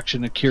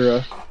live-action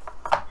Akira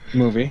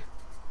movie,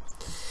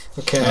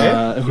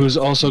 Okay. who's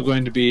also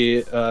going to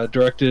be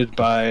directed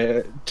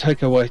by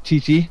Taika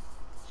Waititi,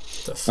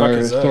 the fuck our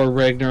is that? Thor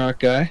Ragnarok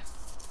guy.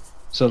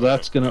 So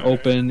that's going to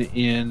open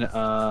in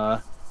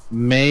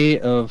May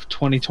of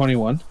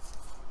 2021.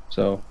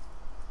 So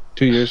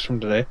 2 years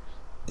from today.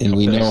 And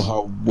we know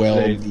how well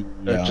They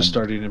the are just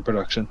starting in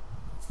production.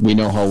 we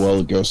know how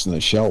well Ghost in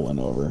the Shell went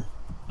over.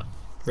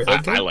 Really I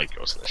good? like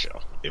Ghost in the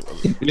Shell. It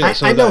was, Yeah,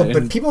 so I know, that-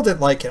 but and, people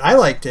didn't like it. I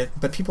liked it,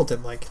 but people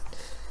didn't like it.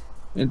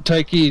 and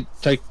Taika,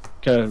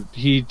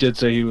 he did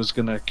say he was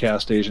going to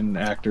cast Asian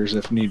actors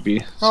if need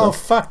be. Oh, So.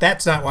 fuck,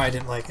 that's not why I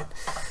didn't like it.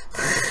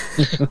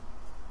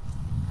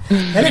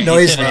 That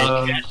annoys me.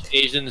 Catch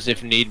Asians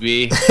if need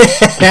be.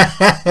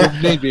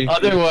 If need be.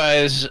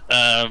 Otherwise,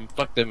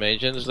 fuck them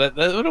Asians.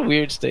 What a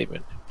weird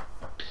statement.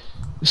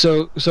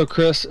 So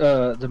Chris,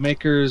 the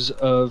makers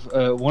of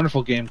a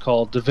wonderful game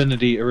called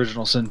Divinity: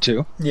 Original Sin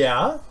 2,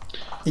 Yeah?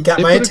 You got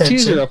they my put a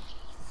teaser attention. up.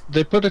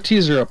 They put a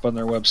teaser up on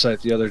their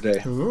website the other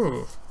day,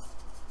 Ooh.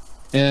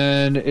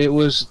 and it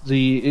was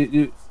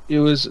it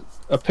was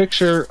a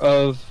picture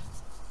of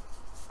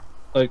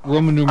like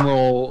Roman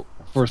numeral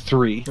for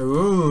 3.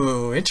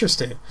 Ooh,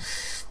 interesting.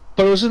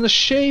 But it was in the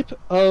shape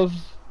of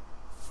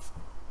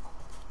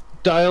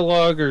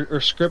dialogue or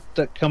script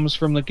that comes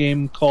from the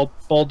game called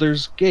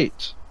Baldur's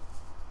Gate.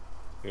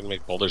 You're gonna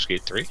make Baldur's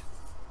Gate 3?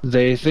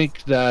 They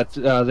think that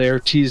they are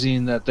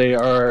teasing that they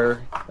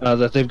are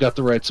that they've got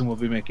the rights and will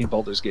be making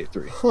Baldur's Gate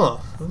 3. Huh.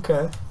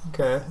 Okay.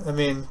 Okay. I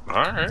mean, All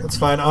right. that's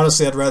fine.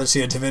 Honestly, I'd rather see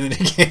a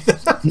Divinity game than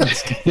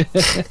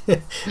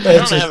I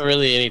don't have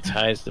really any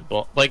ties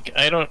to like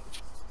I don't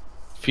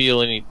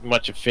feel any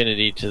much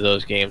affinity to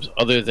those games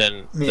other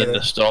than the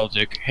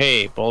nostalgic.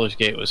 Hey, Baldur's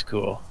Gate was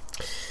cool.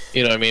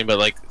 You know what I mean? But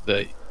like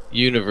the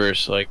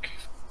universe, like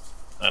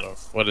I don't.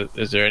 What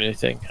is there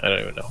anything? I don't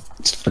even know.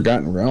 It's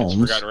Forgotten Realms.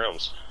 It's Forgotten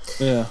Realms.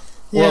 Yeah.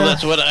 Well,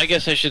 that's what I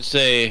guess I should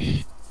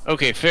say.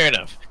 Okay, fair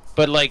enough.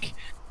 But like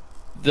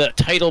the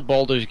title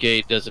Baldur's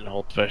Gate doesn't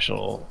hold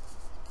special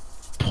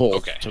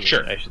pull to me,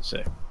 I should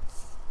say.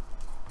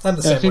 I'm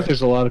the same I think way.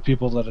 there's a lot of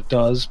people that it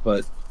does,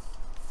 but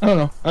I don't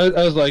know. I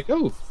was like,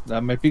 oh,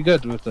 that might be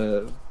good with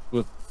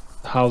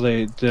how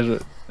they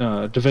did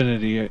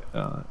Divinity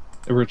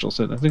Original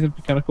Sin. I think it'd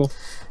be kind of cool.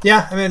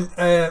 Yeah, I mean,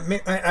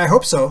 I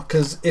hope so,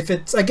 because if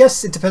it's, I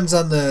guess it depends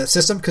on the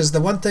system, because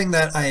the one thing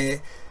that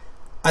I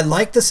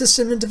like the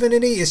system in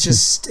Divinity is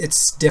just,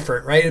 it's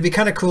different, right? It'd be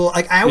kind of cool.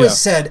 Like, I always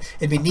said,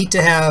 it'd be neat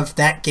to have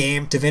that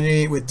game,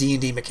 Divinity, with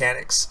D&D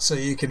mechanics, so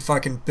you can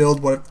fucking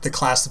build the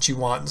class that you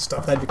want and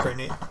stuff. That'd be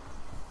pretty neat.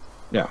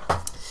 Yeah.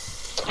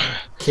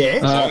 Okay.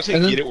 As long as they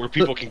get it where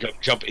people can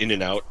jump in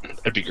and out,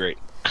 that'd be great.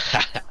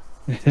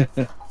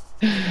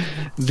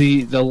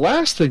 The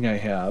last thing I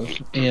have,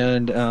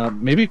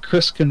 and maybe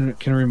Chris can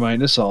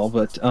remind us all,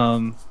 but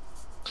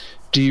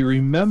do you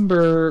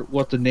remember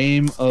what the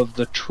name of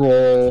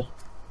the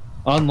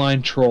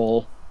online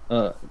troll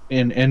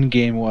in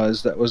Endgame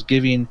was that was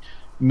giving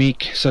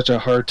Meek such a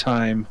hard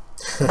time?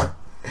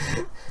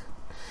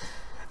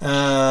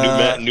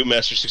 New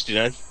Master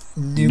 69?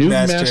 New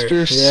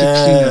Master 69.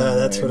 Yeah,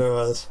 that's what it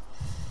was.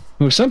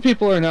 Who some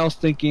people are now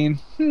thinking,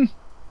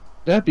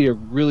 that'd be a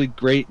really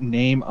great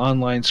name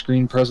online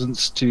screen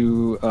presence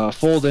to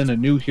fold in a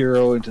new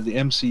hero into the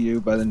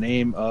MCU by the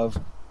name of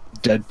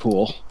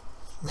Deadpool.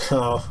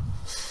 Oh.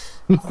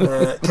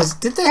 Because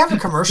did they have a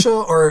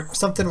commercial or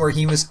something where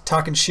he was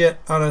talking shit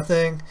on a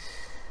thing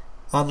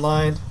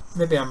online?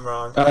 Maybe I'm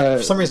wrong.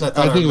 For some reason,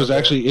 I think it was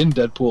actually in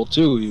Deadpool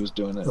 2 he was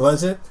doing it.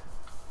 Was it?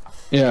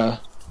 Yeah.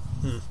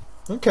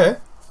 Okay.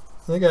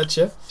 I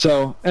gotcha.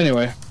 So,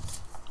 anyway.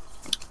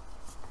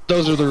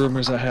 Those are the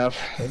rumors I have.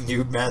 A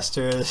new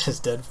master is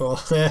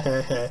Deadpool.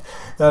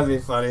 That'd be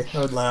funny. I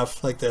would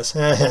laugh like this.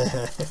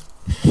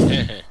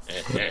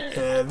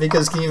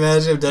 Because can you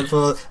imagine if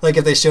Deadpool, like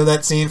if they show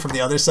that scene from the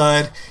other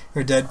side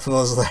where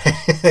Deadpool's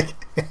like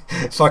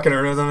fucking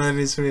around with them, that'd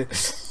be sweet.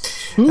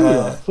 Who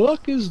the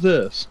fuck is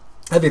this?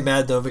 I'd be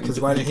mad though, because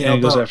why didn't he And help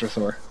he goes out? after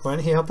Thor. Why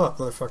didn't he help out,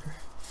 motherfucker?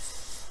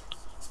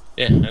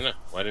 Yeah, I know.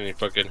 Why didn't he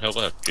fucking help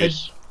out?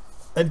 Jeez.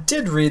 I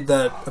did read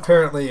that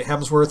apparently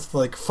Hemsworth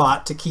like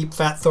fought to keep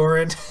Fat Thor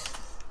in.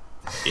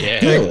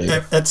 Yeah. Really?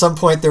 At some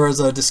point there was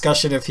a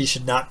discussion if he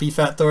should not be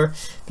Fat Thor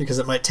because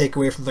it might take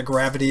away from the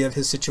gravity of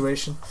his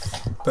situation.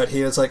 But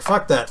he was like,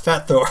 fuck that,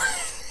 Fat Thor.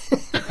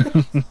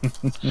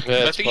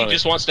 I think he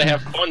just wants to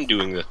have fun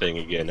doing the thing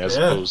again, as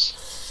opposed...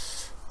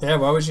 Yeah,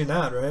 why would you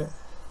not, right?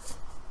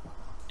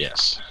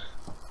 Yes.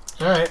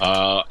 Alright.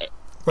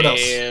 What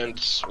else? And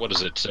what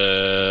is it?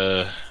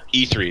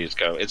 E3 is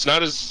coming. It's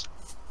not as...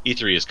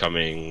 E3 is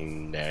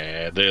coming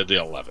the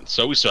 11th,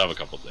 so we still have a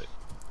couple days.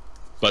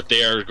 But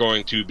they are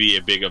going to be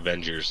a big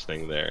Avengers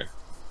thing there.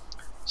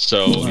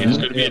 So it's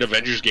going to be an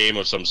Avengers game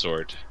of some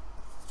sort.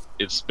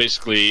 It's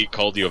basically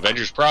called the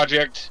Avengers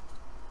Project.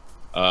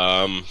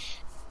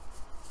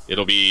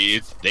 It'll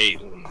be...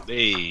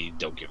 They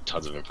don't give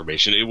tons of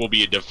information. It will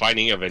be a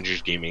defining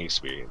Avengers gaming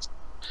experience.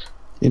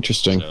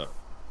 Interesting. So,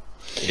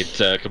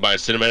 it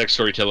combines cinematic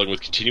storytelling with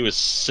continuous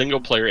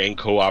single-player and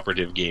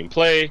cooperative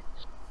gameplay.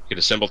 You can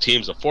assemble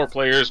teams of 4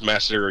 players,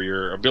 master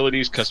your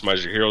abilities,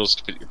 customize your heroes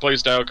to fit your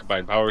playstyle,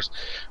 combine powers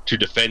to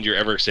defend your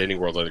ever-expanding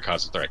world under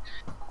constant threat.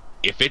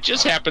 If it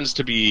just happens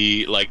to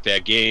be like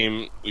that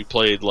game we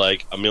played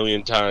like a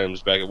million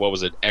times back at, what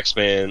was it,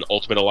 X-Men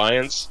Ultimate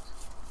Alliance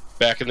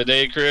back in the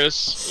day,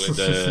 Chris? With,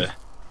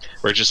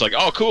 where it's just like,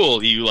 oh,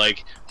 cool, you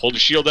like hold your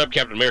shield up,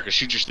 Captain America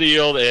shoots your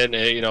shield, and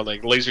you know,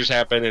 like lasers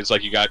happen, and it's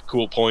like you got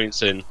cool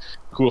points and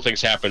cool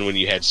things happen when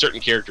you had certain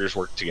characters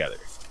work together.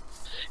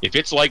 If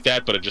it's like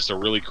that, but just a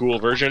really cool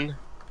version,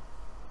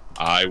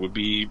 I would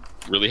be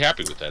really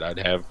happy with that. I'd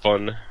have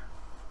fun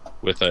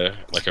with an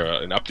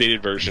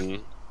updated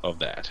version of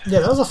that. Yeah,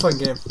 that was a fun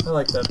game. I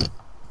like that.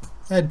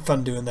 I had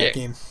fun doing that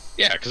game.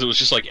 Yeah, because it was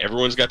just like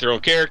everyone's got their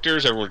own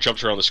characters. Everyone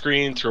jumps around the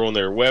screen, throwing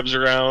their webs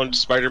around,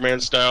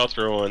 Spider-Man style,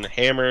 throwing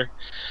hammer.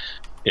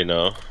 You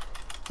know.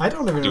 I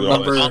don't even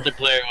remember.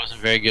 Multiplayer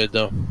wasn't very good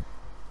though.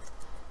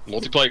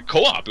 Multiplayer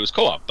co-op. It was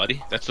co-op,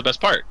 buddy. That's the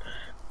best part.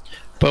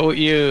 But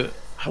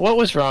what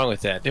was wrong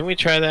with that? Didn't we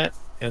try that?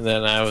 And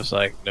then I was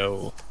like,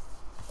 no.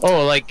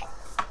 Oh, like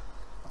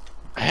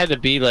I had to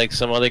be like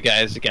some other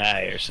guy's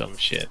guy or some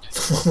shit.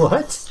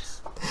 What?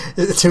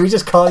 Did we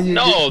just call you?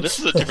 No, this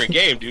is a different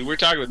game, dude. We're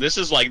talking about this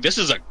is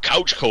a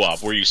couch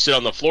co-op where you sit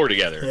on the floor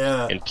together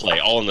and play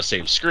all on the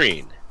same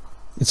screen.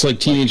 It's like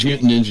Teenage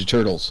Mutant Ninja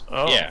Turtles.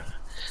 Oh. Yeah.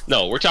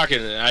 No, we're talking.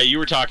 You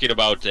were talking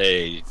about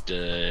a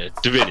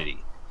Divinity.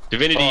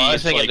 Divinity. Oh, I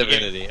was thinking like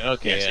Divinity.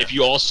 Okay. Yes, Yeah. if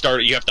you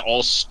have to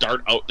all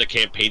start out the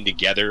campaign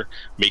together,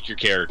 make your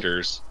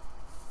characters,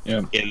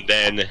 Yeah. and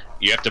then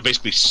you have to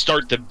basically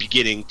start the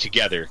beginning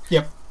together.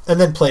 Yep. And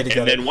then play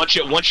together. And then once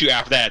you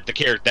after that,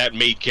 that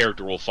made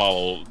character will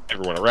follow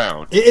everyone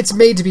around. It's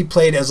made to be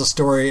played as a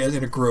story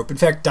in a group. In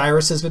fact,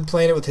 Dyrus has been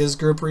playing it with his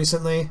group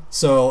recently.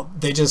 So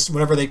they just,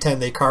 whenever they can,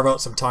 they carve out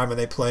some time and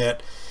they play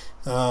it.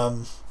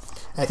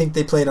 I think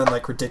they play it on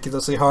like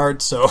ridiculously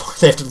hard, so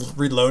they have to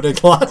reload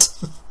it a lot.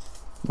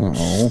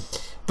 Oh.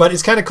 But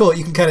it's kind of cool.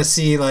 You can kind of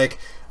see like,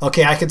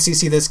 okay, I can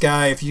CC this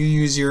guy. If you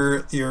use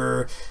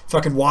your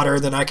fucking water,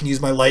 then I can use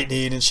my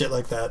lightning and shit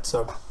like that.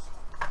 So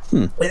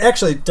it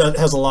actually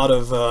has a lot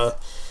of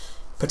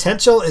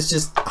potential. It's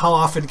just how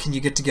often can you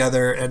get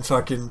together and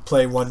fucking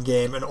play one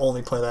game and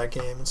only play that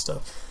game and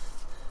stuff.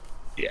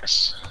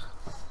 Yes.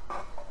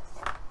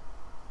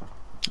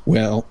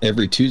 Well,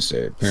 every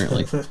Tuesday,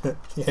 apparently.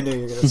 Yeah, I knew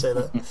you were going to say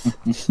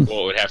that.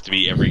 Well, it would have to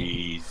be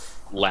every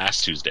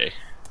last Tuesday.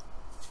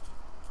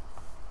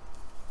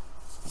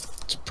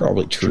 It's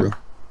probably true.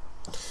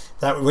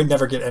 That would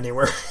never get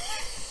anywhere.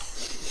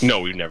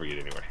 No, we'd never get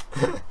anywhere.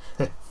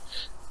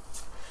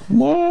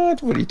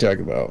 What? What are you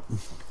talking about?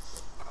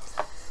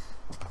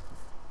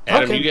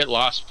 Adam, Okay. you get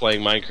lost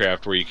playing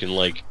Minecraft where you can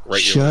like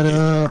write Shut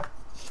your up.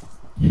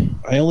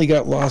 I only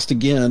got lost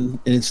again,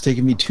 and it's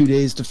taken me 2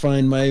 days to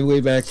find my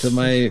way back to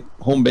my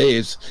home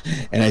base,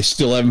 and I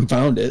still haven't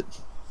found it.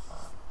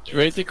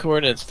 Write the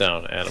coordinates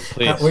down, Adam,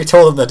 please. We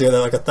told him to do that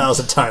like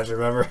 1,000 times,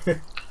 remember?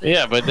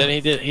 Yeah, but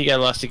then he got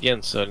lost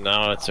again, so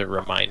now it's a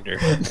reminder.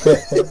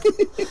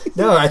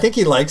 No, I think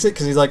he likes it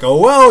because he's like, oh,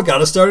 well,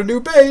 gotta start a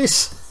new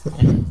base.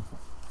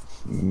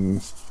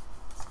 You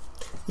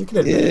can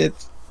admit it.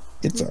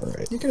 It's all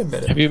right. You can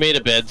admit it. Have you made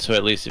a bed so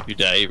at least if you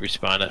die, you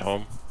respawn at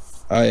home?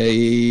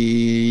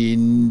 I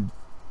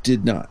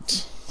did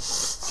not.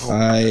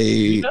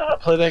 You know how to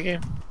play that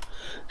game?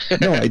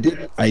 No, I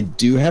did. I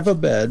do have a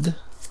bed,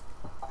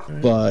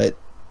 but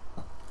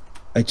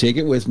I take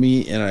it with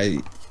me and I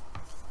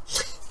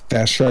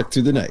fast track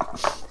through the night.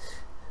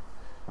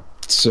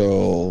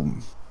 So,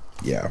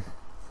 yeah,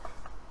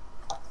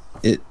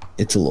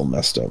 it's a little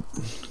messed up.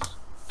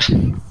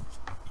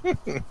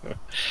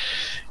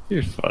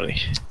 You're funny.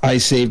 I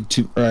slept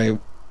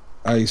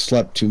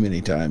too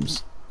many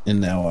times, and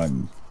now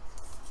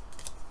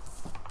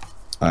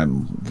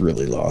I'm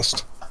really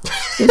lost.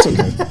 It's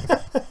okay.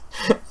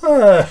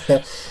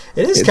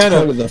 It is It's kind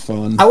part of the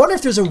fun. I wonder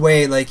if there's a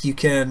way like you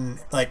can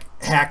like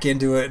hack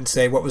into it and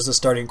say what was the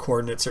starting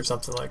coordinates or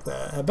something like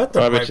that. I bet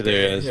there Probably might be.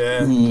 there is.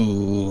 Yeah.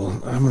 Ooh,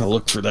 I'm gonna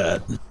look for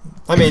that.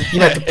 I mean, you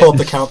might have to pull up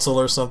the council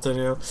or something,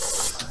 you know.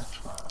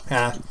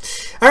 Yeah.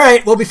 All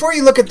right. Well, before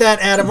you look at that,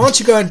 Adam, why don't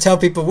you go ahead and tell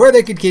people where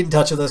they could get in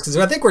touch with us? Because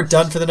I think we're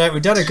done for the night.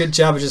 We've done a good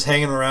job of just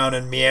hanging around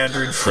and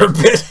meandering for a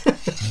bit.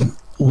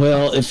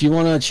 Well, if you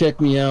want to check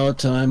me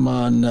out, I'm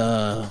on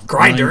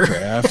Grindr.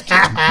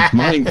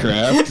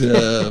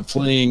 Minecraft,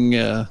 playing.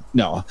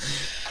 No.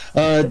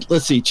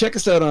 Let's see. Check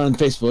us out on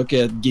Facebook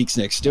at Geeks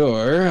Next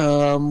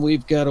Door.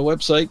 We've got a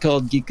website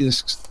called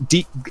Geeks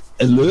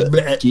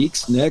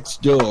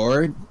Next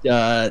Door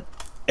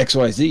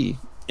XYZ.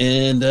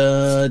 And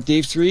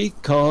Dave 3,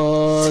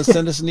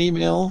 send us an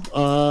email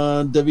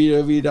on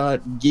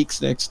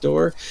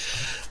www.geeksnextdoor.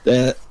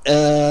 That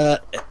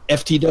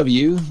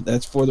FTW,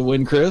 that's for the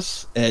win,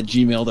 Chris, at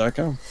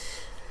gmail.com.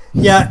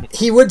 Yeah,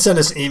 he would send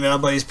us an email,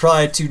 but he's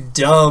probably too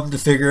dumb to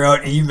figure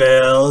out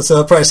email. So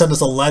he'll probably send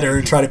us a letter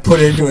and try to put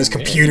it into his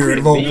computer and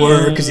it won't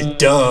work because he's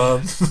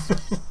dumb.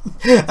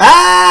 All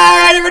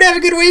right, everybody, have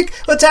a good week.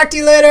 We'll talk to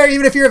you later,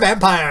 even if you're a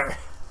vampire.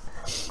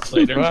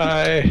 Later.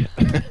 Bye.